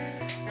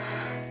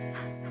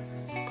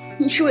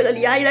你是为了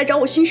李阿姨来找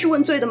我兴师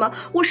问罪的吗？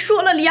我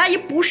说了，李阿姨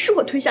不是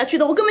我推下去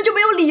的，我根本就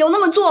没有理由那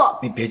么做。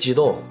你别激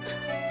动，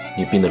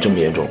你病得这么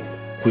严重，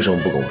为什么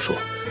不跟我说？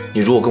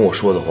你如果跟我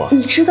说的话，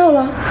你知道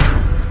了？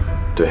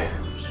对，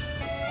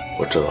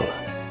我知道了。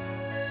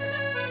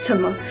怎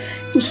么，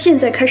你现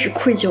在开始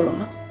愧疚了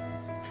吗？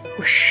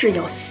我是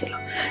要死了，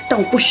但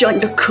我不需要你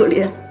的可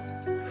怜。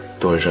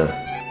杜文生，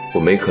我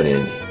没可怜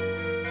你，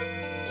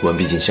我们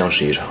毕竟相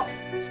识一场。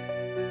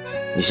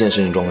你现在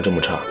身体状况这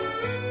么差，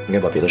应该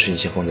把别的事情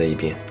先放在一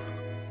边，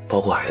包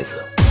括孩子，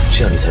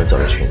这样你才能早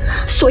点痊愈。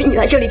所以你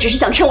来这里只是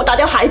想劝我打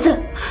掉孩子？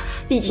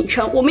厉景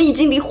琛，我们已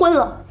经离婚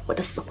了，我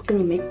的死活跟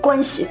你没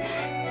关系。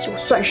就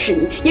算是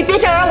你，也别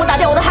想让我打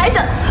掉我的孩子。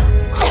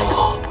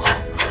好，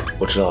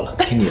我知道了，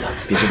听你的，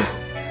别激动。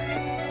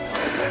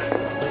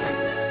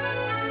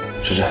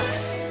时辰，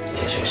你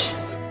先休息。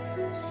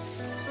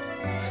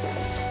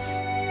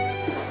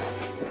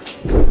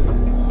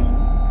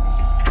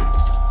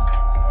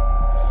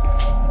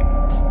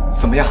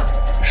怎么样？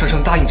生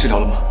生答应治疗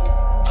了吗？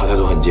他态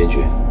度很坚决，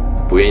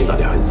不愿意打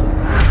掉孩子。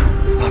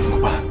那怎么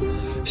办？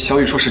小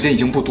雨说时间已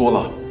经不多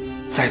了，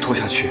再拖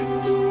下去，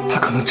他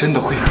可能真的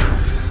会……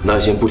那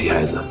先不提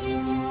孩子，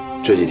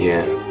这几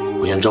天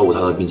我先照顾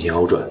他的病情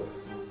好转，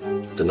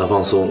等他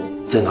放松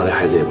再拿掉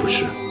孩子也不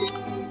迟。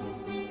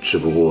只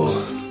不过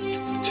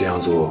这样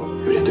做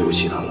有点对不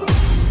起他了。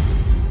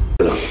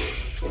对了，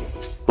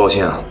抱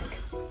歉啊，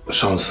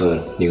上次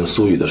你跟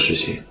苏雨的事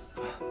情，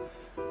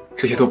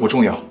这些都不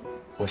重要。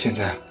我现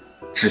在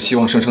只希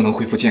望生生能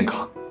恢复健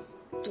康。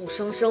杜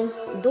生生，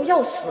你都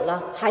要死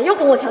了，还要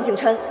跟我抢景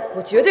琛，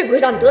我绝对不会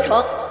让你得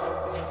逞。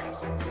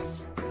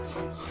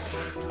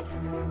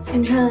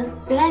景琛，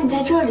原来你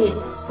在这里，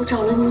我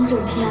找了你一整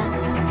天。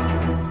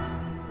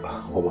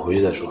我们回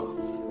去再说。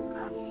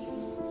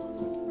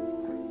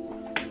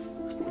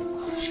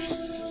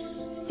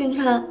景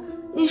琛，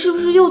你是不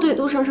是又对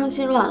杜生生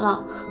心软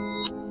了？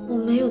我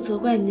没有责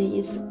怪你的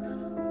意思，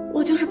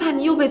我就是怕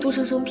你又被杜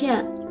生生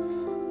骗。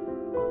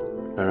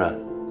冉冉，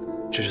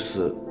这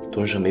次杜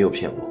生生没有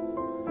骗我。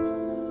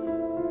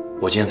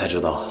我今天才知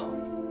道，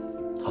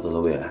他得了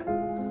胃癌。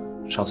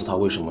上次他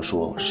为什么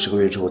说10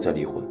个月之后再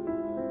离婚，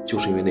就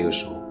是因为那个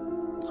时候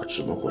他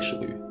只能活10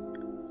个月。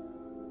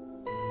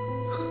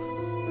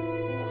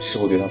是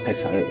我对他太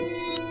残忍了。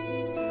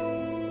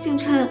景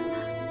琛，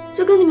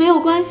这跟你没有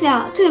关系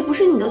啊，这也不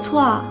是你的错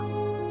啊。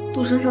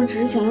杜生生只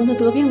是想用他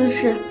得病的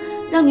事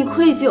让你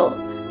愧疚，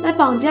来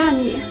绑架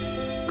你。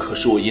可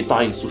是我已经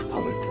答应苏哲他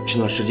们，这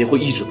段时间会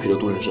一直陪着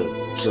杜生生，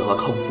直到他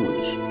康复为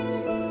止。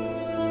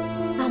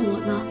那我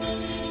呢？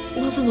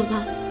我怎么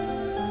办？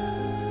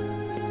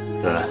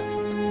冉冉，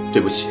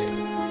对不起，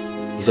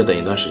你再等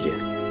一段时间，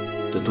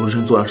等杜生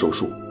生做完手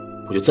术，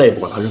我就再也不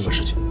管他任何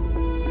事情。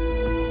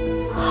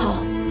好，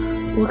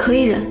我可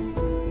以忍。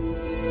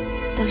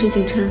但是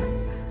景琛，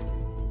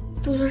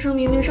杜生生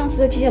明明上次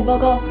的体检报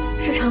告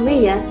是肠胃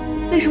炎，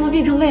为什么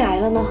变成胃癌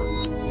了呢？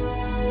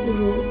不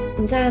如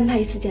你再安排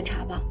一次检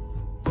查吧。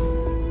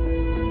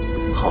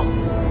好。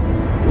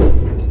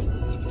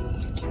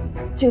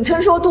景琛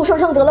说杜生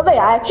生得了胃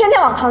癌，天天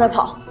往他那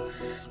跑。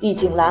厉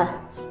景兰，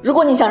如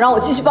果你想让我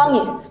继续帮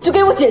你，就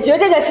给我解决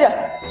这件事。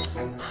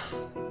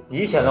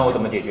你想让我怎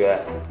么解决？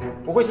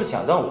不会是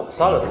想让我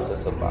杀了杜生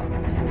生吧？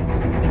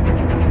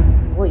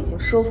我已经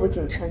说服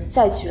景琛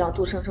再去让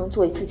杜生生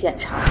做一次检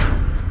查，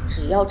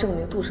只要证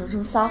明杜生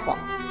生撒谎，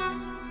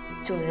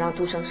就能让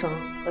杜生生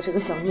和这个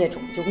小孽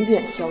种永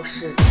远消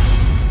失。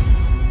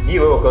你以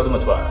为我哥这么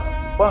蠢，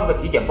换个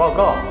体检报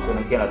告就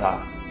能骗了他？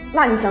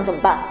那你想怎么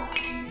办？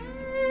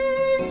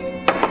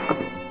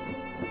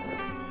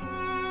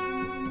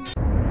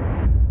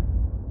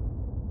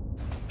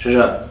珊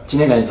珊，今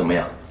天感觉怎么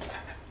样？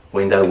我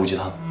给你带了无鸡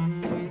汤。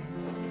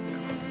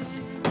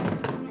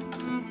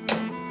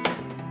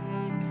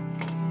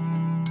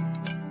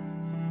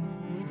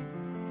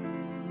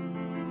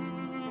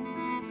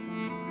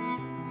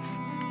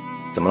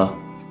怎么了？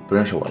不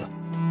认识我了？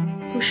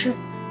不是，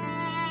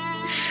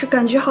是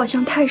感觉好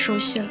像太熟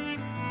悉了，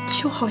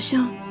就好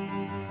像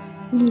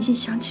你已经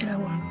想起来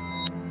我了。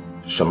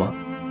什么？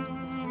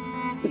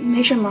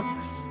没什么，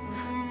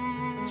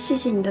谢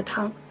谢你的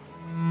汤，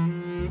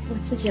我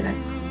自己来。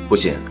不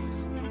行，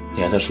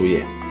你还在输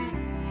液，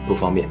不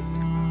方便，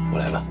我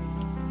来吧。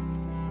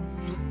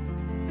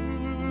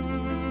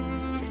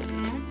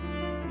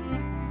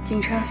景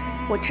琛，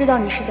我知道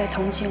你是在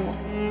同情我，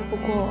不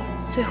过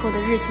最后的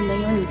日子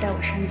能有你在我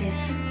身边，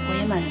我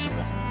也满足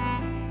了。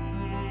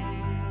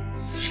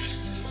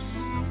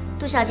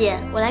杜小姐，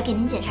我来给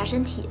您检查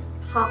身体。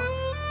好。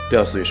对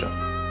啊，苏医生，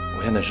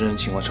我先等珊珊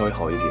情况稍微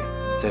好一点，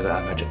再给她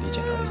安排整体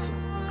检查一次。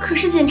可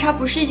是检查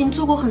不是已经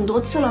做过很多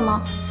次了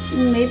吗？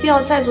没必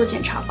要再做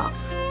检查吧？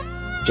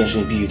这件事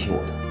你必须听我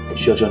的，我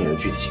需要知道你的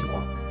具体情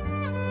况。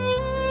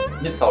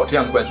你早这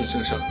样关心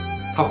生生，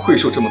他会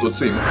受这么多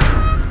罪吗？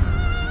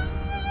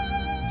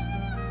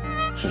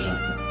珊珊，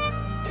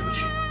对不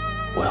起，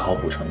我会好好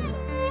补偿你的。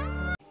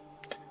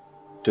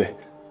对，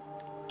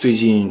最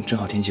近正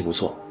好天气不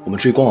错，我们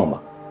追光网吧。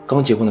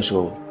刚结婚的时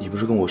候，你不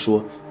是跟我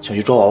说想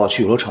去抓娃娃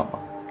去游乐场吗？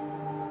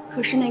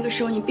可是那个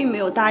时候你并没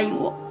有答应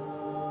我，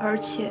而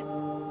且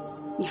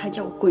你还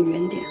叫我滚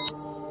远点。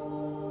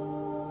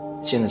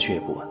现在去也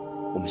不晚，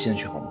我们现在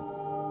去好吗？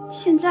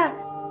现在？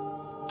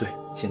对，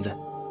现在。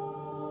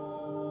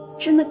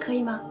真的可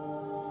以吗？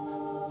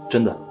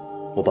真的，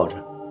我保证。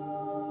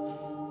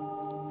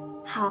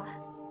好。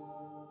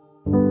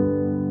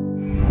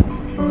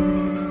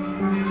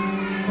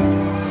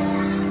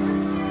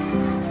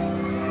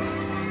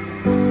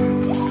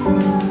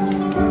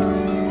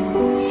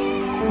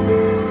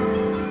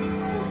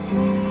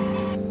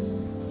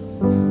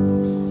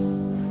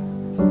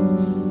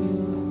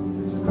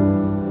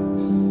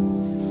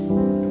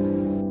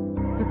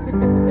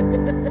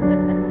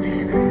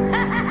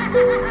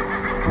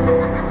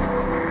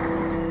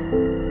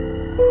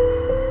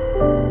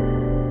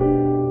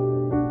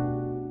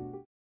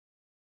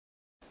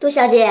杜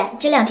小姐，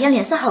这2天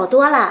脸色好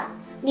多了。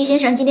厉先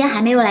生今天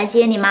还没有来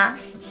接你吗？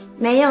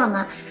没有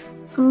呢，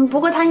不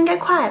过他应该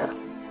快了。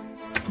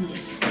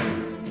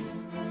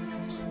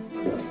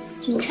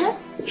景琛，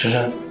珊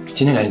珊，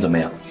今天感觉怎么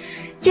样？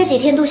这几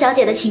天杜小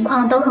姐的情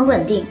况都很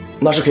稳定。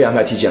那是可以安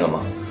排体检了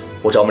吗？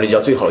我找我们李家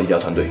最好的医疗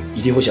团队，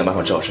一定会想办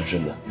法治好珊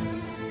珊的。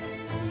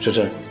珊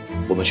珊，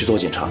我们去做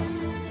检查，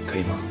可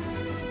以吗？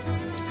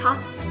好。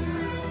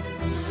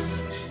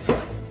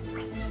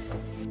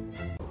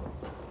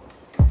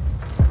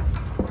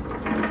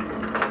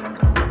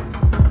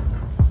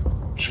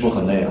是不是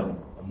很累啊？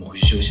我们回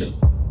去休息了。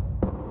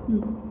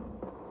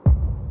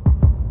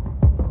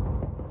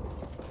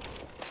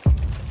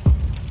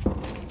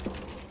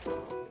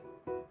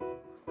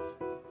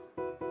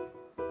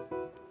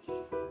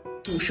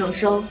杜生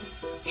生，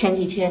前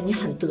几天你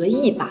很得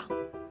意吧？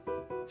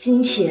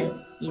今天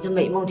你的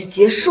美梦就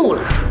结束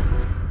了。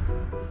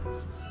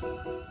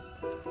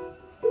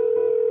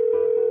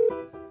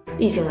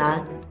厉景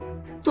兰，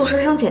杜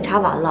生生检查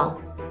完了，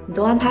你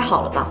都安排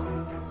好了吧？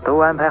都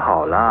安排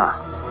好了，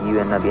医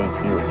院那边已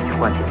经有人去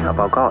换检查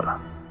报告了，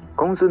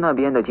公司那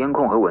边的监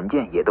控和文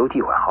件也都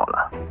替换好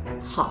了。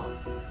好，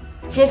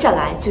接下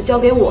来就交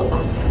给我吧。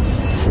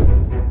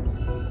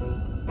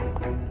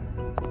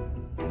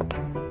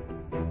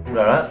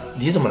冉冉，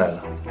你怎么来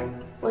了？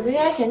我在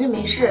家闲着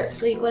没事，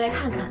所以过来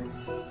看看。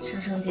生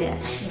生姐，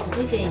你不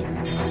会介意吧？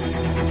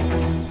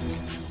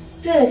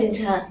对了，景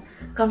琛，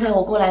刚才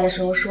我过来的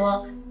时候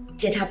说，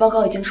检查报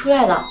告已经出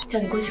来了，叫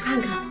你过去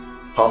看看。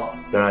好，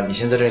冉冉，你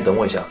先在这里等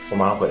我一下，我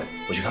马上回来，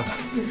我去看看。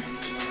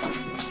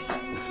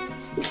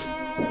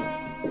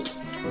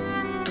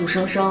杜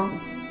生生，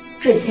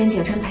这几天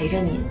景琛陪着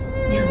你，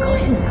你很高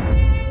兴吧？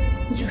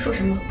你想说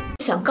什么？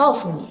我想告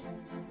诉你，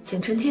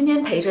景琛天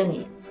天陪着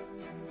你，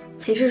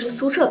其实是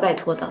苏澈拜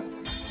托的，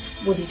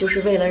目的就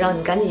是为了让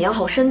你赶紧养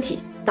好身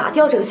体，打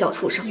掉这个小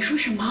畜生。你说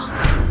什么？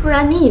不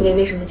然你以为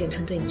为什么景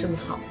琛对你这么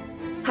好？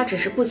他只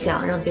是不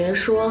想让别人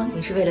说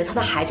你是为了他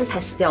的孩子才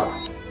死掉的，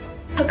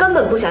他根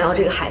本不想要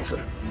这个孩子，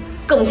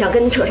更不想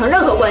跟你扯上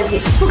任何关系。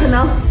不可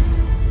能！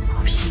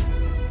不信。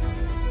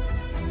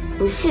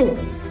不信？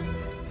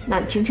那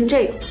你听听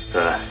这个。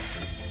来，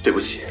对不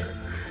起，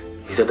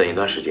你再等一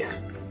段时间，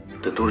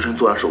等杜志生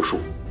做完手术，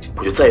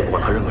我就再也不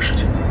管他任何事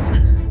情。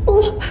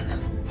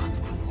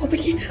我不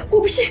听，我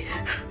不信。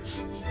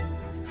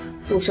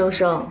杜生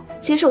生，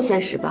接受现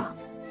实吧。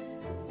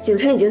景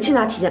琛已经去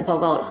拿体检报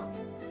告了，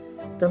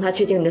等他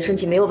确定你的身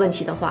体没有问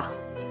题的话，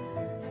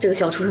这个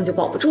小畜生就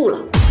保不住了。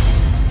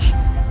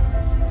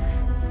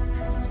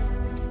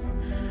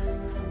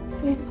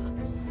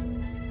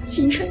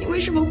景琛，你为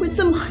什么会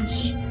这么狠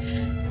心？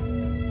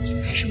你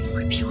为什么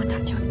会骗我打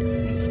掉你的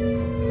孩子？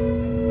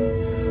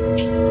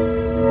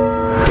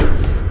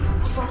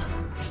爸，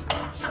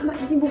妈妈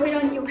一定不会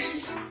让你有事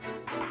的。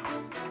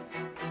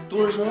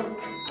杜日生，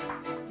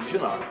你去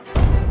哪儿？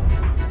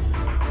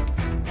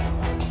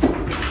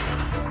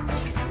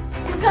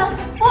景琛，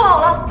不好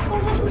了，公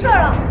司出事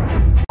儿了！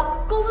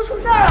公司出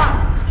事儿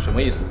了！什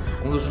么意思？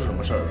公司出什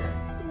么事儿了？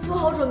你做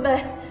好准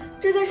备，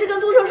这件事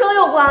跟杜生生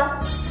有关。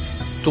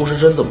杜生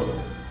生怎么了？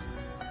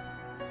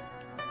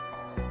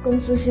公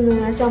司新能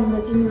源项目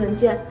的机密文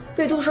件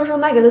被杜生生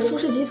卖给了苏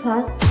氏集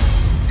团，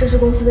这是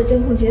公司的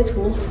监控截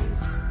图。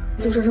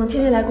杜生生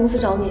天天来公司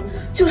找你，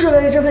就是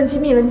为了这份机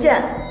密文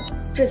件。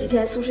这几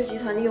天苏氏集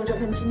团利用这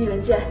份机密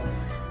文件，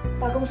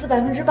把公司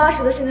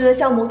80%的新能源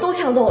项目都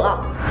抢走了。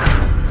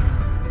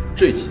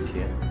这几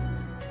天？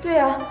对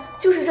呀，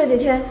就是这几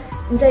天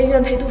你在医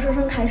院陪杜生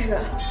生开始。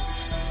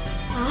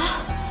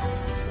啊？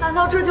难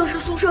道这就是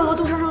苏舍和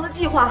杜生生的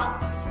计划？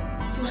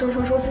杜生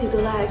生说自己得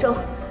了癌症，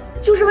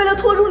就是为了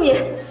拖住你，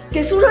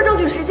给苏舍争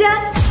取时间。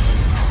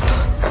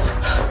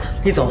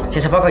厉总，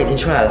检查报告已经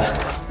出来了。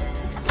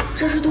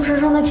这是杜生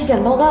生的体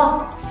检报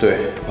告？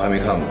对，我还没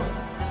看过。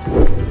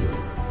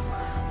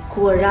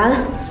果然，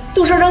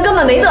杜生生根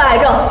本没得癌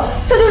症，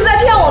他就是在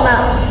骗我们。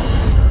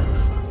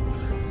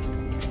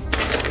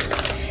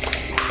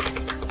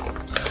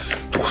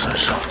杜生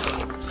生，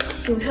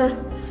景琛，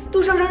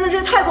杜生生这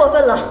真太过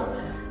分了！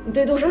你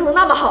对杜生生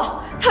那么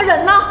好，他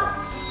人呢？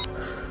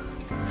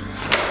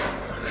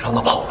让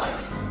他跑了。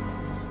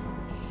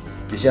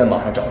你现在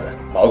马上找人，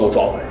把他给我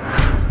抓回来。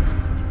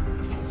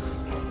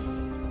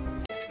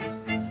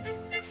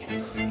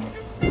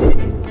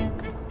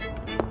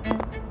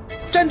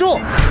站住！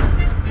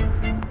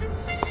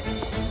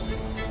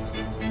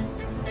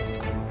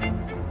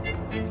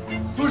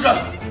杜生，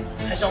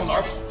还想往哪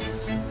儿跑？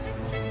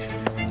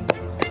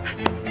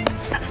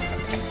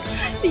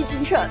厉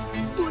景琛，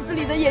肚子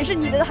里的也是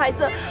你的孩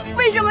子，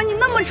为什么你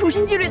那么处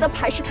心积虑地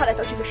排斥他来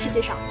到这个世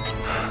界上？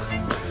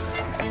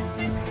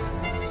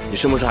你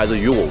生不生孩子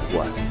与我无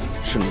关，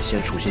是你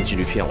先处心积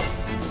虑骗我。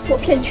我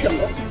骗你什么？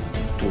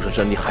杜生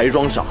生，你还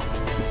装傻？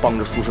你帮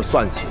着宿舍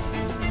算计，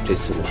这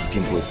次我一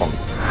定不会放过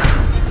你。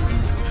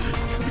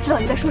我不知道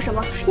你在说什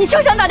么，你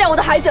休想打掉我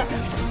的孩子！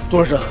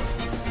杜生生，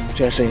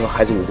这件事情和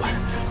孩子无关，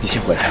你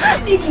先回来。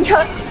厉景琛，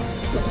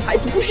我的孩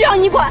子不需要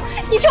你管，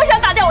你休想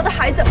打掉我的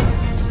孩子！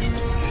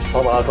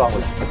我把他抓回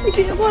来。你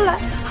别过来，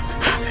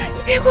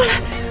你别过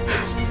来！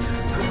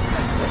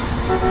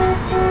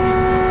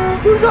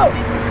杜生，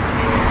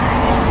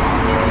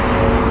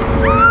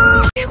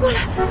别过来！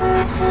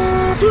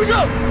杜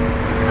生。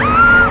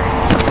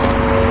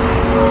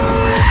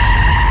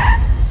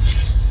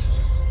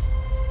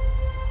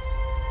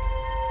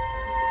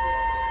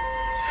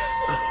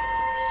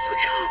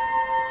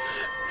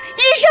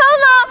医生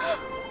呢？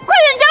快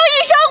点叫医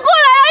生过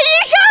来啊！医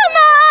生呢？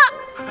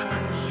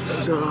医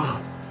生，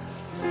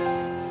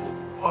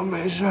我没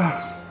事，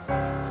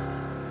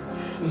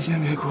你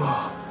先别哭，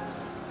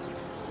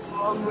我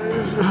没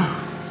事。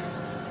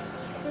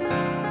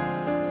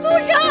苏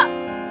哲，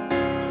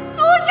苏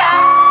哲，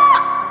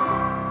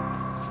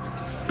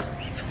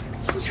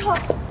苏哲，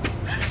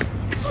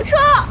苏哲！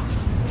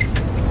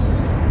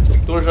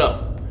杜生生，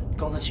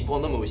刚才情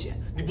况那么危险，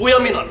你不会要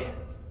命了你？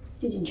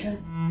厉景琛，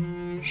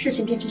事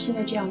情变成现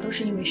在这样都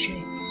是因为谁？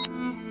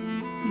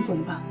你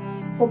滚吧，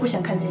我不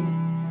想看见你。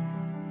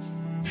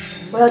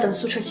我要等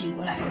苏澈醒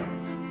过来。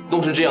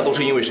弄成这样都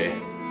是因为谁？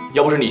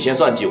要不是你先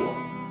算计我，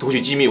偷取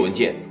机密文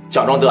件，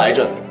假装得癌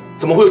症，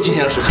怎么会有今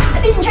天的事情？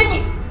厉景琛，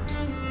你……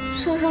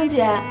生生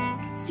姐，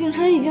景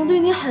琛已经对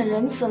你很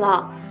仁慈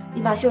了。你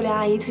把秀莲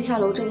阿姨推下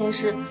楼这件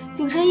事，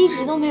景琛一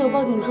直都没有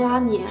报警抓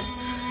你。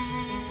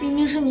明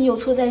明是你有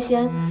错在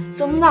先，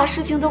怎么把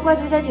事情都怪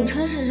罪在景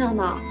琛身上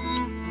呢？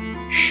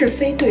是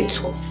非对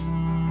错，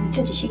你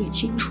自己心里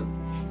清楚。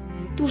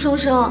杜生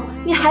生，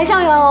你还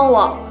想冤枉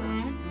我？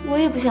我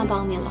也不想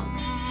帮你了。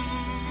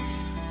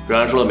冉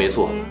冉说的没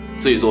错，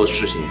自己做的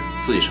事情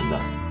自己承担，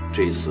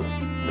这一次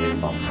没人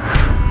帮。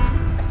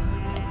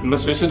你们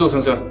谁是杜生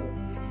生？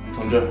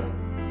同志，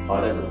把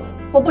他带走吧。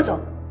我不走，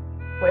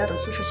我要等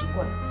苏澈醒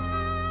过来。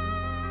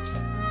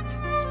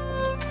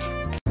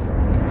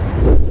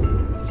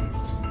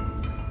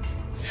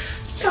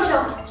笑笑，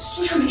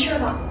苏澈没事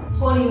吧？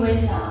脱离危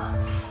险了。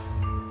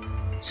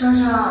生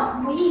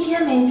生，我一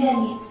天没见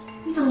你，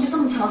你怎么就这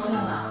么憔悴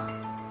了？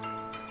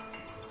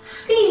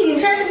厉景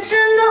琛是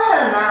真的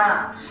狠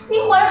啊！你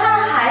怀了他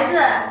的孩子，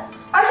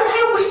而且他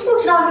又不是不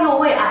知道你有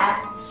胃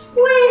癌，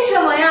为什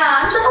么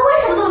呀？你说他为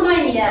什么这么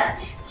对你？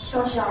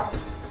笑笑，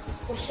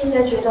我现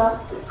在觉得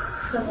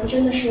可能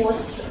真的是我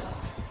死了，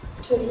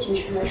对李景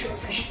晨来说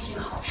才是一件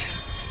好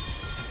事。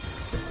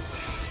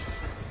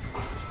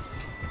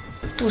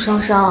杜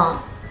生生，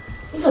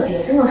你可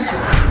别这么说，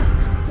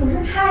景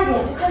晨差一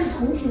点就开始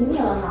同情你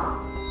了呢。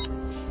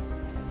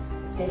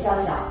钱笑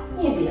笑，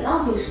你也别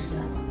浪费时间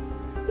了，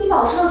你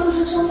保释了杜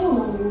生生又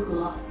能如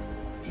何？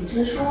景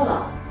晨说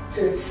了，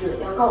这次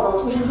要告到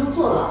杜生生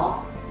坐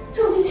牢，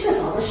证据确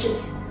凿的事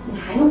情，你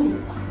还能怎么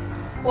办？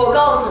我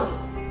告诉你，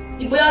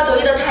你不要得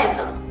意的太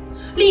早。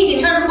厉景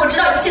琛如果知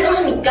道一切都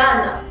是你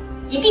干的，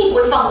一定不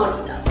会放过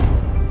你的。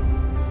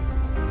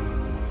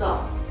走，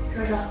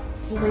生生，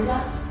你回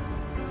家。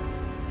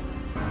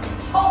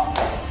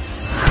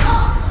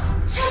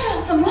笑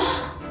笑，怎么了？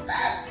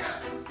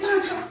哪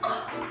儿疼？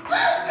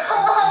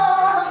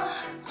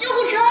救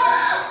护车！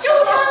救护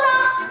车呢？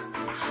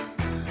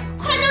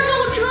快叫救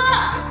护车！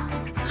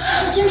笑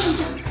笑，坚持一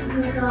下。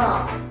生生，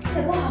你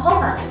也不好好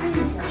反思一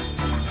下，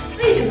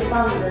为什么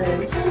帮你的人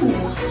对你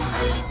不好？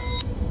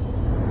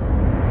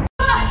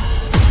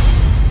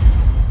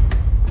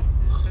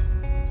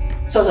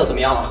笑笑怎么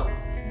样了？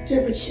对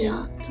不起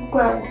啊，都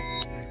怪我。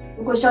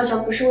如果笑笑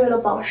不是为了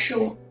保释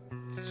我，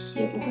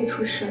也不会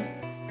出事。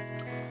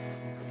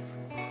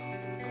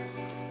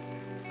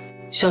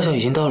笑笑已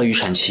经到了预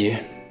产期，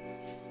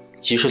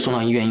及时送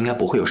到医院应该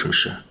不会有什么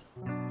事。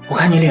我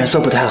看你脸色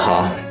不太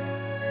好，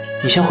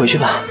你先回去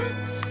吧，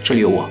这里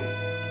有我。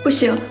不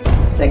行，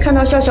在看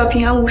到笑笑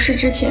平安无事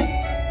之前，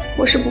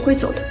我是不会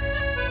走的。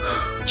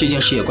这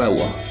件事也怪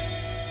我，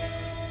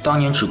当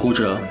年只顾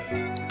着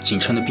景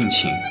琛的病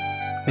情，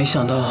没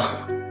想到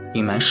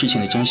隐瞒事情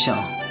的真相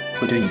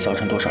会对你造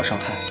成多少伤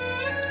害。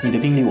你的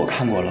病历我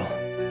看过了，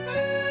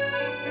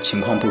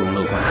情况不容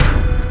乐观。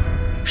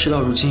事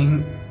到如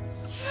今，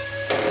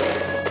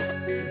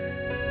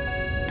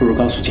不如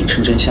告诉景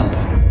琛真相吧。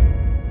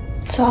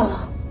算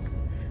了，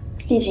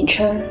厉景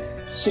琛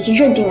已经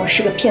认定我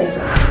是个骗子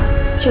了。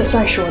就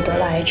算是我得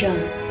了癌症，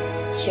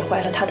也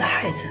怀了他的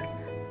孩子，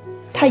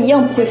他一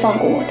样不会放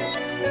过我的。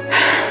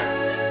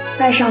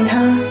爱上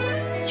他，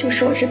就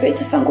是我这辈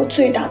子犯过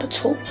最大的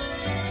错误。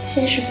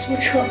先是苏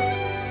澈，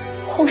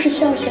后是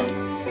笑笑，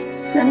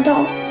难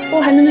道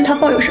我还能对他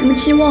抱有什么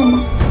寄望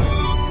吗？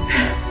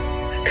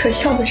可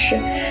笑的是，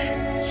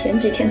前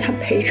几天他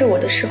陪着我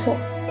的时候，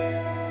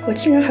我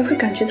竟然还会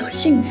感觉到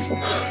幸福。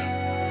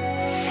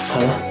好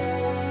了，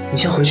你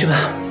先回去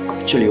吧，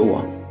这里有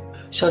我。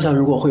笑笑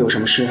如果会有什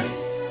么事，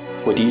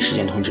我第一时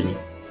间通知你。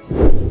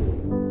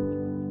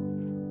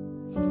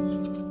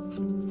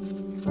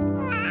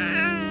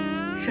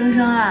生生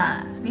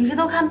啊，你这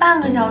都看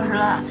半个小时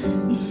了，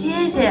你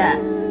歇歇。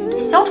这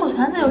小丑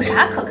团子有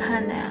啥可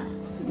看的呀？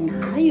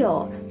哪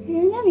有，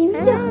人家明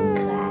明就很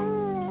可爱。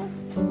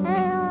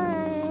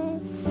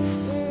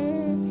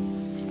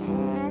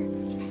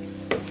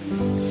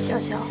笑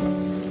笑，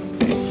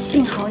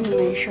幸好你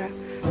没事，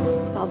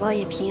宝宝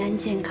也平安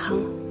健康，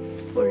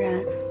不然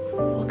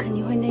我肯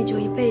定会内疚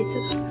一辈子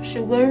的。是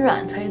温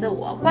软推的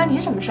我，关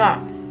你什么事儿？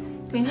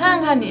你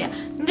看看你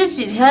这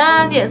几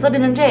天脸色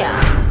变成这样。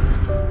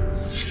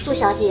杜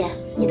小姐，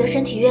你的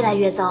身体越来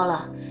越糟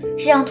了，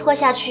这样拖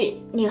下去，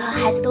你和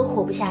孩子都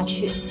活不下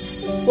去。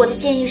我的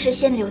建议是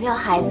先流掉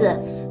孩子，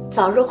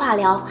早日化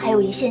疗还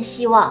有一线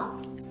希望。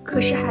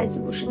可是孩子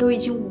不是都已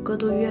经5个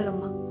多月了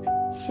吗？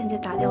现在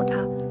打掉他，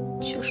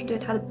就是对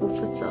他的不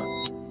负责。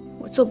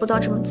我做不到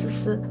这么自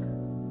私，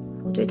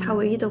我对他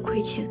唯一的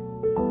亏欠，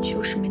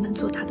就是没能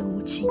做他的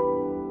母亲。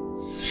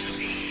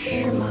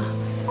是吗？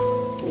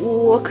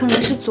我可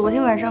能是昨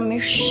天晚上没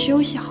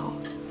休息好。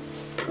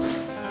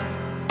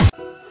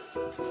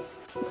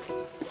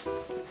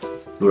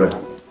路人，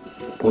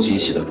恭喜你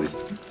喜得贵子。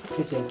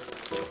谢谢。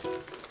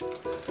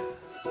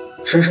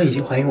生生已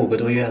经怀孕5个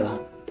多月了，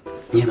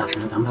你也马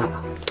上要当爸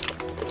爸。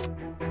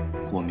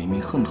我明明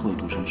恨透了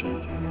杜生生，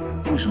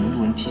为什么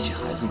路人提起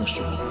孩子的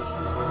时候，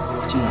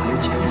竟然还有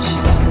几分期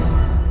待？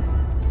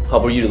他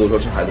不是一直都说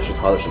生孩子是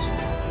他的事情，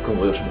跟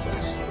我有什么关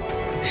系？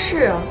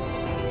是啊，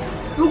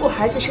如果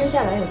孩子生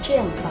下来有这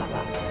样的爸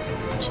爸，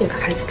这个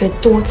孩子该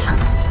多惨！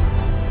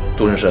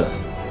杜生生，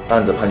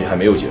案子判决还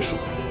没有结束，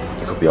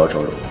你可不要招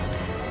惹我。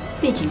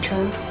厉景琛，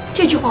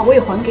这句话我也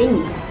还给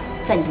你，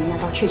在你拿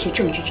到确切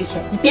证据之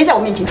前，你别在我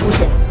面前出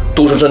现。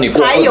杜生生，你过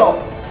分！还有，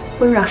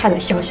温软害了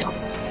笑笑，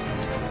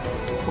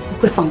我不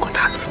会放过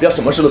他的。不要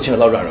什么事都牵扯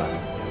到软软，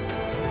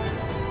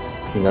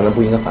你难道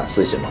不应该反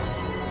思一下吗？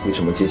为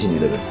什么接近你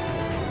的人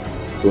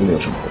都没有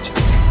什么后劲？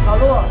老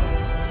陆，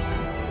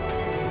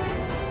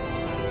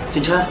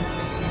景琛，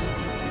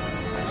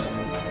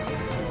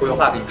我有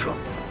话跟你说。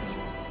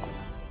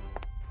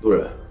路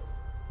人，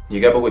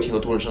你该不会听了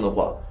杜生生的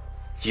话，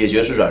解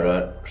决是软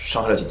软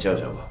伤害了景笑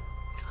笑吧？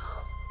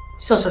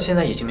笑笑现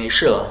在已经没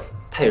事了，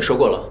他也说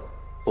过了，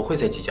不会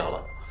再计较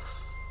了。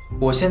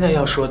我现在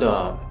要说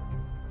的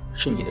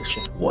是你的事。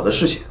我的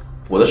事情？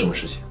我的什么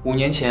事情？5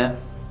年前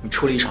你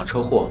出了一场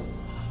车祸，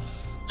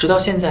直到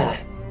现在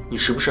你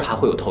时不时还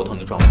会有头疼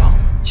的状况。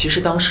其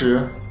实当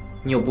时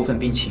你有部分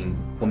病情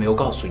我没有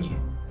告诉你。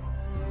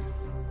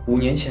5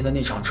年前的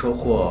那场车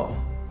祸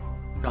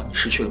让你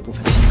失去了部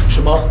分记忆。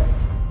什么？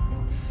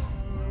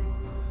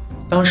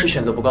当时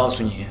选择不告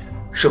诉你，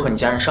是和你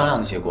家人商量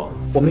的结果。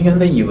我们原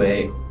本以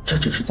为这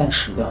只是暂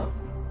时的，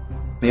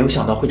没有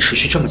想到会持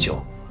续这么久。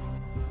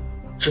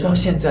直到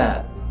现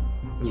在，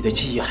你的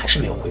记忆还是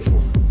没有恢复。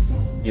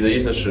你的意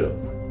思是，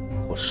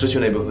我失去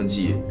那部分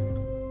记忆，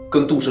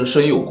跟杜生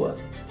生有关？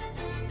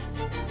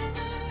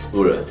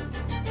路人，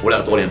我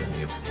俩多年朋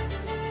友，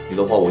你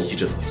的话我一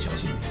直都很相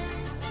信你。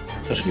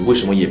但是你为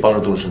什么也帮着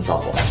杜生撒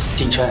谎？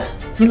景琛，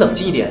你冷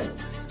静一点。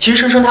其实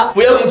生生他……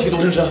不要跟我提杜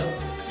生生，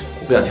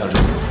我不想听这个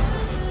名字。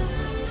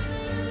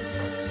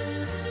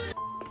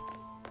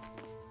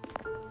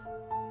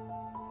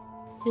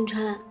景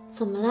琛，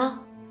怎么了？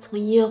从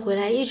医院回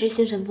来一直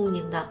心神不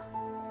宁的，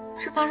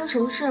是发生什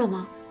么事了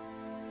吗？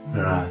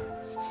冉冉，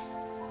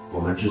我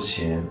们之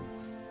前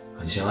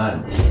很相爱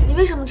吗？你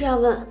为什么这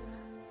样问？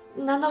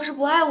你难道是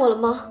不爱我了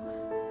吗？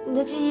你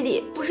的记忆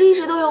里不是一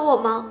直都有我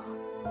吗？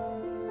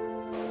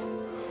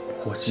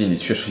我记忆里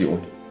确实有你，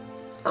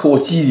可我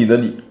记忆里的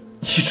你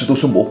一直都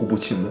是模糊不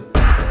清的。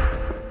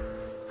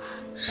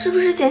是不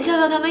是简笑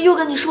笑他们又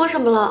跟你说什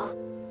么了？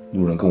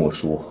路人跟我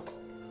说，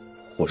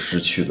我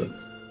失去的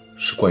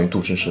是关于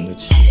杜生生的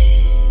记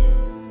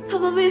忆。他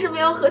们为什么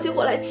要合起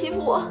伙来欺负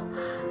我？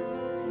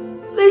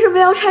为什么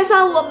要拆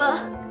散我们？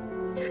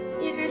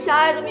一直相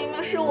爱的明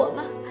明是我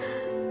们，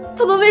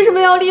他们为什么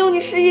要利用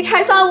你失忆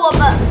拆散我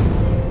们？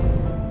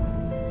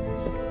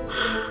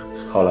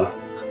好了，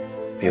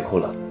别哭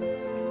了，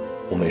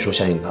我没说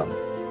相信他们。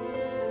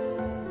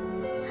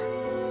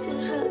景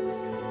琛，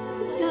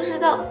我就知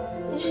道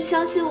你是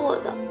相信我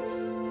的。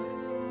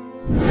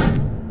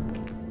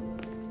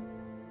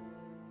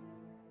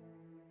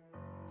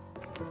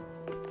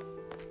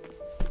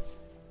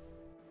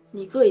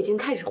你哥已经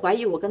开始怀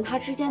疑我跟他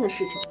之间的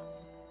事情了，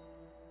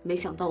没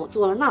想到我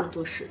做了那么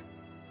多事，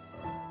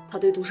他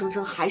对杜生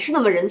生还是那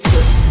么仁慈。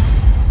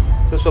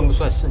这算不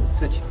算是你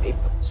自己没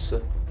本事？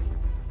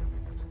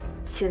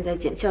现在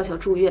简笑笑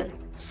住院，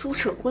苏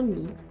澈昏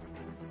迷，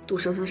杜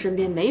生生身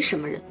边没什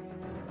么人，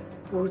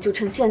不如就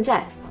趁现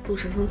在把杜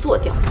生生做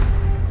掉。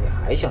你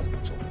还想这么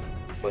做？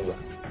温软，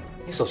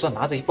你手上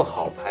拿着一副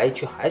好牌，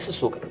却还是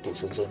输给了杜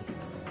生生，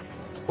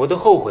我都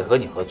后悔和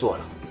你合作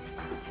了。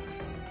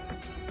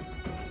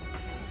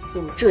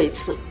那么这一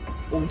次，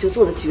我们就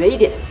做得绝一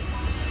点。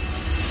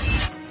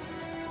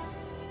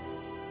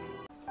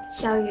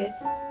小雨，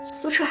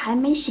苏澈还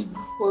没醒吗？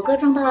我哥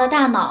撞到了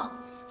大脑，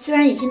虽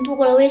然已经度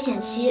过了危险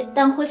期，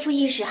但恢复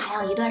意识还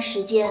要一段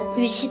时间。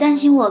与其担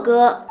心我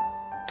哥，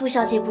杜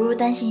小姐不如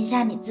担心一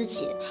下你自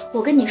己。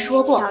我跟你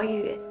说过，小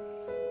雨，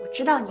我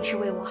知道你是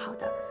为我好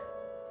的，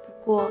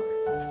不过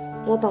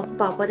我保护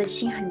宝宝的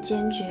心很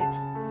坚决，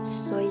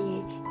所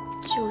以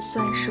就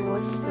算是我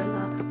死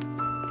了，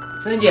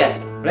生生姐，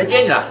我来接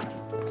你了。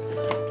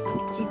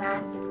景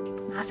兰，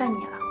麻烦你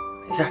了。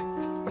没事，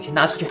我先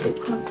拿出去。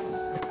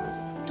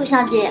杜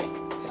小姐，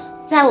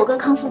在我哥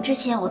康复之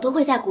前，我都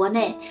会在国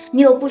内。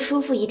你有不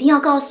舒服一定要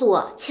告诉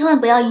我，千万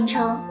不要硬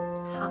撑。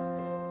好，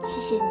谢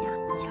谢你啊，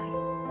小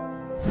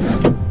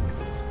雨。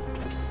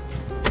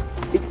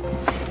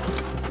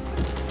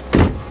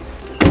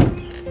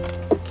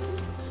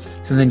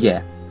生生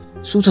姐，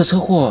苏澈车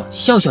祸，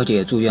笑笑姐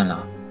也住院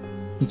了，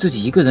你自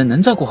己一个人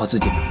能照顾好自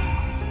己吗？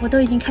我都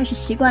已经开始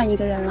习惯一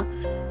个人了，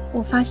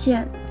我发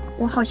现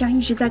我好像一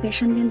直在给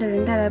身边的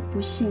人带来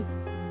不幸。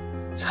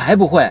才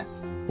不会，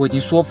我已经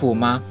说服我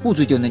妈不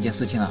追究那件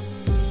事情了，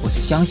我是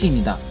相信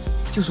你的，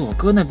就是我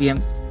哥那边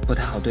不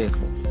太好对付。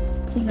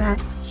景兰，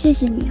谢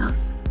谢你啊，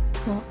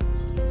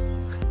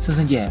生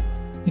生姐，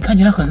你看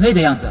起来很累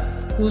的样子，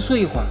不如睡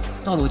一会儿，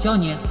到了我叫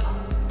你。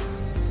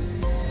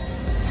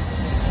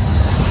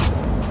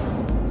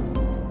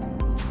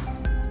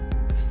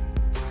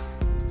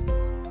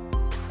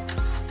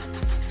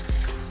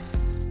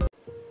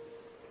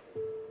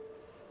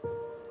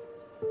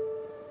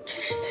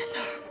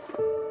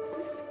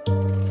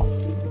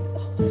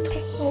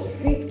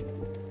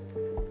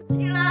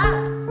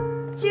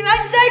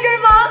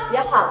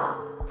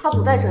他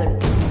不在这里。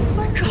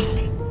班长，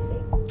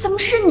怎么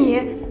是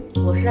你？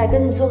我是来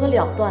跟你做个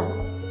了断的。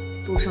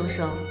杜生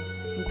生，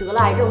你得了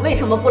癌症，为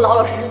什么不老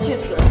老实实去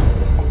死？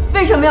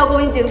为什么要勾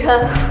引景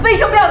琛？为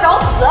什么要找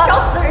死？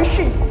找死的人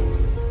是你。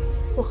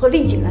我和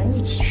厉景兰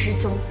一起失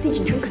踪，厉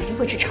景琛肯定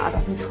会去查的。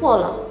你错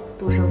了，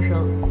杜生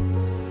生，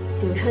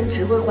景琛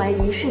只会怀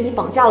疑是你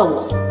绑架了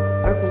我，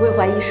而不会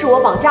怀疑是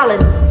我绑架了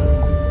你，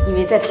因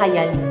为在他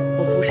眼里，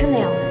我不是那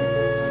样的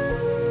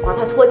人。把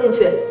他拖进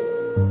去。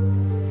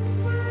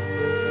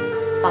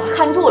把他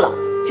看住了，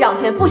这2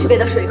天不许给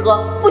他水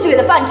喝，不许给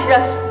他饭吃，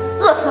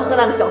饿死他和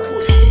那个小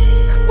畜生。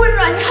温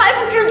软，你还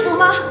不知足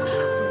吗？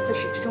我自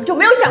始至终就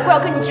没有想过要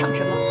跟你抢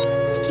什么，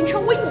景琛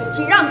我已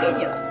经让给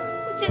你了，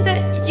我现在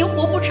已经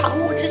活不长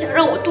了，我只想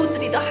让我肚子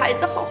里的孩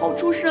子好好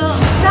出生。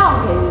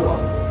让给我，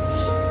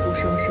杜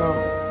生生，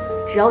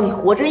只要你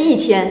活着1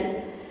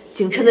天，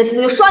景琛的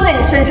心就拴在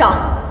你身上。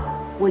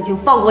我已经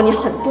放过你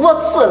很多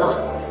次了，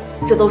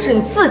这都是你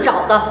自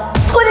找的，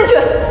拖进去。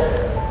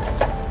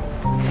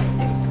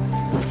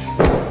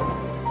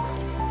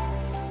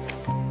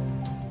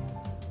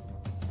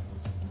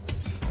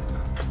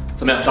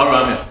怎么样，找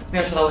软没有？没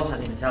有收到温小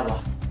姐的家伙，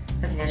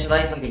但今天收到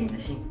一封给您的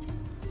信。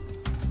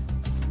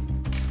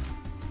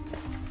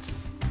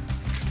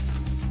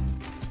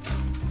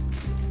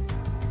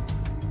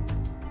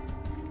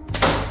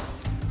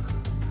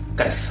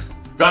该死，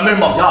软被人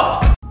绑架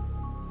了。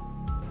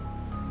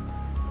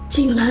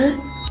景兰，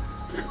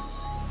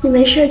你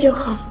没事就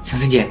好。岑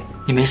岑姐，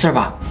你没事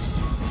吧？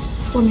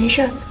我没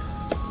事。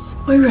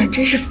温软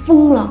真是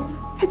疯了，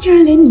他竟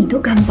然连你都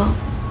敢绑。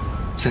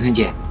岑岑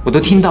姐，我都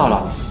听到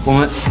了，我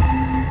们。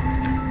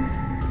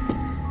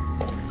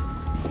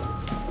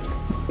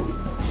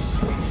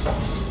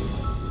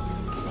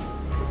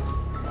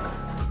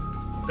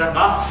干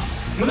啥？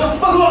你们都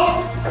放开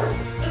我！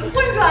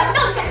温软，你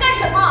到底想干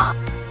什么？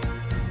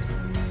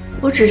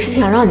我只是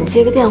想让你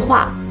接个电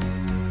话。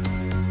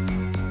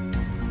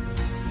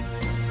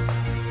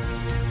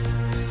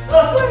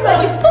温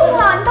软，你疯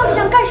了！你到底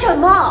想干什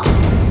么？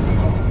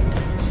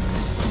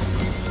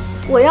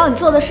我要你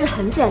做的事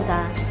很简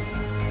单，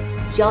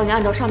只要你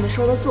按照上面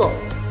说的做，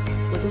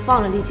我就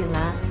放了厉景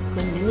兰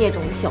和你的孽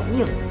种的小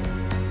命，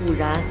不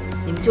然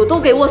你们就都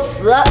给我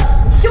死！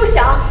你休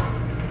想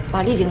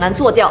把厉景兰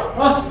做掉！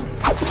啊！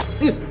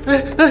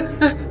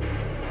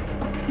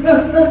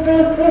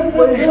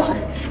温软，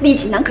厉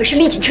景兰可是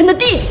厉景琛的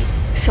弟弟，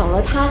少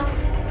了他，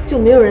就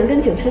没有人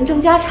跟景琛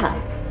争家产。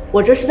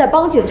我这是在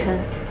帮景琛。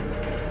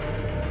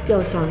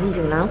要想厉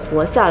景兰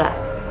活下来，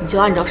你就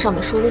按照上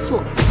面说的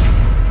做。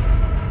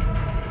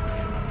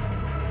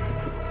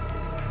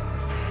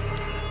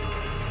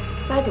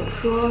八九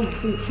说你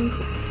心里清楚。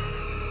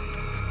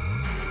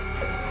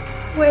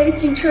喂，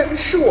景琛，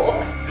是我。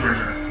杜人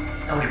生，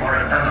到底把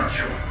人带哪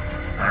去了？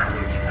哪儿都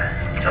有你来，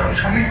你让你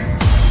偿命。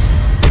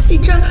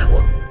景琛，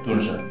我。杜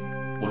人生，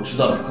我知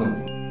道你恨我，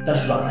但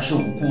是软软是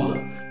无辜的，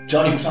只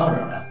要你不杀了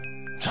软软，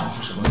长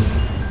出什么用？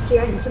既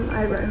然你这么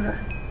爱软软，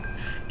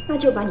那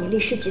就把你厉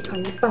氏集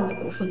团1半的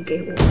股份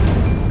给我，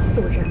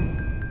不然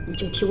你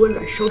就替温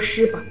软收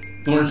尸吧。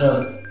杜人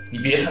生，你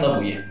别看他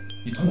不义，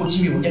你通过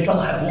机密文件赚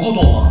的还不够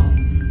多吗？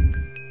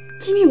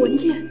机密文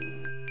件，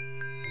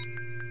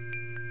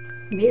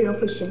没人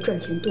会嫌赚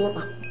钱多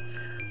吧？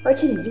而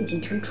且你厉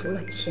景琛除了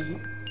钱，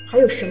还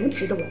有什么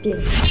值得我惦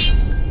记？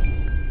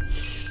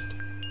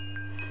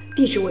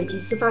地址我已经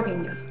私发给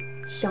你了，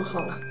想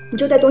好了你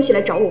就带东西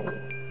来找我吧。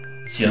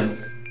行，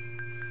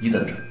你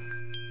等着。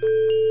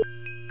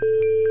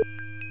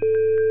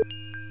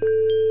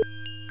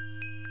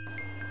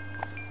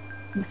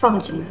你放了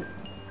景兰，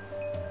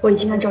我已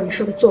经按照你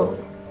说的做了。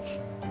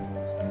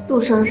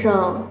杜生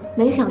生，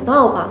没想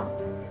到吧？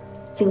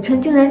景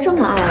琛竟然这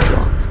么爱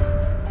我。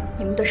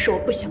你们的事我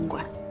不想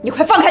管，你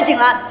快放开景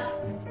兰！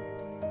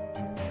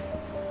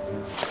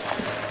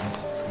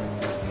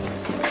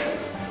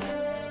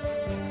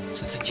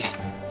岑岑姐，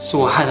是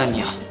我害了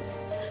你啊。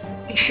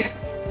没事，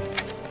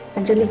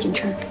反正厉景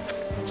琛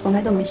从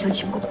来都没相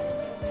信过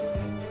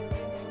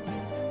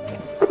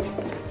我。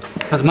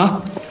干什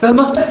么？干什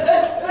么？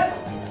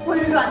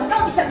温软，你到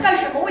底想干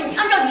什么？我已经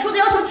按照你说的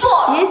要求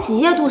做了。别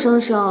急呀，杜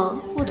生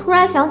生，我突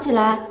然想起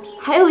来，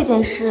还有一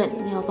件事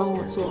你要帮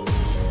我做。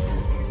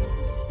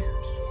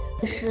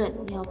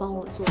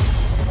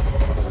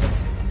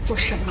做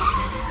什么？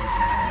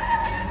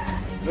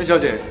温小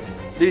姐，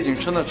厉景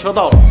琛的车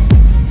到了，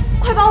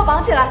快把我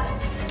绑起来！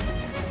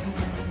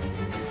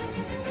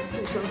杜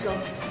生生，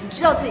你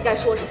知道自己该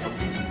说什么。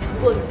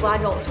如果你不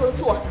按照我说的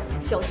做，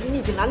小心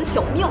厉景兰的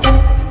小命。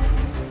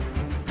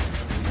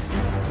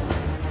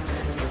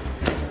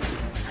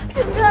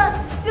景琛，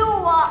救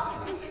我！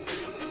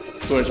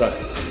杜人生，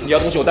你要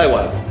东西我带过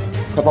来了，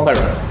快放开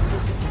软软。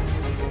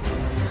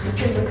你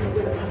真的可以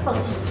为了他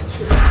放弃一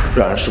切？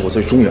软软是我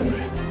最重要的人，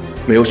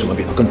没有什么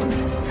比他更重要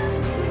的。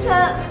景琛，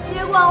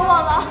别管我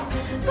了，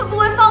他不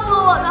会放过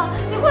我的，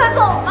你快走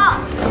吧！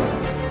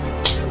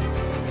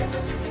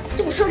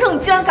杜生生，你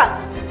竟然敢！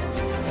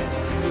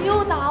你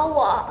又打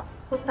我！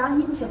我打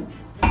你怎么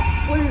了？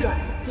温软，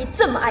你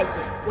这么爱我，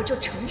我就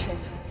成全你。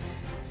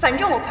反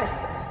正我快死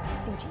了，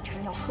厉景琛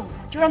要恨我，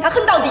就让他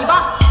恨到底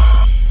吧。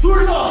杜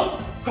人生，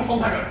快放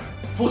开软软，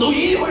否则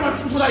一定会让你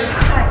付出代价。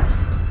代价？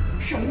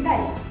什么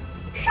代价？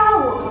杀了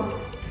我吗？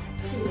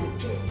既然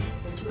这样，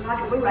我就拉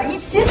着温软一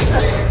起死。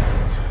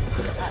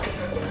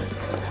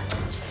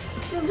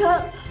景琛，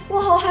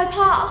我好害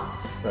怕。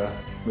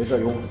没事，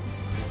有我。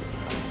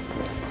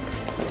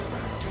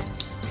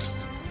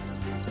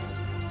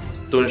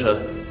杜人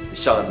生，你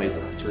下半辈子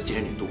就是接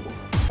着你度过。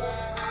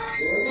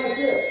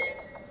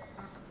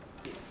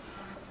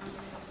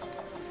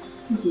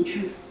厉景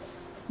琛，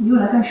你又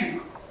来干什么？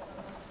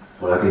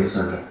我来给你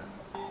算账。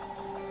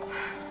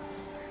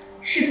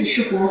是死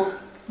是活，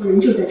我人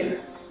就在这儿，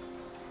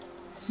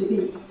随便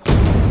你。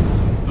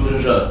杜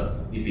先生，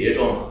你别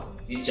装了，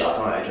你假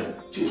装癌症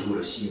就是为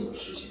了吸引我的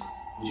视线，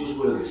不就是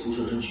为了给苏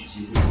舍争取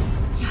机会？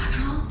假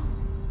装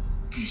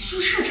给苏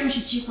舍争取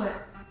机会？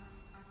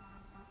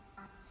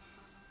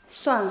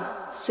算了，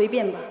随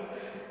便吧。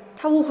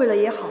他误会了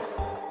也好，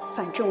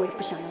反正我也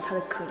不想要他的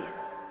可怜。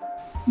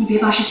你别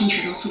把事情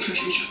扯到苏澈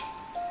身上，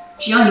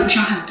只要你不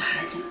伤害我的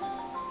孩子，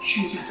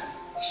剩下的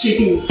随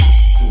便你。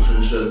杜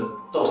生生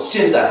到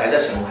现在还在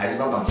使用孩子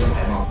当挡箭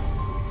牌吗？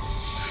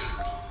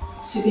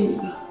随便你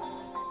吧。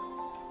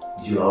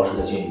你就老老实实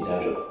在监狱里待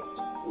着吧，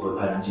我会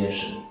派人监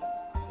视你，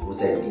不会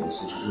再给你的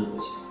宿舍任何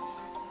机会。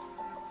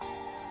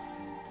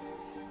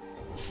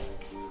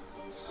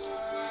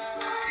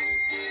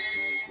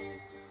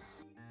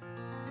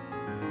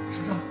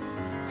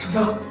程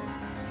程，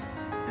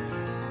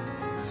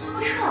苏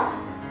澈，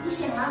你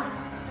醒了，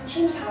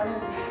身体好了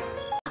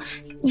没？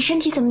你身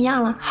体怎么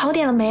样了？好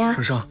点了没啊？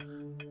程程，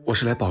我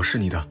是来保释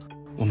你的，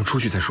我们出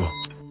去再说。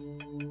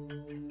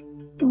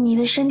你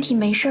的身体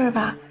没事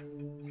吧？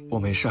我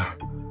没事儿，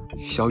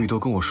小雨都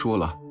跟我说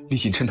了，厉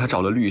景琛他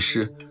找了律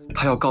师，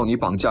他要告你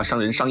绑架伤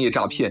人、商业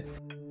诈骗，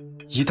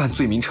一旦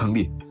罪名成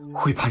立，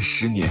会判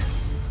10年。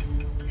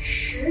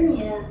10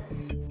年？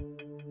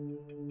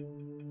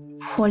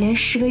我连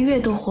10个月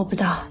都活不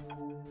到，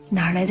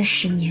哪来的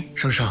10年？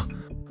生生，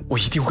我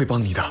一定会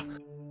帮你的。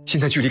现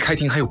在距离开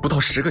庭还有不到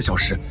10个小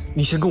时，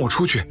你先跟我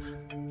出去。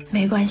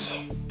没关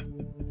系，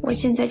我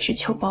现在只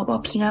求宝宝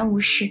平安无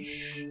事。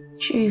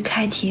至于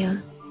开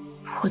庭，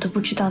我都不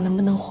知道能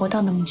不能活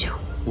到那么久。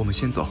我们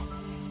先走。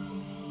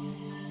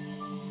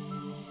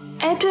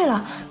哎，对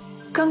了，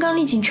刚刚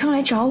厉景琛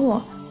来找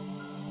我，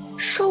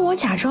说我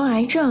假装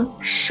癌症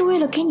是为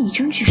了给你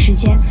争取时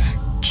间。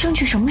争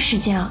取什么时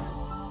间啊？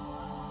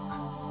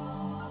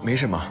没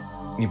什么，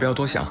你不要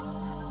多想。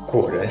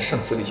果然上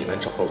次厉景琛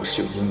找到我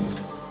是有阴谋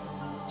的，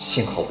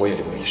幸好我也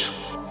留了一手。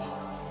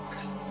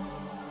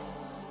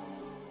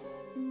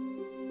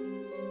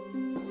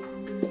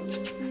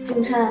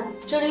景琛，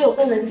这里有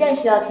份文件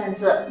需要签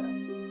字。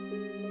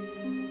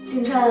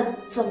景琛，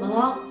怎么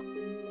了？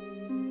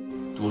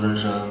杜生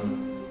生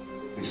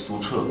被苏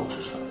澈保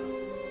释出来了，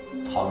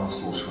他跟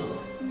苏澈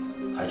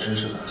还真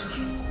是感情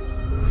深厚。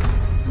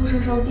杜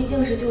生生毕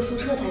竟是救苏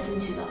澈才进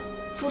去的，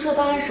苏澈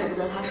当然舍不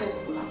得他受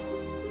苦了。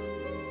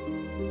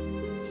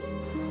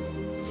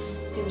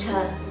景琛，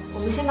我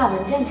们先把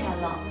文件签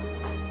了。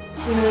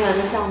新能源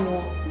的项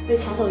目被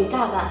抢走一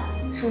大半，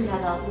剩下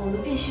的我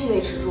们必须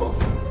维持住。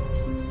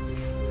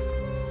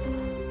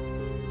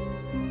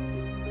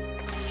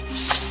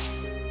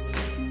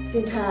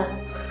景琛，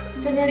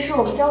这件事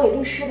我们交给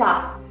律师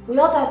吧，不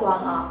要再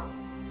管了。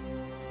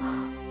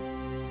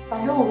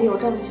反正我们有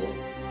证据，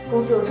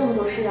公司有这么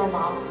多事要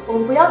忙，我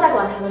们不要再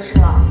管他的事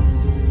了。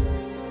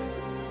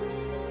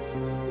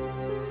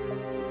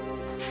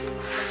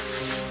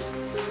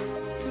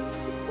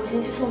我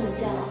先去送文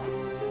件了。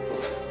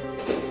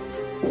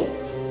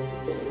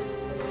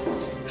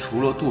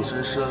除了杜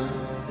生生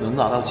能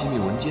拿到机密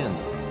文件的，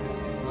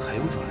还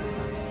有软软。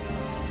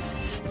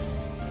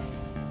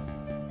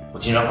我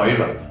竟然怀疑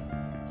软软，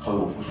他为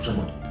我付出这么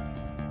多，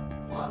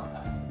我很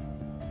难。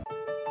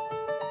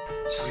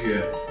小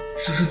雨，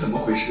生生怎么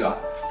回事啊？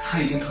他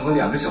已经疼了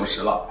2个小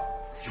时了，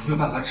有没有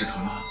办法止疼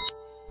啊？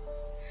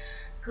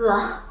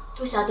哥，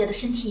杜小姐的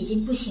身体已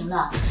经不行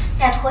了，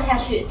再拖下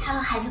去，她和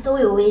孩子都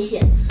有危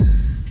险。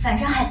反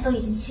正孩子都已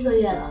经7个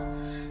月了，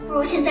不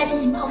如现在进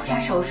行剖腹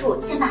产手术，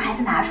先把孩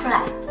子拿出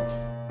来。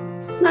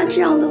那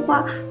这样的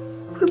话，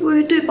会不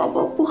会对宝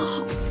宝不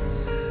好？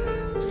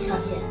杜小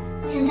姐，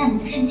现在你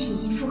的身体已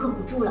经负荷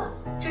不住了，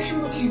这是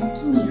目前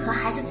对你和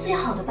孩子最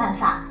好的办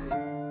法。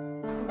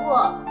不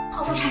过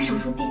剖腹产手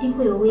术毕竟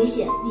会有危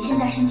险，你现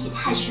在身体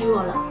太虚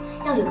弱了，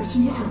要有个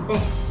心理准备。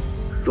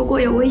如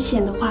果有危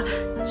险的话，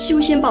就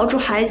先保住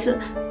孩子。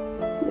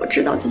我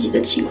知道自己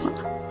的情况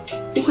了，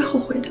不会后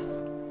悔的。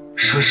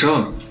生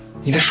生，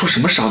你在说什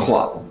么傻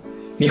话？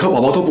你和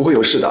宝宝都不会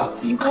有事的。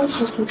没关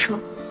系，苏澈，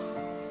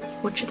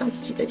我知道自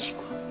己的情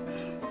况。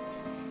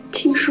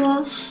听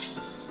说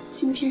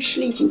今天是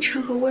厉景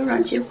琛和微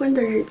软结婚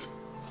的日子。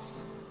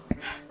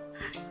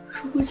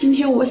如果今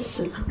天我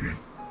死了，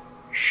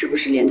是不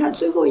是连他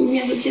最后一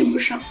面都见不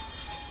上？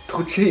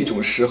都这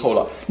种时候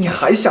了，你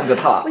还想着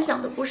他？我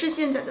想的不是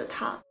现在的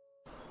他，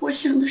我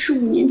想的是5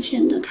年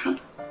前的他。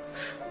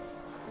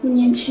5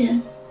年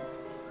前，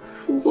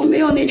如果没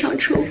有那场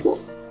车祸，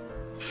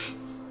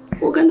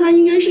我跟他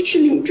应该是去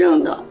领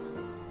证的，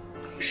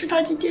可是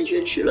他今天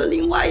却娶了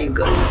另外一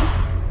个人。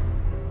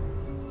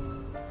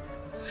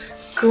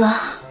哥，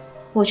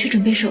我去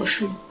准备手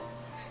术，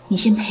你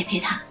先陪陪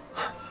他。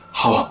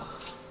好。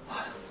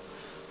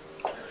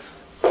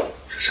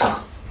生生，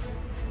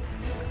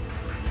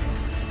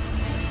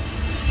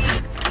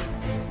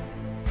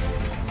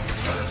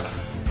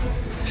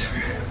小雨，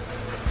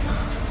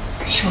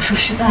手术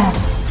失败了。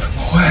怎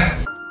么会？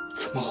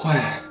怎么会？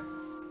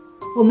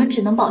我们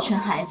只能保全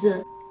孩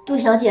子。杜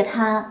小姐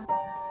她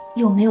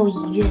有没有遗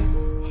愿？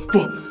不，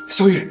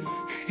小雨，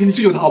你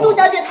救救她好不好？杜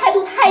小姐态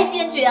度太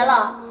坚决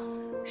了。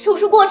手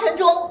术过程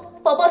中，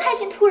宝宝胎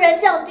心突然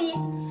降低，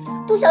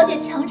杜小姐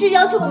强制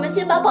要求我们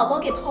先把宝宝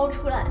给抛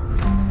出来。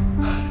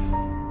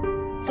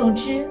总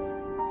之，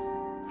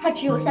她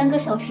只有3个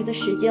小时的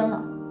时间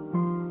了。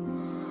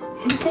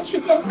我们先去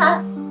见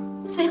她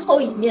最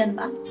后一面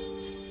吧。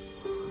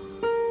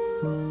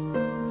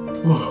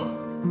不，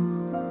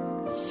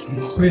怎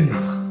么会呢？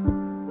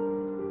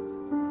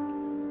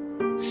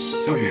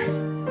小雨，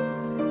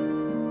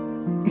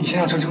你先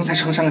让程程再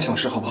撑3个小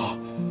时好不好？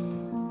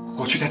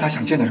我去带他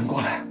想见的人过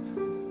来。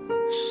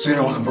虽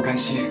然我很不甘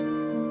心，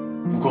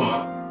不过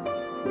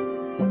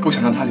我不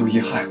想让他留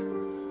遗憾。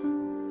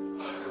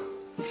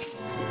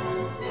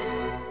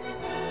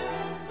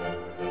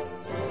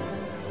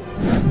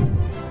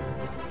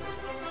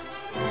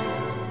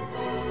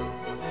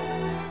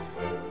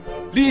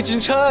厉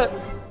锦琛，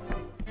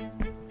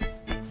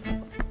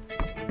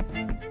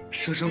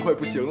生生快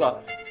不行了，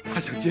他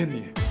想见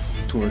你。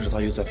杜人生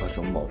他又在犯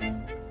什么毛病？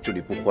这里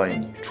不欢迎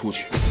你，出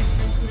去。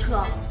苏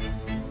澈，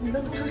你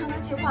跟杜生生的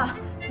计划，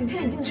景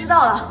琛已经知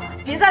道了，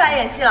别再来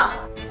演戏了。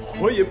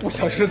我也不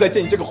想生生再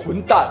见你这个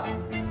混蛋，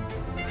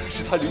但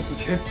是他临死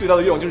前最大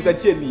的愿望就是再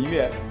见你一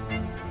面，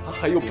他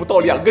还有不到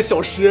2个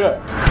小时。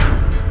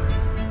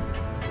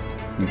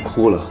你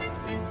哭了，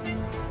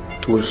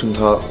杜人生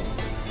他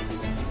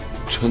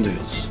真的要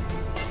死？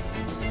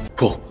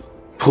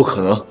不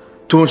可能，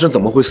杜人生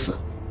怎么会死？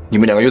你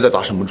们2个又在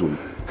打什么主意？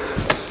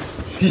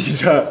厉锦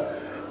琛，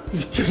你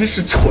真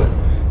是蠢！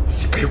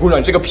你被温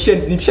软这个骗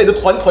子，你骗得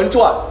团团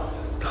转。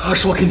他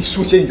说给你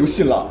输血，你就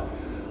信了？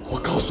我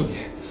告诉你，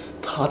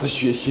他的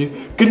血型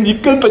跟你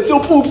根本就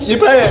不匹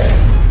配。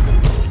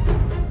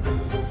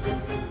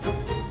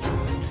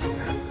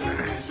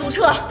苏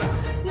澈，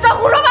你在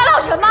胡说八道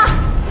什么？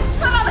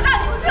快把他赶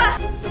出去！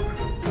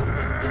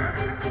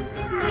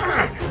景琛，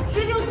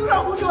别听苏澈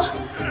胡说，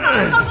他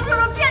会把杜生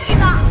生骗你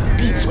的。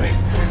闭嘴！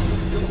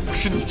要不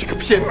是你这个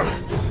骗子，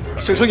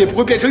生生也不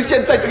会变成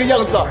现在这个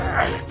样子。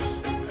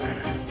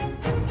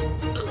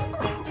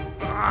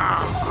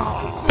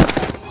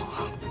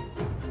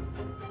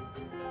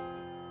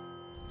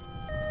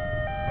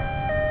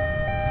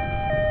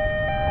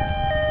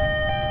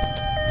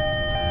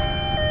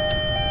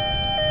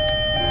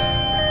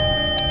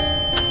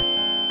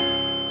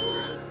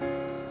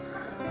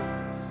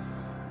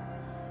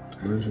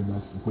杜人生他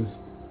不会死，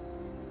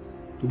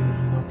杜人生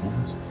他不会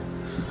死，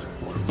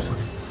我不会。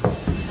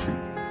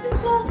景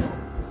琛。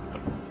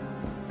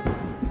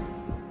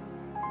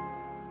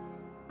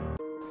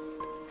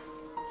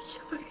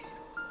小雨，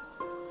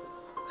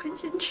快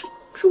坚持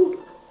不住了。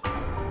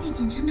厉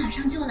锦琛马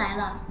上就来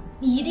了，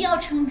你一定要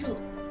撑住。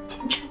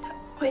锦琛他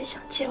不会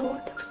想见我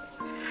的，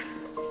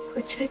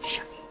我真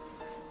想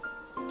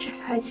这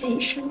孩子一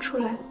生出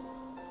来，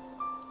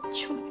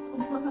就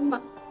没有妈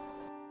妈。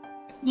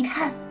你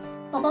看，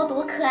宝宝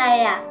多可爱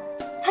呀！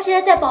他现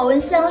在在保温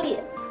箱里，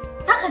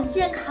他很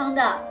健康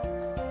的，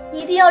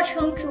你一定要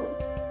撑住。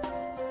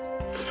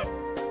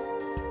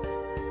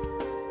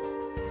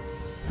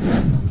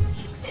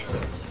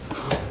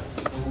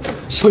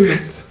小雨，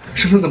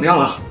生生怎么样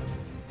了？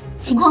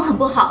情况很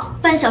不好，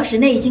半小时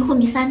内已经昏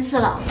迷3次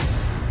了。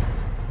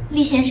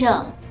厉先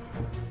生，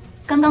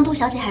刚刚杜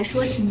小姐还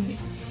说起你，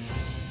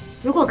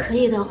如果可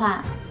以的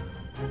话，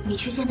你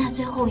去见她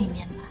最后一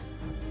面吧。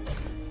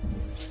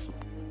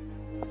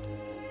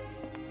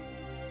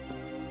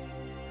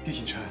厉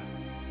锦琛，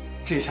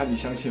这下你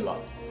相信了，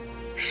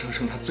生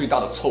生他最大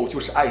的错误就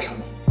是爱上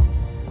你，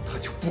他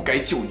就不该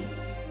救你，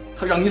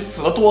他让你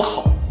死了多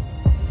好。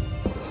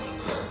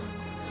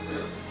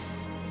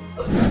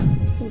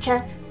锦琛，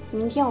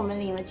明天我们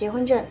领了结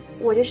婚证，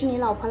我就是你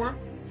老婆啦。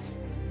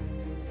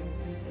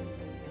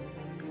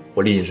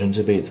我厉锦琛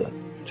这辈子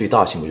最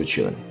大幸福就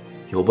娶了你，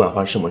以后不管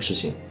发生什么事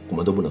情，我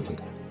们都不能分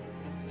开。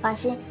放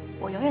心，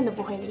我永远都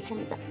不会离开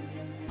你的。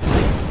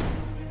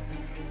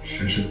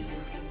深深，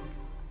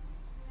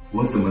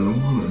我怎么能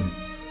忘了你？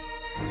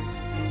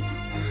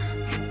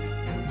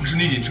我是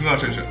厉锦琛啊，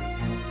深深，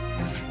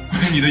为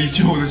了你的一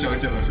切我都想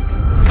起来了，深深，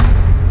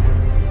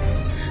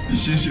你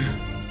醒醒！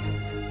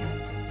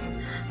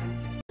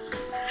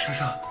生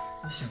生，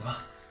你醒了，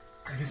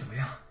感觉怎么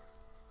样？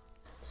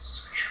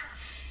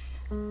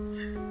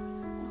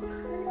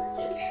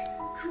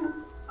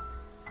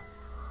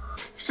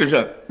深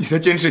深，你再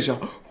坚持一下，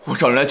我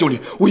找人来救你，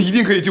我一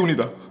定可以救你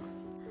的。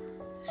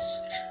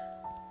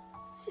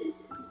谢谢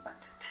你把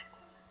他带过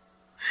来，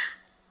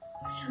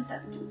我想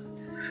单独跟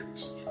他说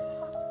几句话。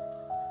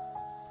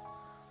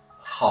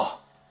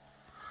好，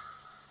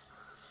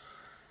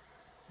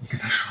你跟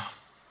他说。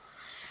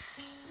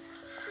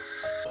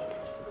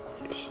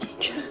李锦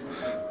琛，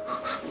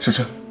深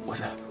深，我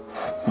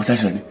在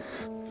这里。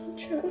锦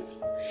琛，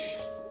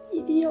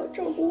一定要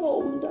照顾好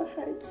我们的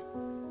孩子。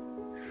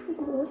如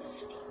果我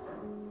死了，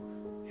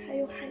还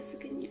有孩子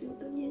给你留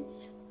个念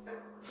想。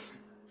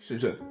深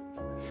深，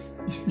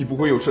你不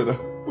会有事的，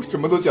我什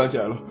么都想起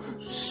来了，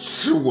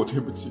是我对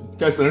不起，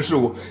该死人是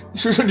我。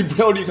深深，你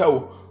不要离开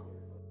我。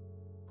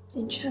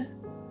锦琛，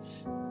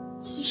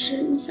其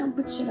实你想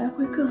不起来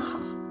会更好，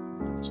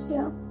这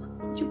样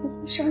你就不会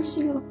伤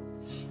心了。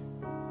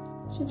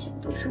之前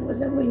都是我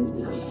在为你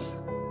难过，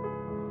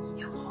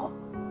以后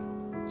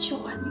就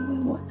换你为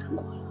我难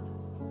过了。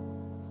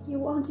你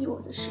忘记我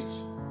的事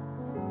情，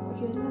我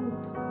原谅你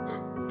的。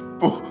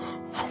不，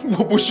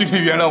我不许你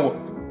原谅我，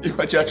你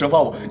快起来惩罚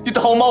我，你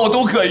打我骂我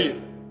都可以。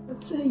我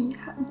最遗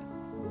憾的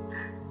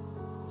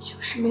就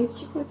是没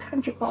机会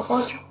看着宝宝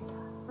长大。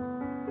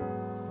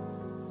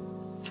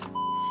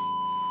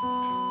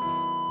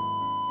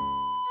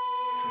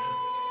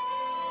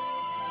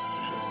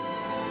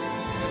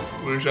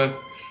文山，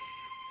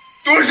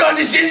杜生生，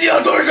你醒醒啊！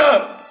杜生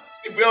生，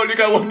你不要离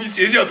开我，你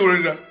醒醒啊！杜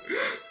生生，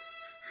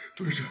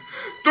杜生生，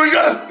杜生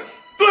生，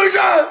杜生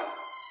生。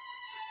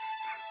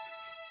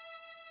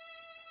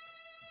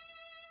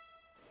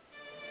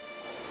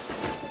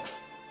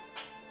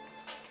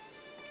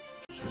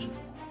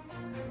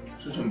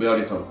生生，不要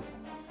离开我，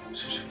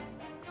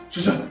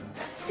生生。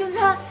景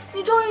琛，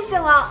你终于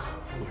醒了。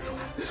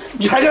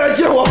你还敢来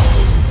见我？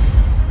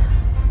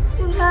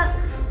景琛，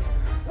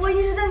我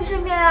一直在你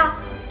身边呀，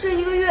这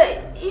1个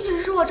月一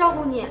直是我照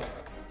顾你。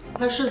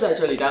他是在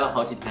这里待了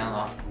好几天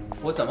了，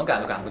我怎么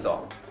赶都赶不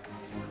走。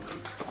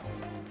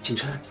景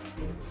琛，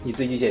你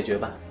自己解决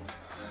吧。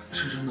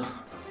生生呢？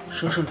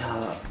生生他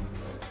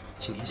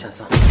今天下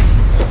葬。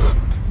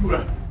不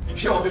然，你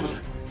骗我对不对？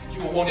因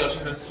为我忘掉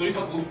生生，所以他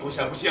躲起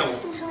来不见我。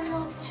杜生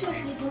生确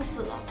实已经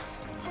死了，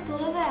他得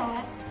了胃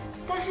癌，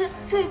但是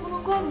这也不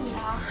能怪你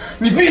啊！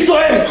你闭嘴！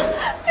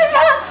景琛，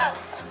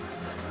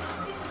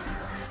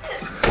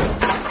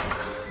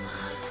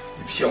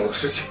你骗我的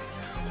事情，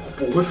我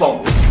不会放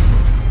过。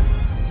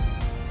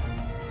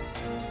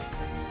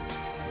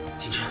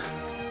景琛，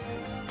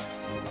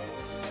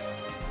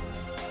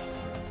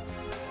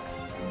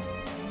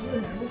无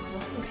论如何，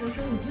杜生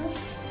生已经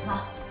死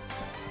了。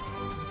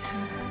景琛，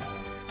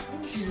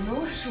你只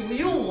能属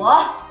于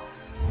我。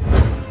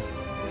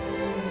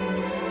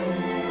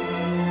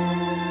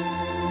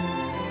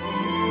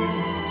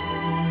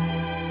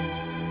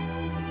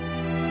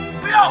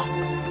不要！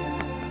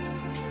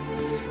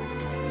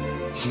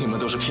你们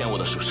都是骗我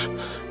的，是不是？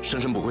生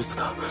生不会死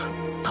的，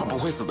他不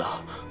会死的。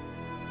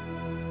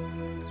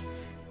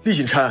厉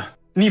景琛，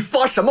你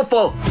发什么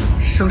疯？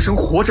生生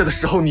活着的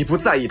时候你不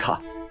在意他，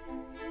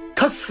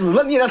他死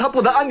了你也让他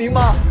不得安宁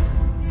吗？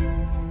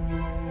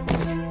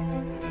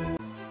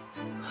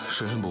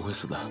生生不会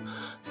死的，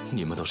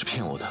你们都是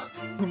骗我的。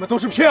你们都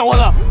是骗我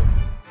的！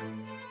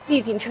厉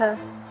景琛，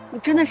你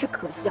真的是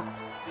可笑。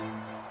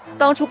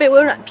当初被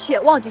微软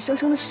骗，忘记生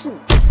生的是你，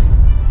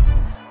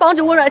帮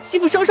着微软欺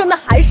负生生的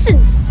还是你。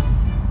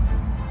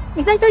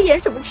你在这演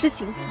什么痴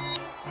情？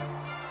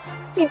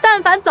你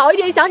但凡早一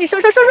点想起生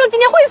生，生生今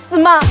天会死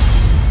吗？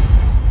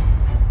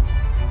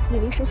你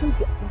离生生远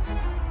点，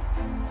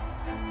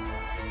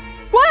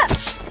滚！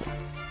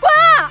滚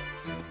啊！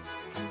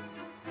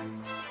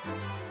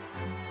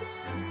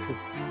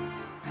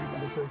我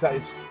跟生生在一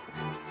起，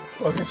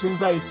我要跟生生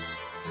在一起，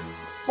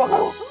放开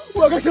我！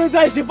我要跟生生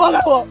在一起，放开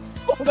我！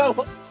放开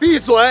我！闭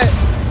嘴！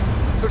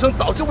生生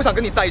早就不想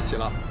跟你在一起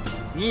了，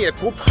你也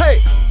不配。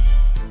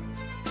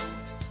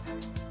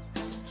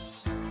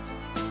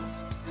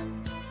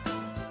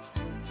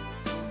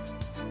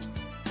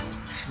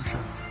生生，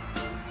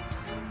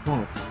忘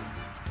了他。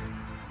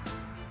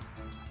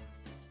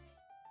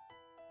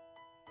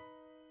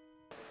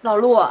老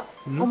陆，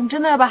我们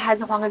真的要把孩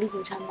子还给厉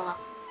景琛吗？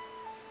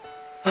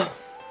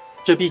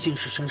这毕竟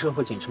是生生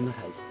和景琛的孩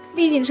子。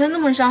厉景琛那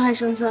么伤害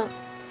生生，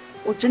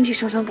我真替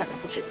生生感到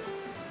不值。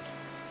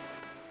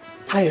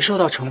他也受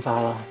到惩罚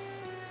了。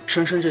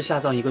生生这下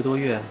葬1个多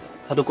月，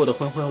他都过得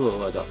浑浑噩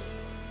噩的。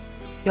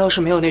要是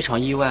没有那场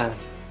意外，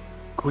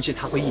估计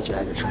他会一直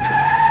爱着生生。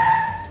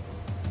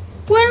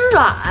温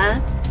软，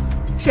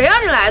谁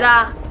让你来的？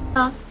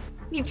啊，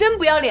你真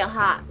不要脸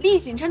哈！厉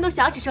景琛都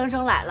想起生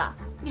生来了，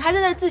你还在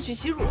那自取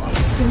其辱。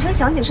景琛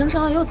想起生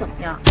生了又怎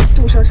么样？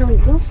杜生生已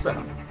经死了，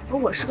而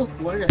我是个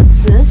活人，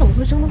死人怎么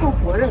会争得过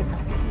活人呢？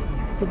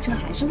景琛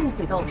还是会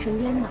回到我身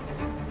边的。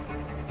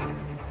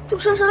杜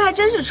生生还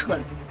真是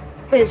蠢，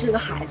为了这个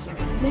孩子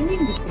连命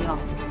都不要。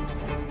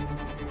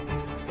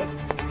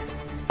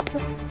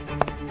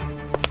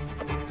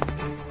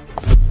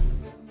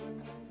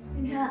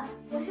景琛，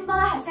我新包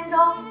的海鲜粥，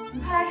你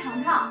快来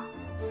尝尝。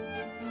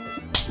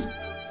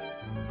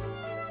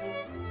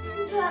景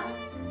琛，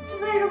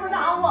你为什么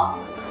打我？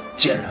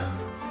贱人，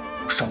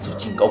我上次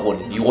警告过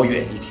你，离我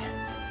远一点，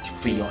你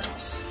非要找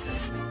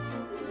死。景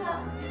琛，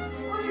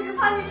我只是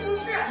怕你出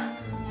事，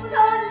不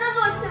想让你振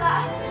作起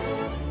来。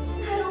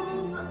你还有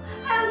公司，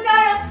还有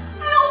家人，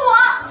还有我。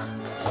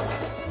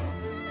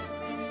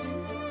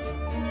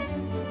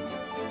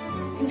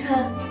景琛，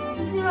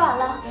你心软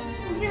了，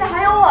你心里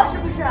还有我是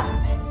不是？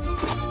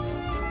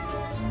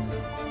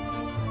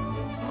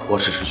我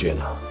只是觉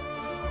得，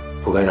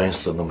不该让你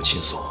死得那么轻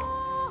松，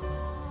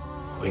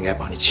我应该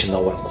把你千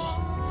刀万剐，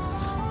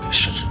给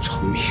生生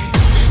偿命。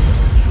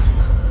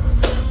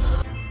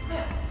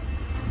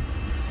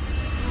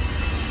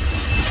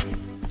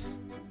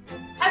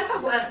还不快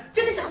滚！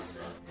真的想死！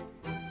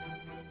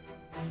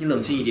你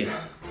冷静一点，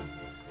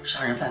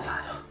杀人犯法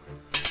的，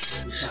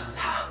你杀了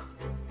他，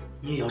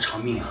你也要偿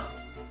命啊！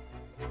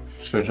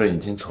生生已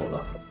经走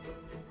了，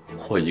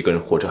我一个人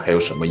活着还有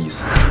什么意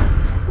思？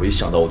我一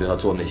想到我对他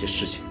做的那些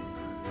事情，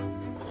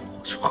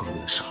我就恨不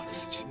得杀了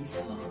自己。你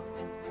死了，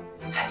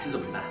孩子怎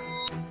么办？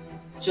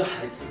这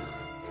孩子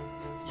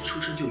一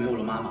出生就没有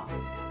了妈妈，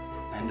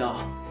难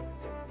道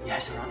你还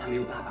想让他没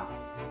有爸爸吗？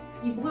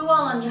你不会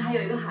忘了你还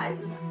有一个孩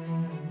子吧？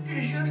这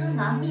是生生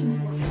拿命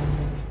换的。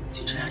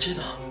景琛还知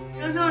道，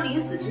生生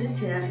临死之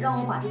前让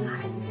我把这个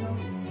孩子交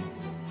给你。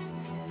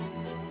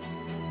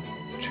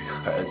这个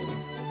孩子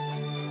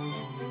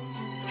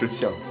真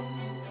相。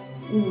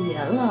5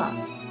年了，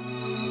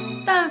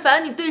但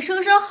凡你对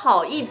生生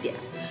好一点，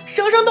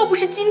生生都不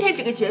是今天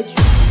这个结局。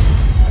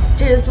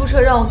这是租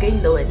车让我给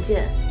你的文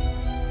件，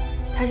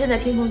他现在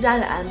听从家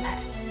里安排，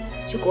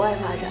去国外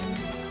发展。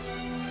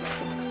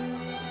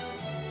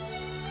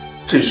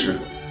这是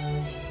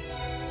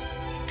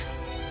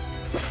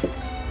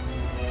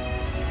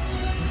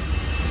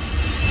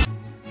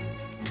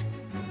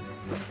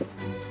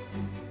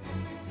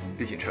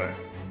厉景琛，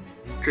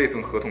这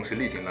份合同是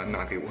厉景兰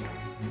拿给我的，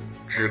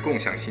只共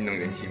享新能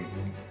源机密。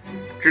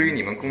至于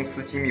你们公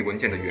司机密文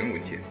件的原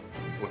文件，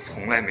我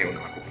从来没有拿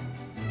过，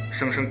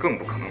生生更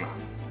不可能拿。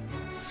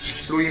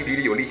录音笔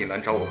里有厉景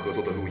兰找我合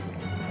作的录音，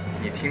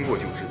你听过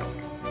就知道。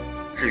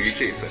至于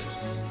这份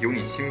由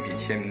你亲笔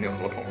签名的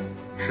合同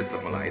是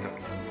怎么来的，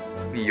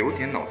你有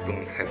点脑子都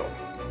能猜到。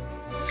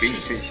给你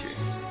这些，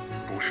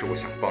不是我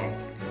想帮你，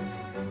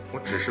我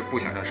只是不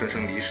想让生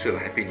生离世了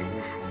还被你侮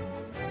辱。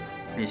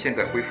你现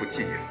在恢复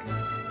记忆了，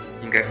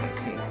应该很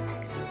痛苦吧？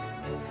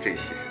这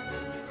些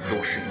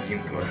都是你应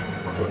得的。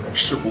我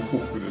是无辜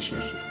的生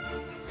生，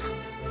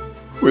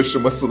为什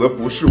么死的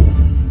不是我？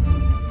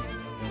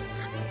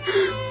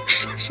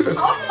生生，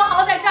好什么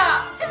好在这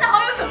儿？现在好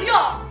有什么用？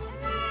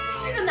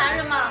是个男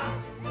人吗？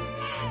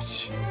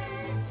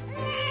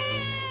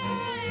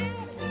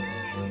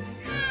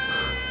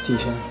景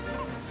琛，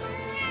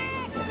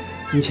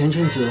你前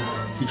阵子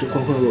一直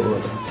浑浑噩噩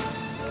的，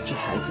这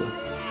孩子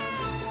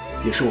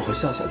也是我和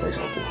笑笑在照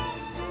顾，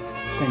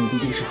但你毕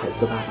竟是孩子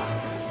的爸爸，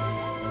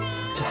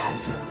这孩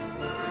子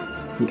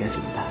你该怎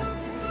么办？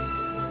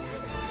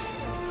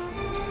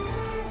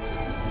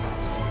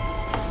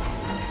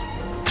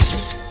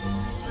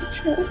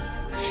景琛，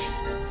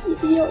一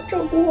定要照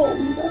顾好我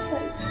们的孩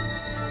子，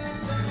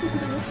不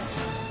能死，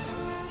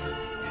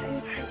还有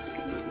孩子跟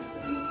你的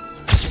关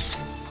系。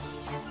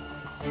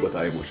我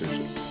答应过生生，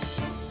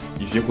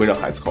一定会让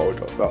孩子好好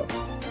长大的。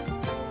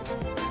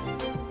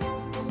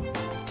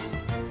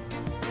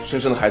生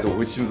生的孩子我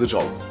会亲自照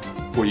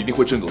顾，我一定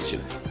会振作起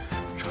来，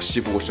让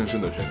欺负我生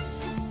生的人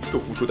都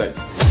付出代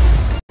价。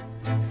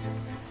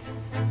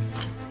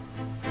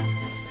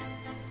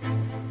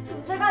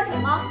你在干什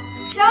么？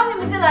谁让你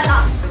们进来的？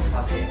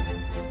小姐，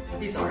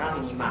厉总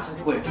让你马上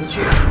滚出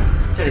去，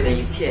这里的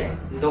一切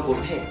你都不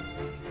配。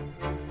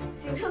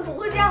景琛不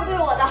会这样对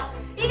我的，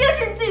一定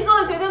是你自己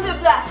做的决定，对不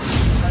对？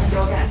把你给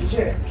我赶出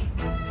去！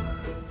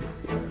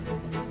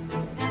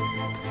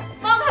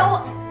放开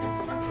我！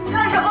你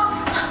干什么？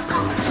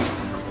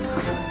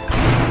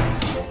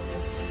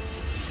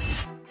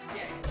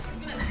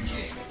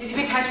你已经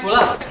被开除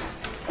了。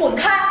滚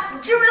开！你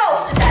知不知道我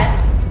是谁？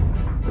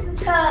景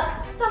琛，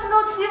他们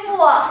都欺负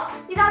我，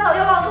一大早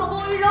要把我从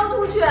公寓扔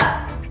出去。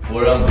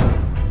我让你。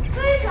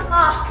为什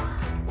么？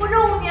我这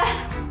5年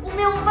无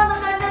名无分的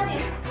跟着你，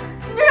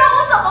你这让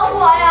我怎么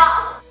活呀？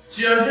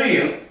既然这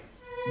样，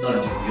那你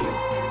就离了，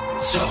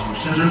向我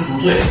生生赎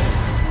罪。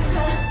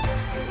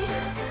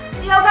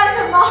你要干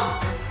什么？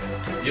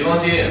别放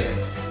心，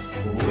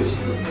我不会亲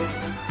自动手，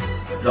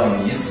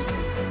让你死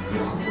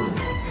有很多种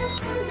办法。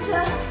景琛，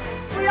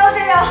不要这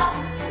样，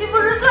你不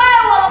是最爱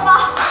我了吗？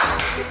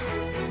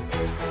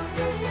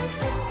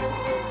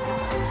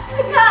景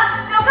琛，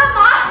你要干嘛？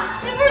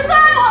你不是最爱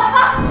我了吗？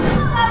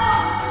放开我！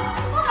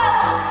放开我！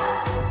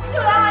秀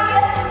兰阿姨，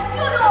救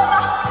救我吧！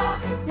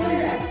温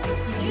人，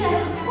你居然敢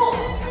碰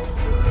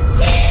切！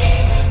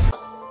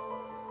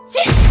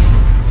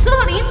事到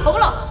临头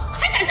了，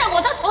还敢在我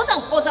的头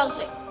上泼脏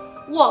水？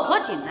我和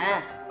景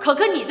南可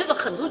跟你这个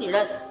狠毒女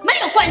人没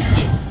有关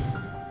系。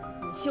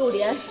秀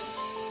莲，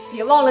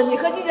别忘了你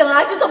和季景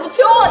兰是怎么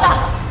求我的，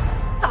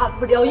大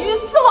不了鱼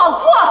死网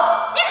破。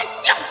你个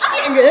小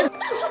贱人，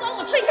当初把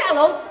我推下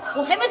楼，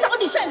我还没找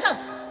你算账，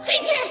今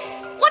天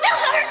我得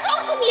狠狠收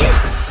拾你！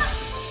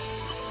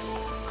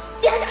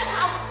你还敢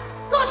跑？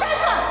给我站住！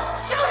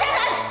小贱人，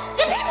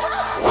你别跑！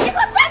你给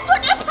我站住！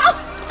你别跑！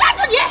站住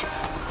你！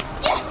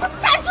你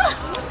站住！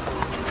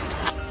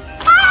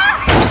啊！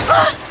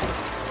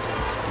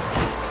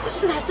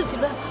是他自己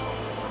乱跑，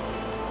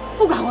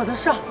不关我的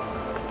事儿。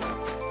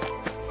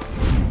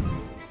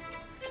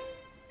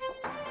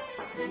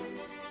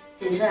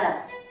景琛，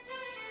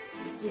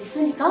你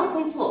身体刚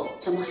恢复，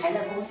怎么还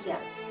在公司呀？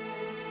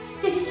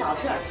这些小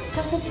事儿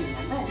交给景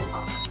南办就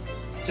好了。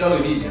交给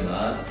厉景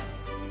南，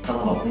他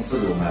能把公司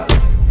给我卖了。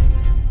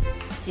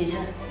景琛，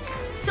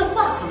这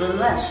话可不能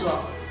乱说。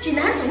景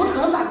南怎么可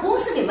能把公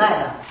司给卖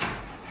了？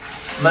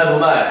卖不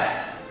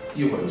卖，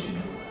一会儿就清楚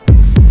了。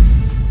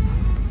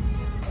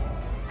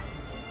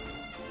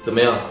怎么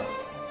样？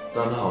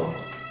都安排好了吗？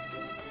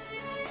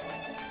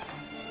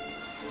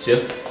行，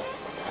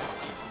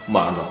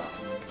马上走。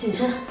景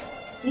琛，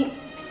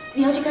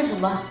你要去干什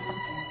么？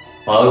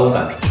把他给我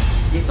赶出去。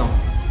厉总，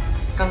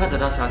刚刚得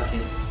到消息，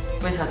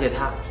温小姐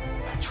她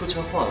出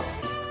车祸了。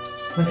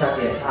温小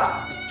姐她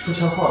出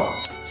车祸了，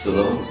死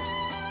了吗？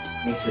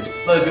没死。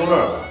那就丢那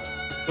儿了，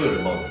会有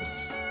人报警。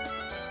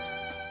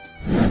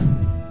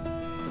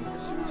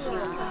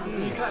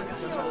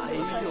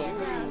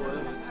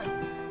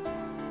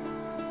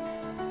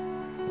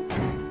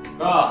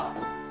啊！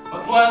我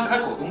突然开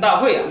股东大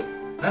会啊，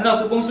难道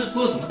是公司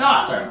出了什么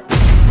大事儿？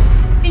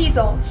厉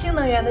总，新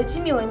能源的机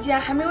密文件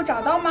还没有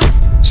找到吗？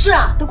是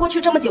啊，都过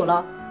去这么久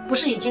了，不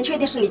是已经确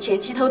定是你前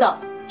妻偷的？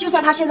就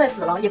算他现在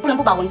死了，也不能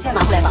不把文件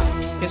拿回来吧？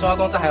听说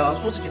公司还和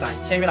苏氏集团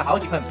签约了好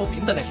几份不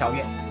平等的条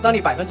约，让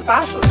你80%。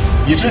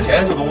你之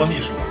前就跟温秘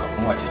书搞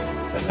婚外情，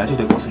本来就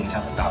对公司影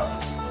响很大了，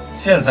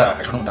现在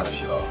还出那么大的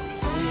纰漏，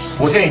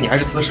我建议你还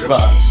是辞职吧。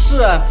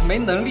是啊，没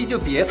能力就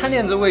别贪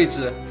恋这位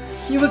置，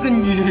因为个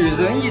女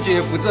人一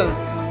蹶不振，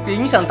别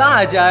影响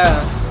大家呀。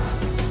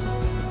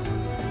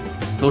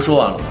都说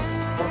完了吗？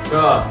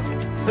哥，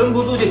撑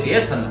不住就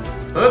别撑了，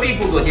何必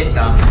故作坚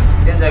强？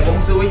现在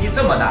公司危机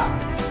这么大，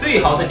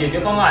最好的解决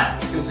方案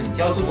就是你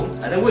交出总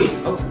裁的位置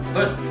和股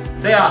份，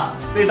这样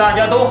对大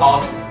家都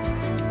好。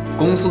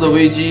公司的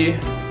危机，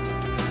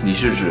你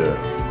是指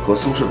和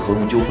苏氏的合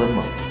同纠纷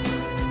吗？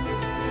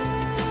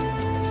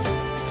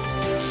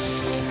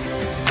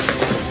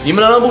你们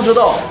难道不知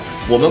道，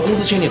我们公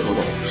司签订合同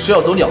是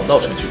要走2道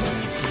程序的？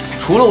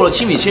除了我的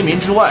亲笔签名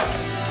之外，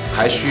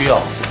还需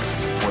要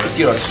我的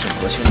第2次审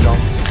核签章。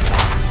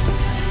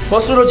和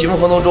苏氏几份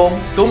合同中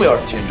都没有2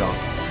次签章，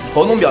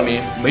合同表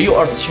明没有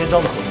2次签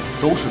章的合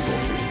同都是作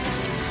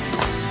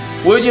废。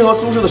我已经和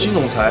苏氏的新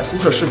总裁苏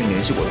氏视频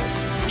联系过了，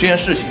这件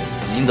事情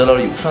已经得到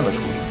了友善的处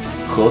理，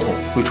合同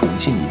会重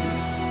新拟定。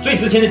最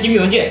值钱的机密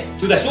文件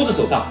就在苏氏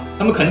手上，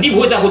他们肯定不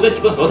会在乎这几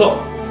份合同。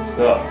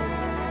哥，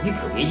你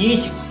可别因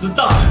小失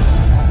大。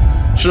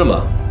是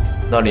吗？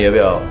那你要不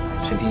要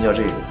先听一下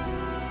这个？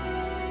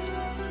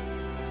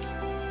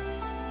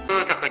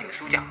哥在和你们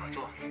苏家合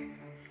作，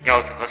要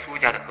是和苏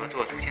家的合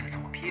作出现了什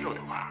么纰漏的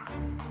话，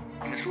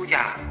你们苏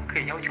家可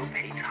以要求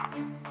赔偿。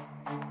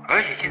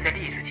而且现在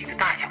厉氏几个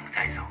大项目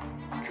在手，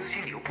资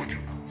金流不足，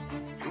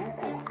如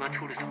果我哥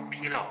出了什么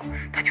纰漏，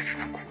他就只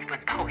能股份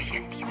套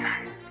现抵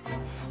债。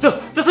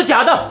这是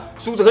假的，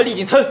苏子和厉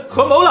景琛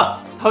合谋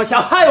了，他们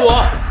想害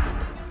我。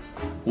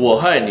我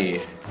害你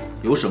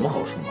有什么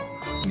好处吗？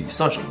你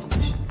算什么东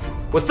西？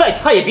我再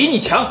差也比你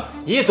强，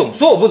你也总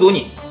说我不如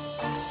你。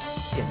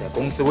现在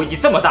公司危机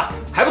这么大，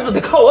还不只得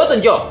靠我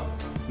拯救？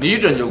你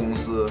拯救公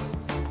司，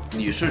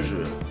你是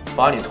指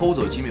把你偷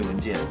走机密文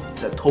件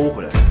再偷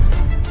回来？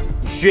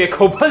你血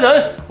口喷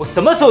人！我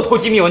什么时候偷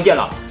机密文件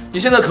了？你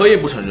现在可以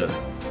不承认，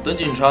等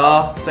警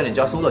察在你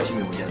家搜到机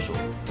密文件的时候，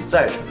你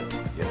再承认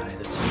也来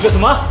得及。你说什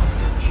么？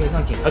却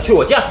让警察去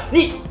我家？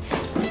你，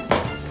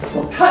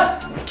我看。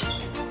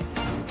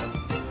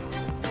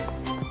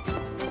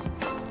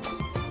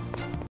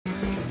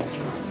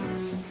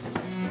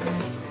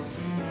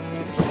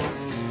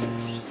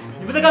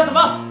你们在干什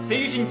么？谁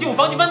允许你进我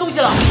房间搬东西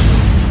了？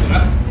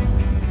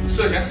你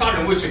涉嫌杀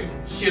人未遂，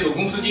泄露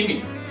公司机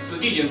密，是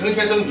厉景琛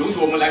先生允许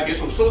我们来别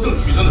墅收证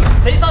取证的。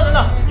谁杀人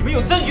了？你们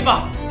有证据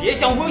吗？别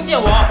想诬陷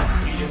我！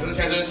厉景琛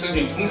先生申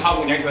请重查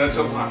5年前的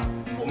车库案，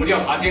我们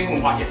调查监控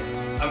发现，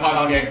案发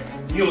当天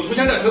你有出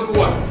现在车库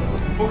外。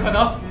不可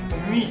能，我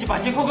明明已经把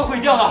监控给毁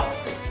掉了。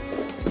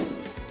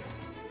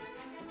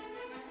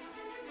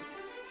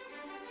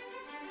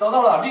找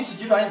到了厉氏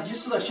集团遗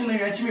失的新能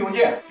源机密文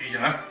件。厉景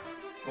琛，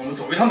跟我们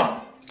走一趟吧。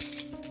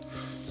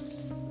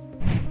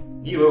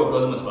你以为我哥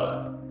这么蠢？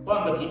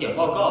换个体检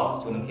报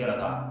告就能骗了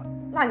他？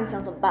那你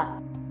想怎么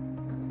办？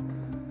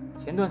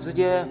前段时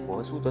间我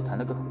和苏哲谈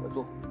了个合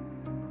作，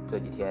这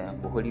几天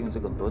我会利用这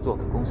个合作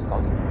给公司搞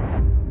点麻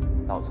烦，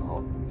到时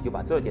候你就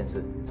把这件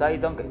事栽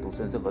赃给杜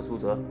生生和苏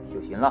哲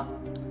就行了。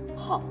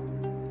好，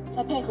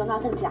再配合那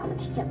份假的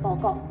体检报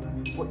告，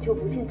我就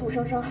不信杜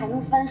生生还能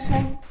翻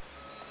身。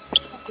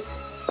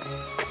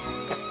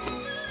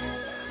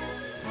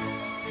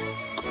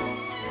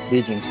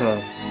厉景琛，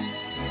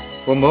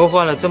我谋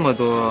划了这么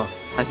多，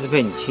还是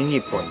被你轻易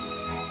破了。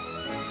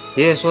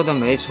爷爷说的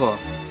没错，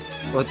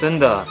我真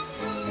的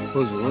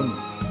不如你。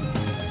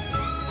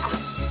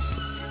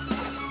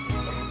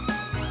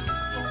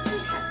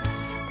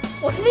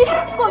我是厉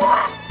害，过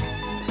来！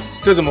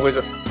这怎么回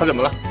事？他怎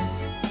么了？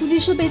估计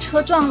是被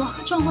车撞了，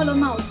撞坏了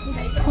脑子，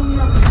疯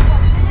了。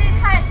厉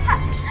太太，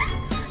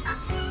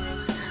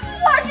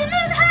我是厉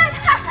太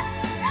太。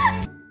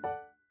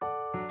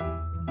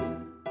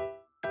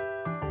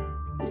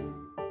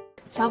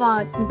小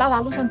宝，你爸爸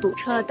路上堵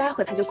车了，待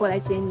会他就过来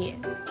接你。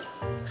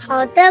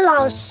好的，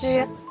老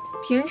师。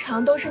平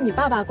常都是你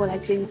爸爸过来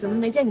接你，怎么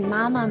没见你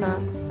妈妈呢？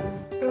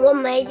我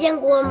没见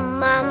过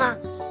妈妈，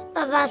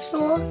爸爸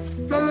说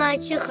妈妈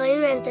去很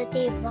远的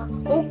地方，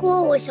不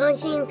过我相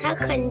信她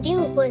肯定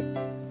会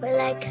回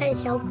来看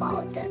小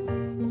宝的。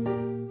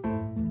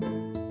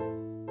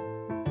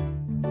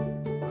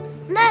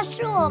那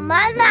是我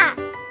妈妈。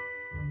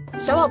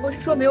小宝不是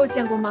说没有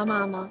见过妈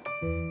妈吗？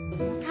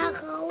她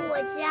和我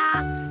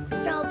家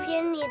照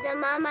片里的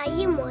妈妈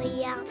一模一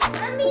样。妈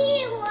咪，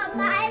我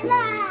来了。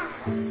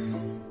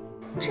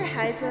这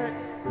孩子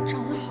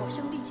长得好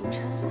像厉景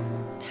琛，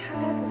他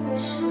该不会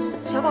是……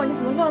小宝，你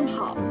怎么乱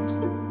跑？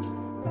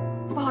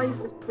不好意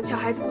思，小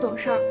孩子不懂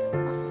事儿。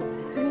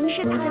您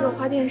是这个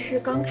花店是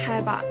刚开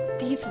吧？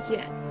第一次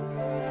见。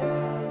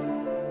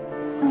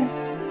嗯。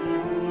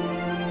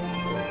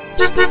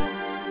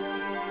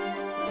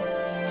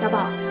小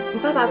宝，你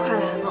爸爸快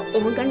来了，我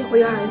们赶紧回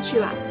幼儿园去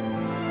吧。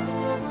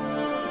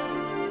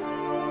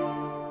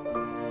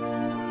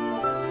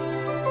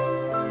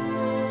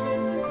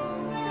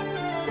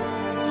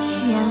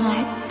原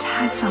来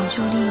他早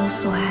就另有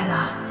所爱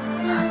了。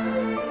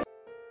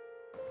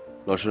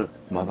老师，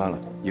麻烦了，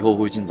以后我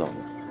会尽早的。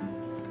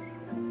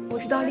我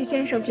知道厉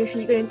先生平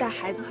时一个人带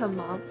孩子很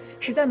忙，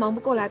实在忙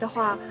不过来的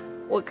话，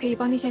我可以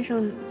帮厉先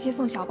生接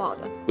送小宝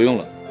的。不用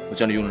了，我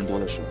家里佣人多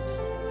的是。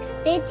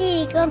爹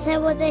地，刚才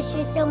我在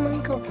学校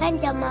门口看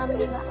见妈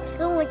咪了，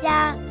跟我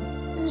家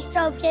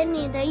照片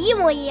里的一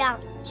模一样。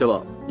小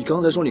宝，你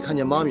刚才说你看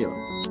见妈咪了，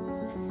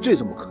这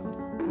怎么可能？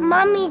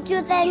妈咪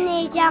就在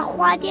那家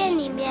花店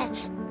里面，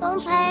刚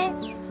才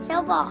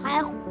小宝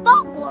还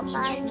抱过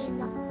妈咪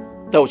呢。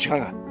带我去看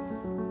看。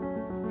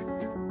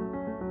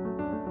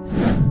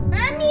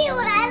妈咪，我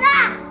来了。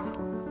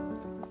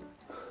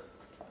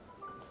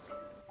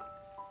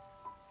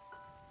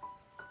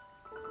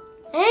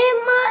哎，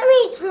妈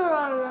咪去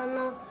哪了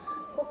呢？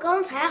我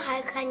刚才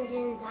还看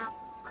见她。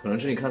可能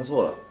是你看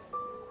错了，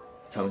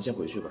咱们先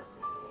回去吧。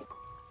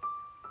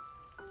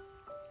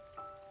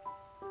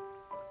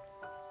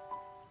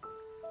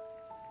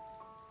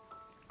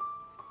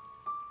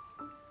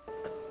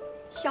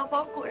小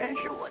宝果然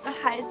是我的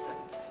孩子。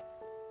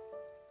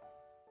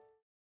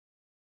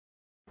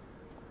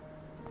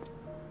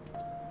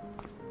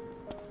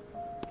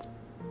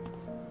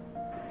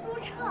苏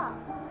澈，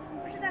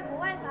不是在国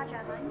外发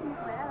展吗？你怎么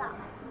回来了？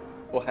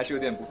我还是有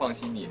点不放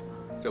心你，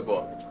这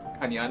不，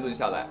看你安顿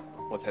下来，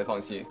我才放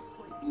心。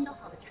我的病都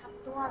好的差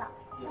不多了，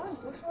小雨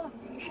都说了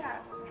没事儿，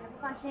你还不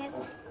放心？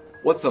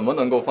我怎么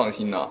能够放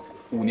心呢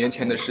？5年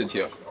前的事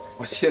情，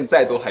我现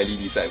在都还历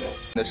历在目。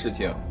的事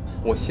情，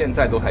我现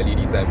在都还历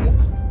历在目。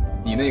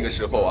你那个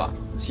时候啊，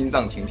心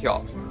脏停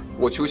跳，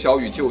我求小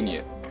雨救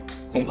你，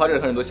恐怕任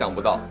何人都想不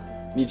到，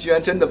你居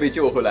然真的被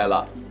救回来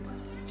了。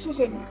谢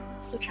谢你，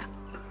苏澈。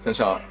生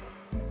生，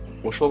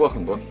我说过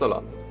很多次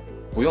了，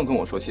不用跟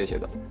我说谢谢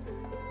的。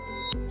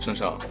生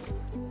生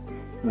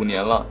，5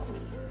年了，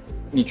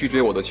你拒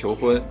绝我的求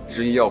婚，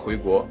执意要回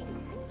国，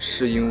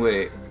是因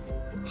为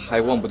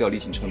还忘不掉李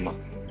景琛吗？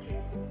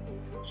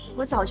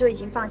我早就已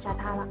经放下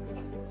他了，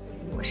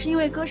我是因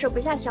为割舍不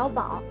下小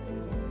宝，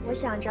我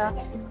想着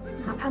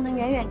哪怕能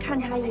远远看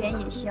他一眼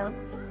也行，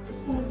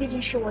那毕竟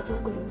是我走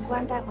鬼门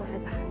关带回来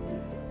的孩子。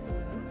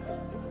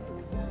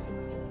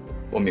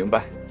我明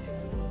白。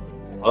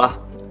好了，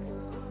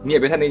你也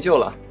别太内疚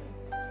了。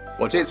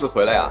我这次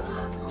回来啊，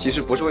其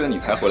实不是为了你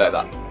才回来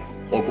的。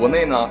我国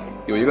内呢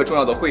有一个重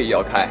要的会议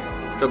要开，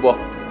这不，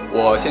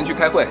我先去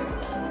开会，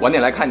晚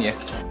点来看你。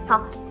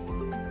好。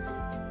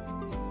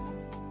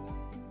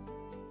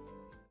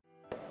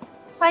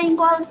欢迎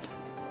光临，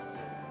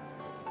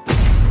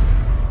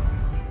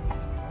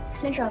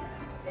先生，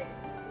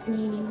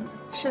你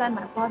是来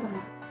买花的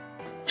吗？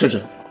琛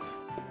琛，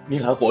你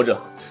还活着，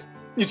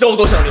你知道我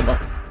多想你吗？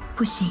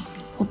不行，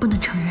我不能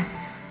承认，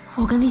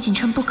我跟厉景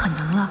琛不可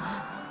能了，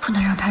不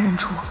能让他认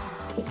出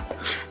我。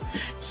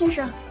先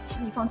生，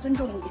请你放尊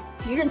重一点，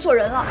你认错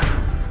人了。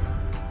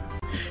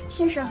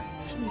先生，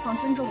请你放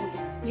尊重一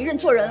点，你认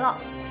错人了。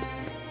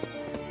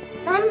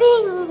妈咪，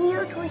你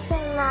又出现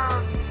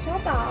了，小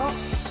宝。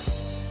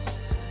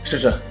琛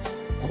琛，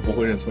我不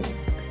会认错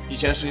你，以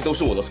前的事情都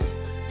是我的错，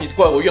你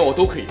怪我怨我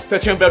都可以，但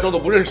千万不要装作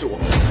不认识我。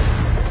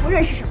不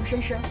认识什么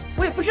深深，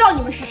我也不知道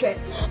你们是谁。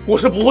我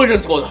是不会认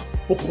错的，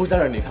我不会再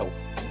让你离开我。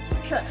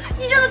琛琛，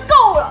你真的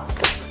够了！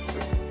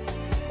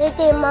爹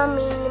爹妈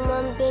咪，你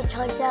们别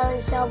吵架了，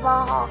小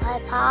宝好害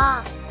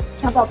怕。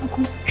小宝不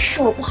哭，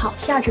是我不好，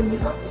吓着你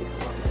了。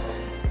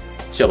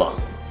小宝，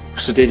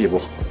是爹爹不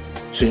好，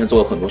之前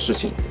做了很多事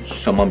情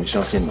让妈咪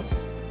伤心了，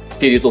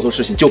爹爹做错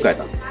事情就该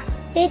打。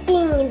爹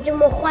爹，你这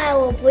么坏，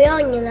我不要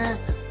你了，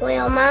我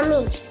要妈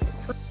咪。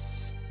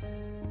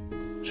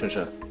琛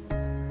琛，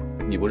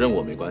你不认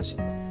我没关系，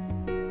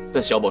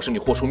但小宝是你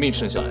豁出命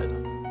生下来的，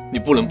你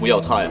不能不要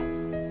他呀。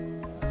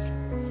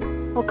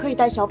我可以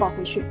带小宝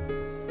回去，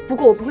不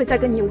过我不会再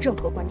跟你有任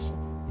何关系。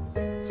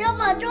小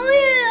宝终于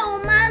有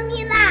妈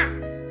咪啦！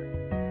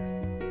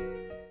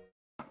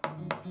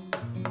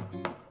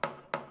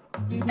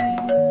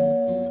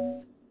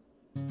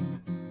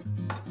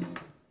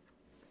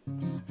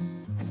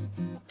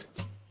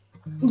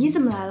你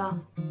怎么来了？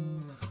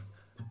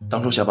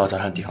当初小宝早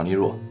上抵抗力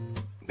弱，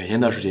每天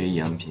都吃这些营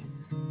养品。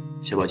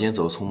小宝今天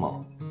走得匆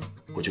忙，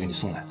我就给你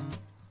送来了。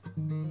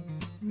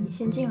你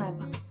先进来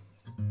吧。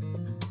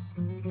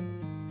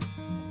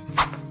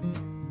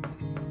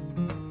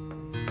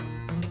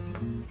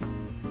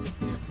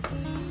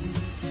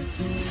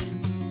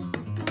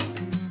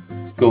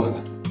给我看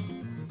看。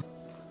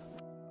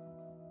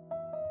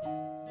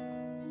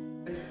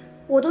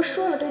我都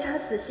说了对他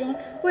死心，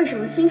为什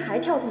么心还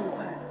跳这么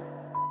快？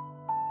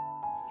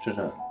琛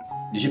琛，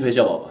你去陪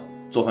小宝吧，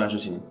做饭的事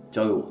情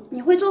交给我。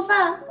你会做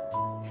饭？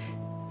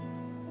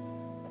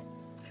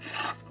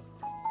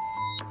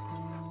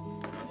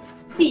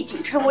厉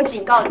景琛，我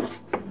警告你，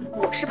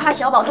我是怕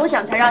小宝多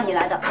想才让你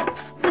来的，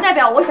不代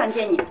表我想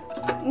见你。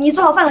你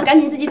做好饭了，赶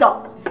紧自己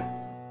走。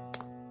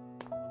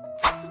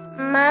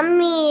妈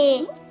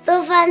咪，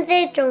做饭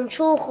再整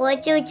出活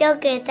就交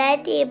给爹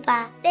地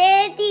吧。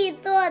爹地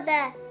做的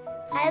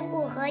排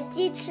骨和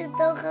鸡翅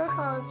都很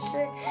好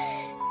吃。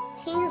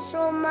听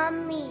说妈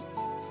咪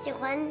喜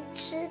欢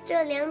吃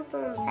这2种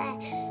菜，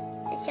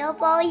小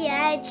宝也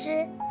爱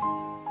吃。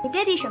你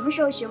爹地什么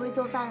时候学会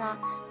做饭了？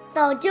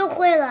早就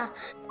会了，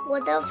我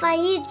的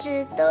饭一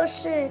直都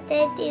是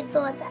爹地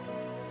做的。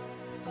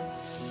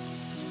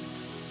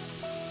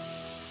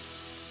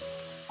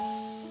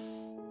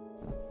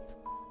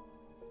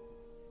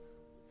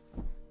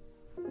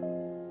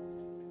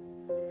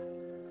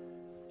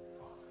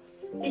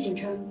厉景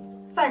琛，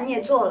饭你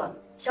也做了，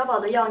小宝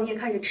的药你也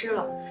看着吃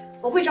了，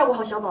我会照顾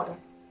好小宝的，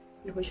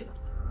你回去吧。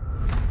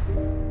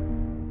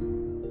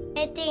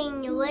爹地，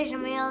你为什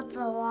么要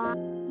走啊？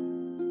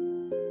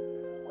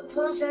我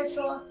同学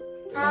说，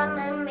他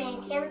们每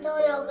天都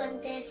要跟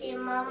爹地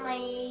妈妈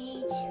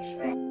一起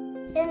睡。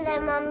现在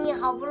妈咪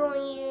好不容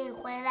易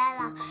回来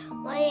了，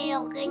我也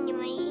要跟你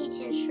们一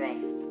起睡。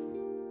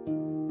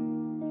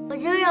我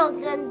就要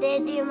跟爹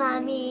地妈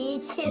咪一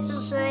起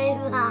睡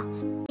吧，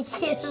一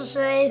起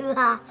睡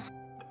吧。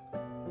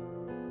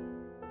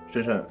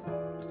珊珊，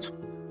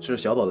这是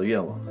小宝的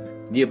愿望，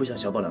你也不想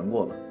小宝难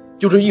过吧？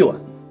就这一碗。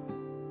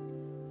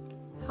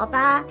好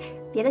吧，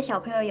别的小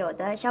朋友有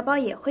的，小宝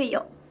也会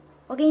有。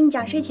我给你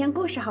讲睡前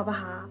故事好不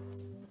好？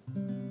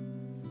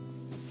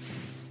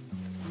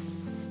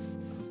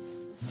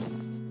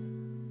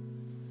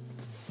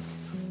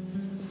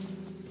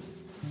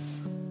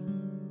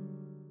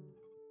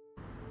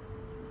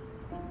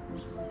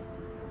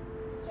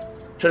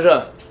珊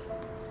珊，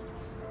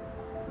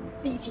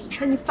厉景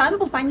琛，你烦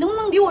不烦？你能不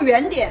能离我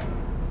远点？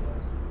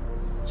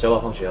小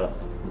宝放学了，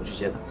我们去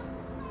接他。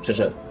珊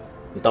珊，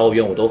你答我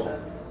愿我都好，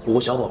不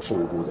过小宝是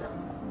无辜的，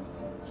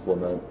我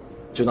们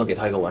就当给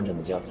他一个完整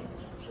的家庭，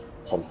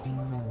好不好？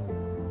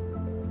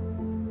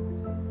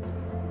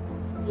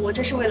我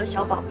这是为了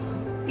小宝，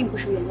并不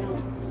是原谅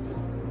你。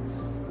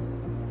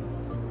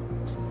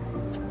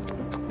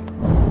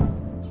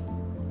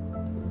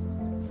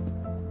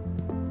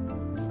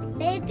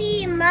爹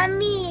地，妈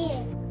咪。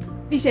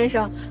厉先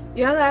生，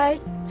原来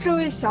这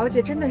位小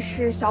姐真的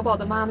是小宝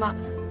的妈妈。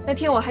那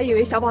天我还以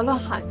为小宝乱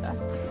喊的。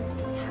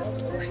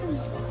都是你。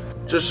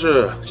这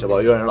是小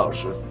宝幼儿园老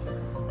师。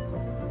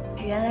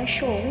原来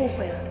是我误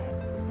会了。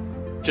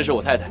这是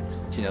我太太，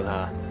请叫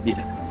她厉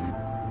太太。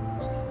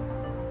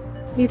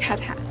厉太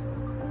太。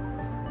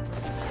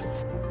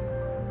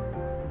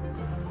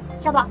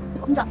小宝，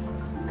我们走。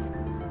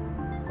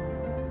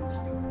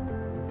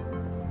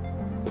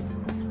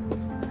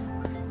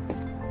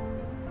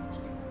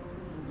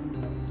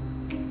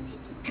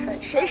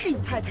谁是你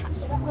太太？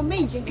我们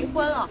已经离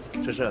婚了。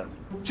珊珊，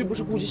这不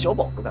是顾及小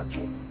宝不敢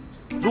说。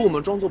如果我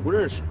们装作不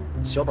认识，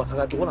小宝他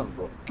该多难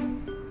过。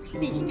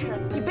厉景琛，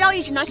你不要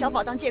一直拿小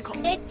宝当借口。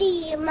爹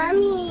地，妈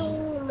咪，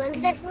你们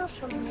在说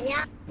什么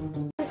呀？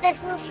你在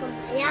说什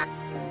么呀？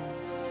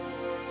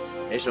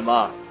没什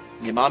么，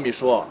你妈咪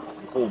说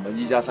以后我们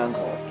一家3口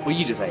会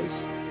一直在一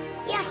起。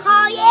也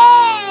好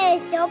耶，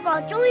小宝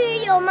终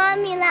于有妈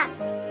咪了。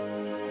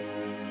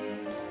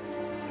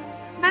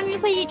妈咪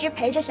会一直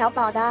陪着小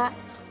宝的。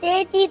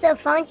爹地的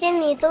房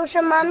间里都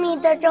是妈咪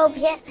的照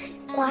片，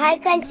我还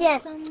看见，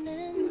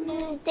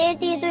爹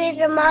地对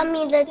着妈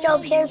咪的照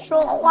片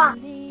说话。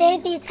爹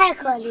地太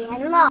可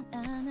怜了。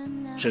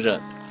珊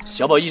珊，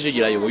小宝一直以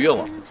来有个愿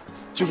望，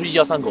就是一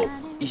家3口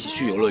一起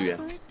去游乐园。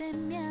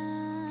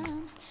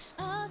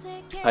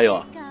还有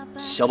啊，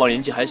小宝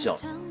年纪还小，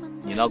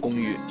你那公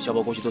寓小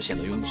宝过去都显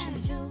得拥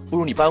挤，不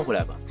如你搬回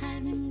来吧。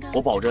我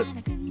保证，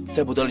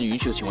在不得你允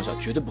许的情况下，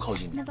绝对不靠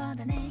近你。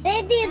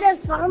爹地的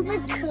房子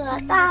可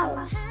大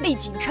了。厉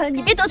景琛，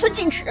你别得寸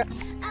进尺。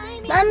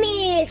妈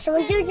咪，什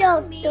么就叫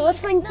得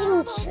寸进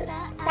尺？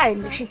大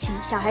人的事情，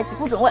小孩子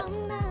不准问。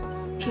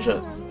珊珊，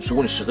如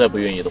果你实在不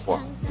愿意的话，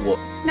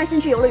那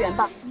先去游乐园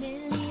吧。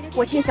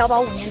我欠小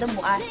宝5年的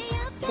母爱，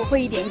我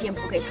会一点一点补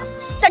给他，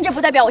但这不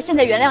代表我现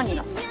在原谅你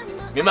了。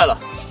明白了。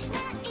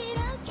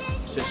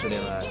这10年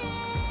来，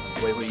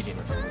我也会一点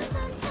点参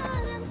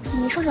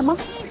与。你说什么？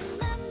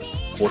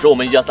我说我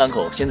们一家3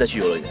口现在去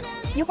游乐园。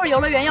一会儿游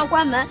乐园要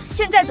关门，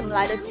现在怎么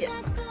来得及？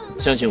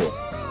相信我，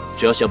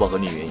只要小宝和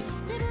你愿意，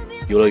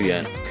游乐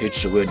园可以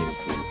只为了你们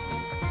服务。